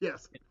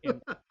 Yes. And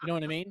you know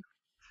what I mean?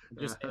 And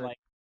just say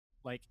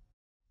like,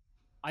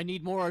 I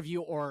need more of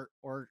you, or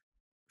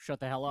shut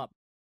the hell up.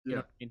 You know Yeah.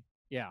 what I mean?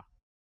 Yeah.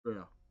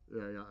 Yeah.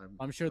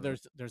 I'm sure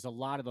there's a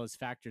lot of those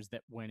factors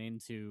that went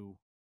into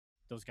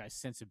those guys'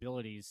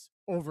 sensibilities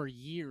over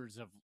years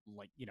of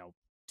like,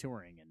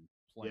 touring and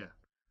playing.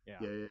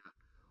 Yeah.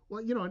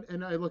 Well,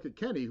 and I look at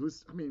Kenny,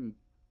 who's, I mean,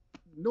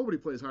 nobody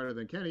plays harder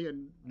than Kenny,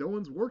 and no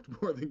one's worked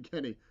more than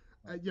Kenny.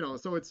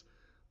 So it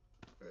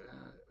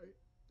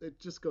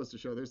just goes to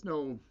show there's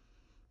no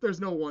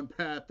one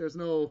path. There's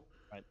no,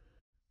 Right.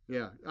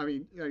 yeah. I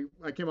mean,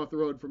 I came off the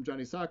road from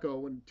Johnny Sacco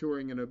when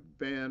touring in a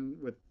van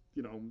with,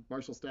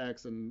 Marshall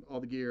stacks and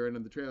all the gear and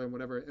in the trailer and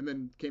whatever, and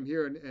then came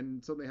here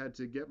and suddenly had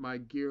to get my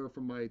gear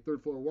from my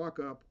third floor walk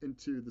up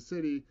into the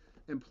city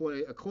and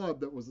play a club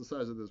that was the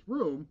size of this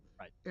room.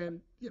 Right.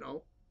 And,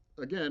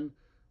 again,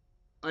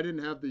 I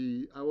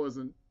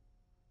wasn't,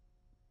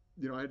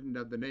 I didn't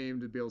have the name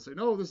to be able to say,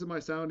 no, this is my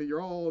sound and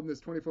you're all in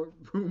this 20-foot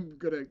room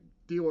going to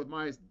deal with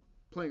my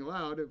playing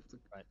loud.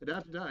 Right. It'd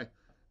have to die.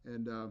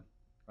 And,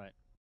 Right.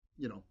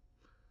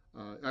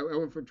 I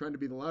went from trying to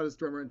be the loudest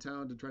drummer in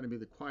town to trying to be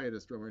the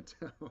quietest drummer in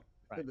town.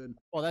 Right. And then,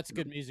 Well, that's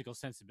good musical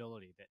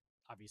sensibility that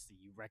obviously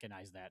you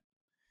recognize that,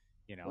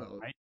 well,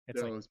 right?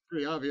 It's like, it's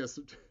pretty obvious.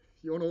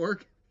 You want to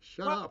work?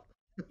 Shut well, up.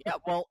 yeah,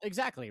 well,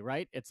 exactly,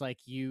 right? It's like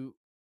you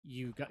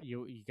got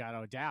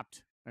to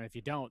adapt, and if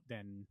you don't,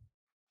 then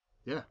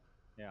Yeah.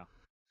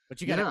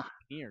 but you got to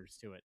Yeah. ears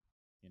to it,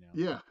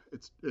 Yeah.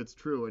 It's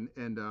true.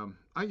 And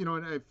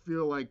I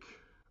feel like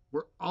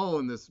we're all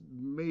in this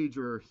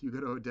major you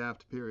got to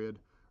adapt period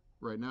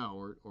right now,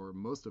 or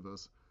most of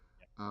us.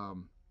 Yep.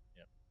 Um,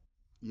 Yep.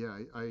 yeah,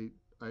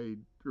 I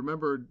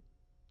remembered,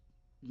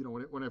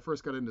 when I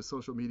first got into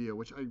social media,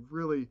 which I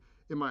really,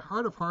 in my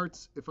heart of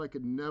hearts, if I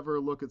could never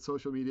look at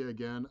social media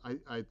again,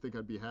 I think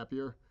I'd be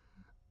happier.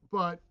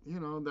 But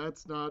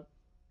that's not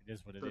It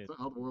is what it that's is. not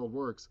how the world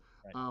works.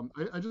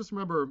 Right. I just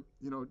remember,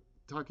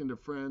 talking to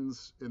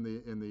friends in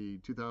the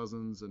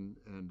 2000s and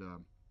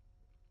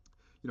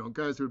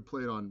guys who had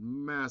played on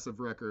massive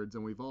records,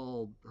 and we've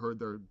all heard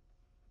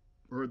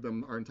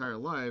them our entire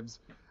lives,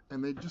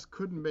 and they just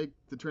couldn't make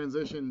the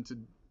transition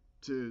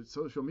to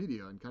social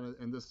media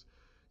and this,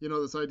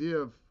 this idea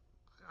of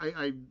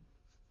I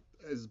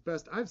as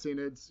best I've seen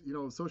it, it's,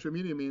 social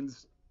media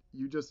means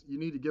you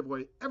need to give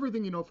away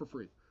everything you know for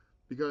free,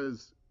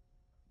 because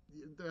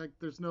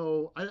there's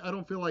no, I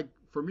don't feel like,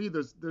 for me,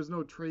 there's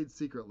no trade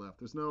secret left.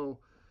 There's no,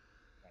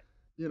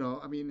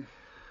 I mean,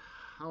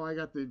 how I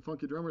got the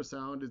Funky Drummer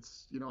sound,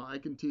 it's, I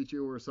can teach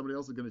you, or somebody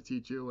else is going to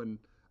teach you, and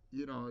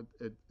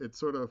it's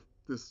sort of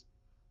this,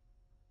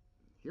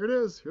 here it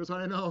is, here's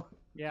what I know.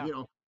 Yeah.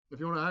 If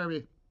you want to hire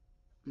me,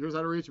 here's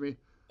how to reach me.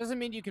 Doesn't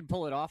mean you can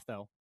pull it off,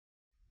 though.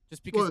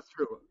 Well, it's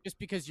true. Just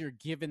because you're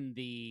given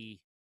the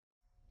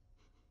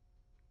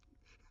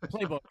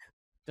playbook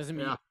doesn't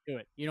mean you can do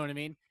it. You know what I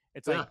mean?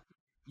 It's like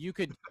you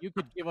could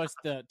give us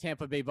the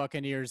Tampa Bay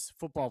Buccaneers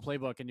football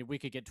playbook, and we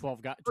could get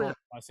 12 of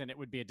us, and it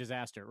would be a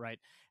disaster, right?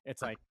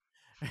 It's like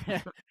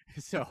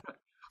so.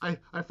 I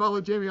follow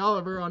Jamie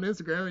Oliver on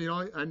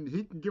Instagram, and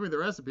he can give me the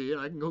recipe,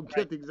 and I can go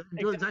get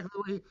do exactly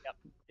what he.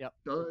 Yep.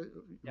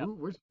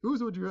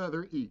 Whose would you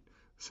rather eat?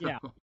 So. Yeah.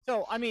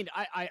 So I mean,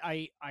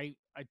 I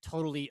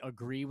totally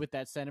agree with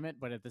that sentiment,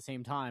 but at the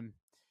same time,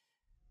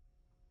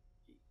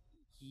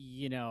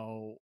 you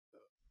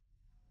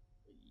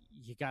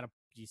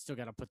still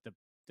gotta put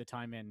the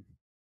time in.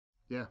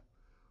 Yeah.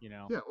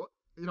 Yeah.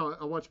 Well,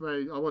 I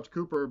watch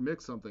Cooper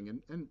mix something,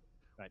 and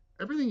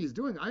everything he's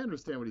doing, I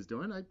understand what he's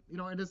doing.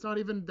 And it's not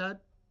even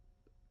that.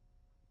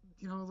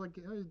 Like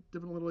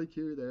dipping a little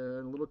EQ there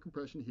and a little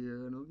compression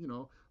here, and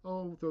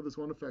throw this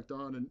one effect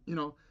on, and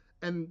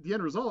and the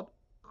end result,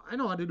 I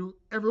know how to do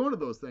every one of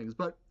those things,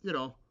 but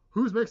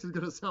whose mix is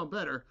going to sound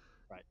better?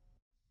 Right.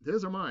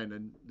 His or mine,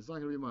 and it's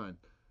not going to be mine.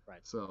 Right.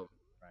 So,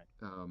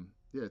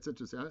 yeah, it's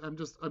interesting.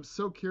 I'm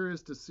so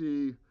curious to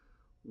see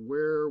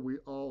where we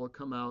all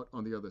come out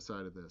on the other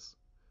side of this.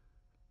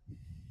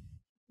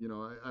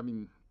 I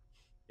mean,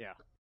 yeah.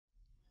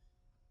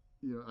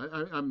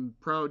 I'm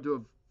proud to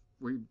have.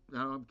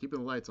 I'm keeping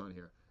the lights on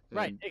here. And,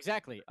 right.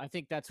 Exactly. I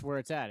think that's where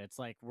it's at. It's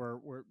like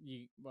we're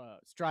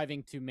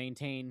striving to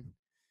maintain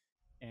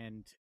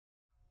and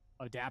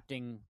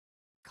adapting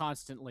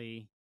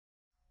constantly,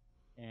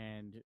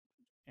 and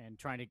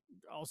trying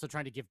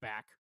to give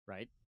back,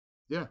 right?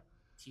 Yeah.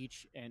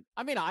 Teach, and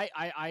I mean,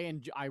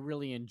 I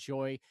really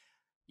enjoy.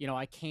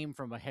 I came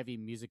from a heavy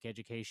music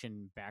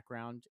education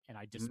background, and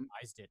I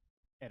despised it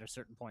at a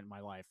certain point in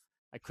my life.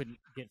 I couldn't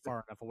get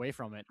far enough away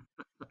from it.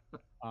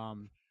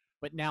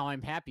 But now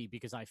I'm happy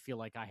because I feel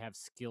like I have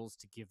skills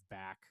to give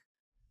back.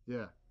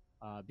 Yeah.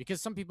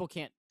 Because some people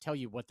can't tell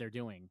you what they're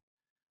doing.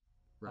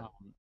 Right.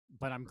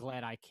 But I'm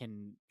glad I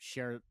can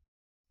share,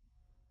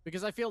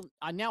 because I feel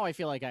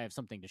like I have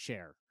something to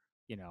share.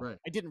 Right.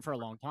 I didn't for a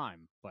long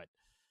time, but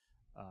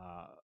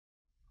I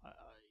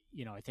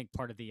think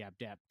part of the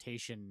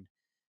adaptation,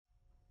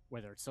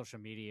 whether it's social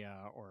media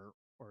or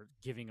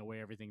giving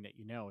away everything that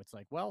it's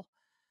like, well,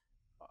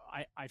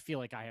 I feel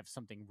like I have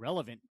something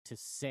relevant to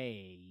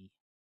say.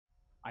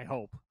 I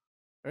hope,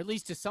 or at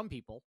least to some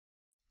people.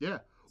 Yeah.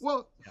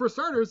 Well, for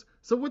starters,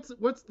 so what's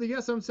the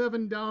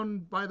SM7 down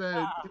by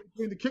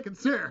between the kick and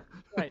snare?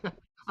 Right.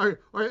 or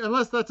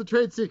unless that's a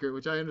trade secret,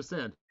 which I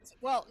understand.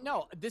 Well,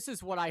 no, this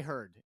is what I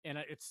heard, and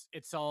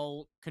it's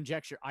all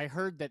conjecture. I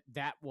heard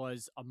that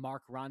was a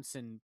Mark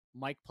Ronson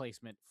mic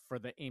placement for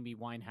the Amy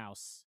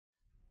Winehouse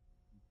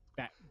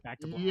back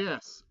to black.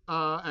 Yes.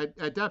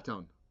 At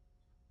Daptone.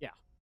 Yeah.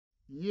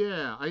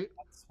 Yeah.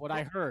 That's what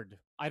I heard.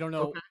 I don't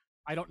know. Okay.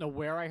 I don't know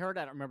where I heard.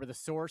 I don't remember the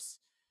source.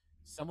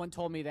 Someone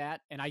told me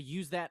that, and I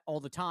use that all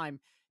the time.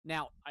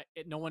 Now,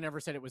 no one ever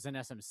said it was an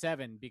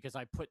SM7 because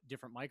I put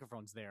different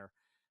microphones there.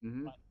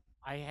 Mm-hmm. But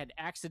I had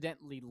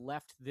accidentally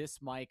left this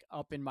mic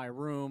up in my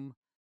room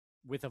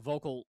with a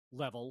vocal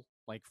level,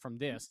 like from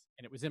this,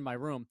 and it was in my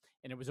room,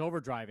 and it was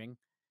overdriving.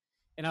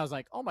 And I was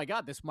like, oh my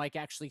God, this mic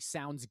actually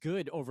sounds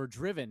good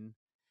overdriven.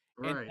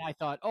 Right. And I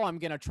thought, oh, I'm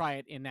going to try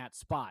it in that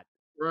spot.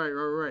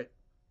 Right.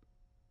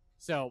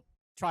 So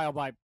trial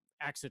by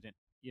accident.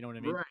 You know what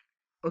I mean? Right.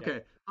 Okay. Yeah.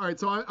 All right.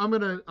 So I'm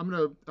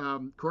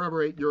gonna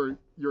corroborate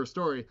your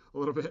story a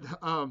little bit.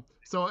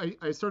 So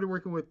I started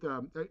working with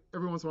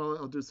every once in a while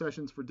I'll do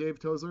sessions for Dave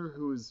Tozer,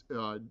 who is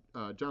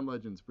John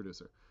Legend's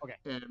producer. Okay.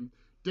 And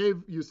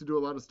Dave used to do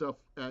a lot of stuff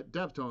at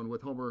Daptone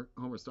with Homer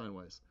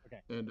Steinweiss.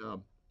 Okay. And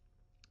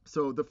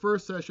so the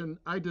first session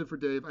I did for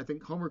Dave, I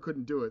think Homer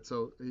couldn't do it,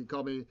 so he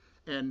called me,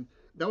 and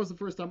that was the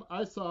first time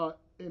I saw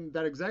in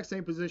that exact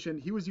same position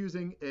he was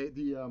using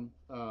the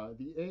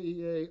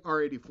AEA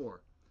R84.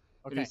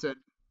 Okay. And he said,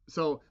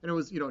 and it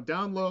was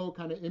down low,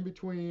 kind of in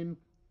between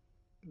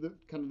the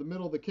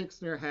middle of the kick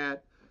snare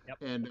hat. Yep.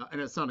 And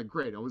it sounded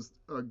great. It was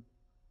a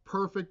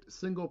perfect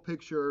single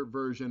picture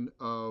version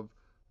of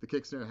the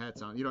kick snare hat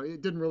sound.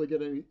 It didn't really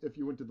get any. If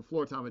you went to the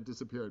floor tom, it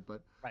disappeared.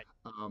 But right.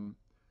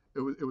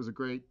 It was a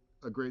great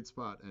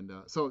spot. And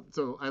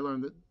so I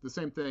learned that the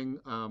same thing.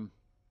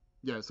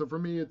 Yeah. So for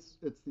me, it's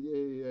the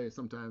AAA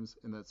sometimes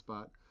in that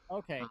spot.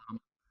 Okay. Um,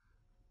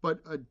 but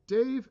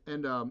Dave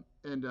and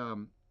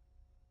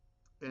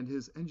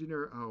his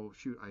engineer. Oh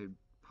shoot, I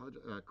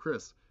apologize.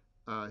 Chris,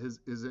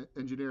 his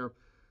engineer.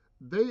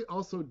 They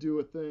also do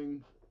a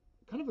thing,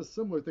 kind of a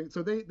similar thing.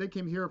 So they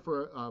came here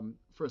for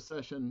a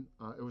session.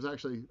 It was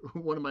actually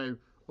one of my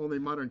only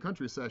modern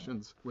country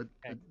sessions with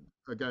Okay.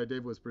 a guy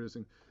Dave was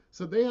producing.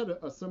 So they had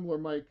a similar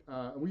mic.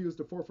 And we used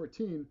a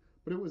 414,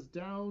 but it was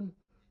down.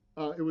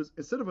 It was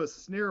instead of a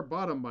snare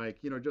bottom mic,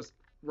 just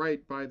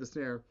right by the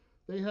snare.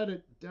 They had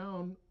it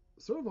down,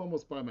 sort of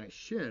almost by my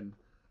shin,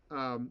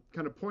 kind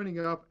of pointing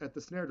up at the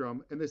snare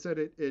drum. And they said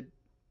it.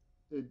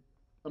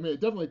 I mean,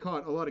 it definitely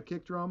caught a lot of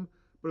kick drum,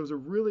 but it was a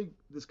really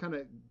this kind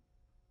of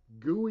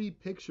gooey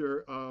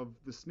picture of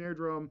the snare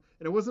drum,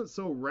 and it wasn't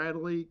so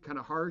rattly, kind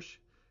of harsh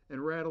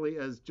and rattly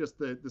as just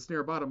the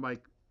snare bottom mic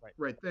Right.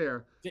 right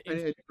there. Was it And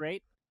in figure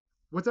eight?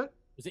 what's that?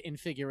 Was it in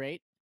figure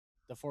eight?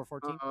 The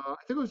 414? I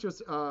think it was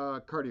just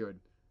cardioid,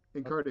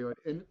 in Okay. cardioid,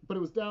 and but it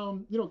was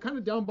down, kind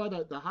of down by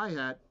the hi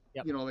hat,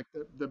 Yep. like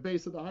the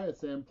base of the hi hat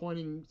stand,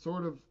 pointing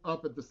sort of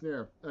up at the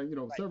snare,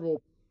 Right.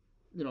 several,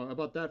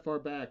 about that far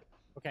back.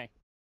 Okay.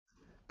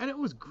 And it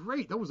was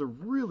great. That was a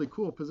really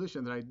cool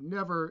position that I'd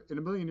never in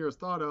a million years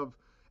thought of,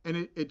 and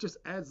it just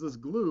adds this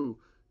glue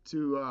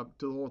to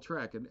the whole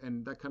track,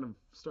 and that kind of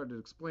started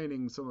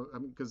explaining some of. I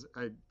mean, because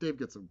Dave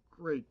gets some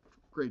great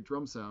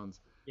drum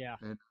sounds, Yeah.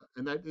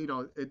 and that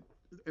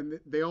and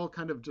they all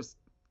kind of just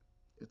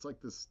it's like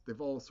this. They've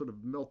all sort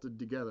of melted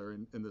together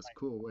in this Right.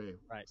 cool way.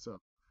 Right.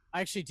 So I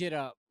actually did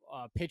a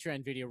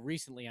Patreon video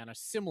recently on a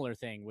similar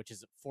thing, which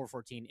is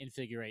 414 in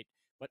figure eight,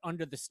 but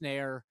under the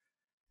snare,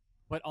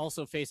 but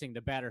also facing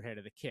the batter head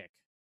of the kick.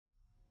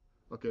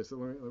 okay, so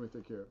let me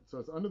think here. So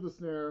it's under the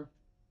snare.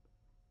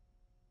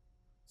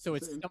 So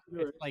It's in,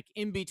 it's like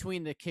in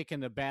between the kick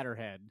and the batter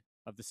head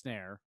of the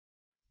snare.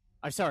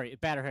 I'm sorry,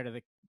 batter head of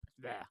the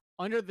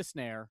under the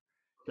snare,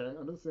 okay,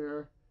 under the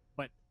snare.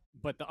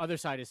 but the other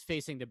side is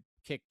facing the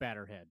kick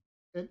batter head.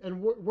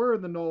 And where are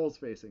the knolls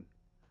facing?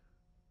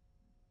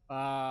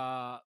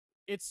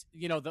 It's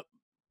the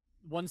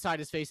one side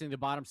is facing the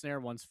bottom snare,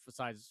 one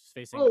side is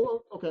facing.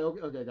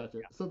 Okay, gotcha.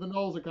 Yeah. So the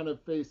knolls are kind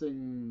of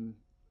facing.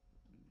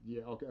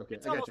 Yeah, okay,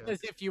 It's I almost gotcha. as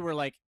if you were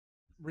like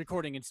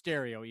recording in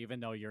stereo, even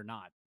though you're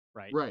not,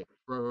 right? Right.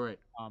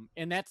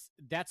 And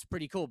that's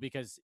pretty cool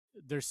because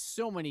there's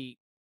so many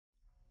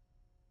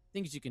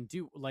things you can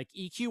do. Like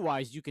EQ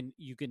wise, you can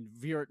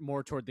veer it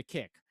more toward the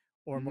kick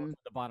or more Hmm. toward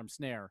the bottom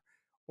snare,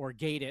 or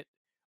gate it,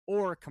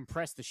 or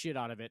compress the shit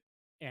out of it,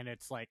 and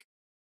it's like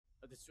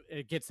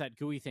it gets that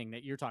gooey thing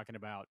that you're talking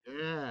about.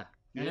 Yeah,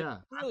 And yeah.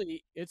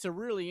 it's a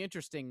really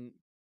interesting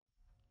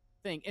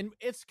thing. And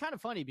it's kind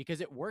of funny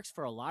because it works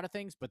for a lot of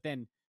things, but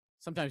then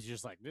sometimes you're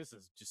just like, this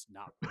is just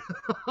not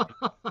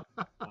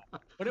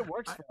but it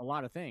works I, for a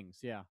lot of things.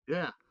 Yeah.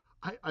 yeah,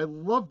 I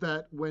love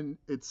that when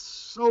it's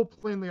so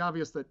plainly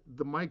obvious that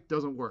the mic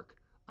doesn't work.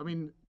 I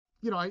mean,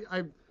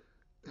 I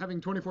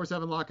having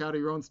 24/7 lockout of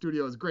your own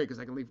studio is great because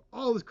I can leave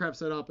all this crap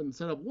set up and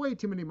set up way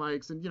too many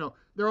mics, and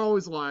they're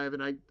always live,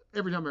 and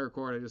every time I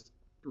record, I just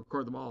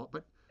record them all.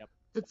 But Yep.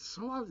 it's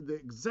so the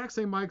exact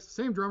same mics,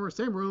 same drummer,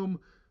 same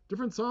room,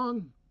 different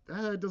song.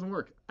 It doesn't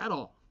work at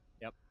all.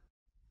 Yep.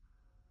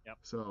 Yep.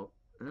 So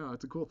yeah,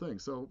 it's a cool thing.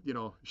 So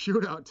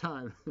shootout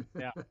time.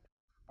 Yeah.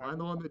 All right, Find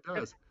the one that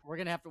does. we're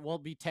gonna have to. We'll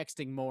be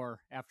texting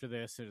more after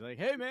this. It's like,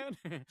 hey man,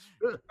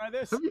 try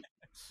this. Have you-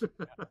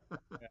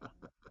 Yeah,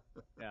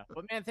 yeah.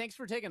 But man, thanks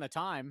for taking the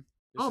time.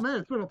 Oh man,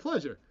 it's been a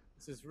pleasure.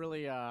 This is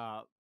really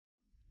Yeah,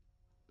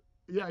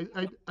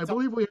 I So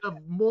believe we have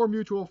more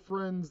mutual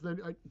friends than.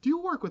 Do you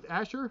work with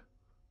Asher?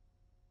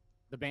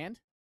 the band.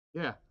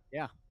 Yeah.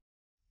 Yeah.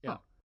 Yeah. Oh.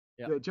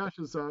 Yeah. Yeah. Josh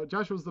was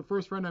the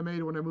first friend I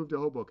made when I moved to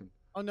Hoboken.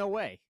 Oh no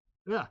way.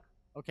 Yeah.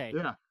 Okay.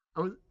 Yeah.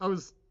 I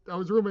was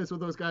roommates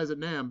with those guys at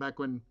NAM back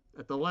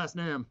at the last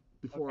NAM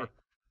before. Okay.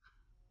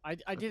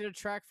 I did a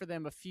track for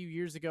them a few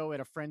years ago at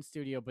a friend's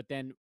studio, but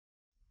then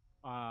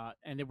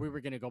and then we were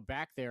gonna go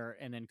back there,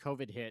 and then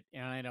COVID hit,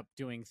 and I ended up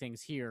doing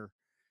things here,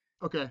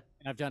 Okay.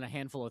 and I've done a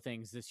handful of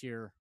things this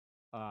year,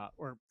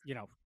 or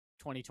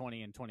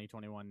 2020 and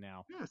 2021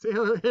 now. Yeah. Say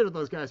hello to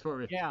those guys for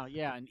me. Yeah,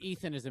 yeah, and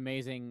Ethan is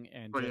amazing,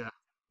 and Oh yeah.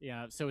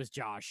 yeah, so is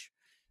Josh,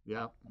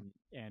 Yeah.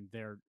 and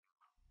they're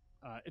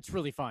it's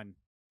really fun.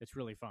 It's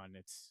really fun.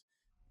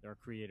 They're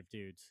creative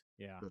dudes.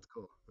 Yeah. That's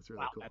cool. That's really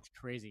Wow, cool. that's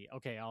crazy.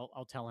 Okay,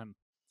 I'll tell him.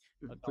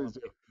 I'll tell Please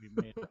him do.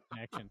 we made a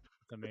connection.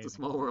 It's amazing. It's a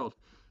small world.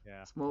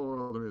 Yeah, Small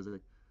world of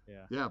music.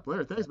 yeah. Yeah,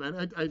 Blair, thanks,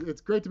 man.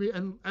 It's great to be.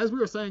 And as we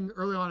were saying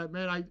early on,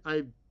 man,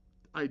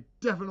 I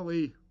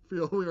definitely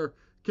feel we are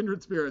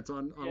kindred spirits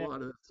on Yeah. a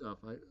lot of this stuff.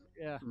 I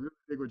Yeah, really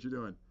dig what you're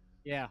doing.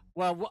 yeah.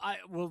 Well,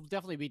 we'll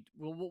definitely be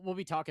we'll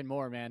be talking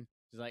more, man.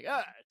 He's like,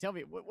 tell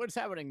me what's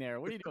happening there.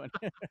 What are you doing?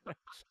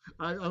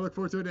 I look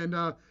forward to it,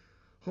 and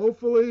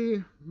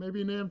hopefully,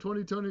 maybe NAM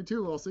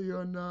 2022. I'll see you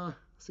in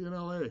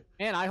LA.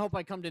 And I hope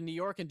I come to New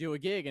York and do a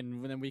gig,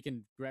 and then we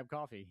can grab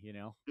coffee.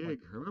 Like Gig.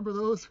 Remember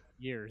those?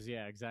 years.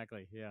 Yeah,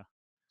 exactly. Yeah,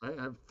 I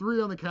have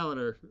 3 on the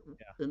calendar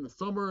Yeah. in the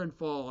summer and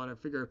fall, and I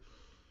figure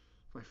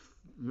if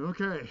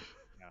Okay.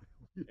 Yeah.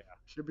 Yeah.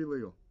 Should be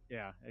legal.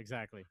 Yeah,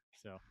 exactly.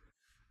 So, all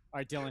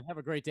right, Dylan, have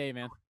a great day,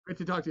 man. Great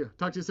to talk to you.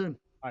 Talk to you soon.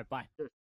 All right, bye.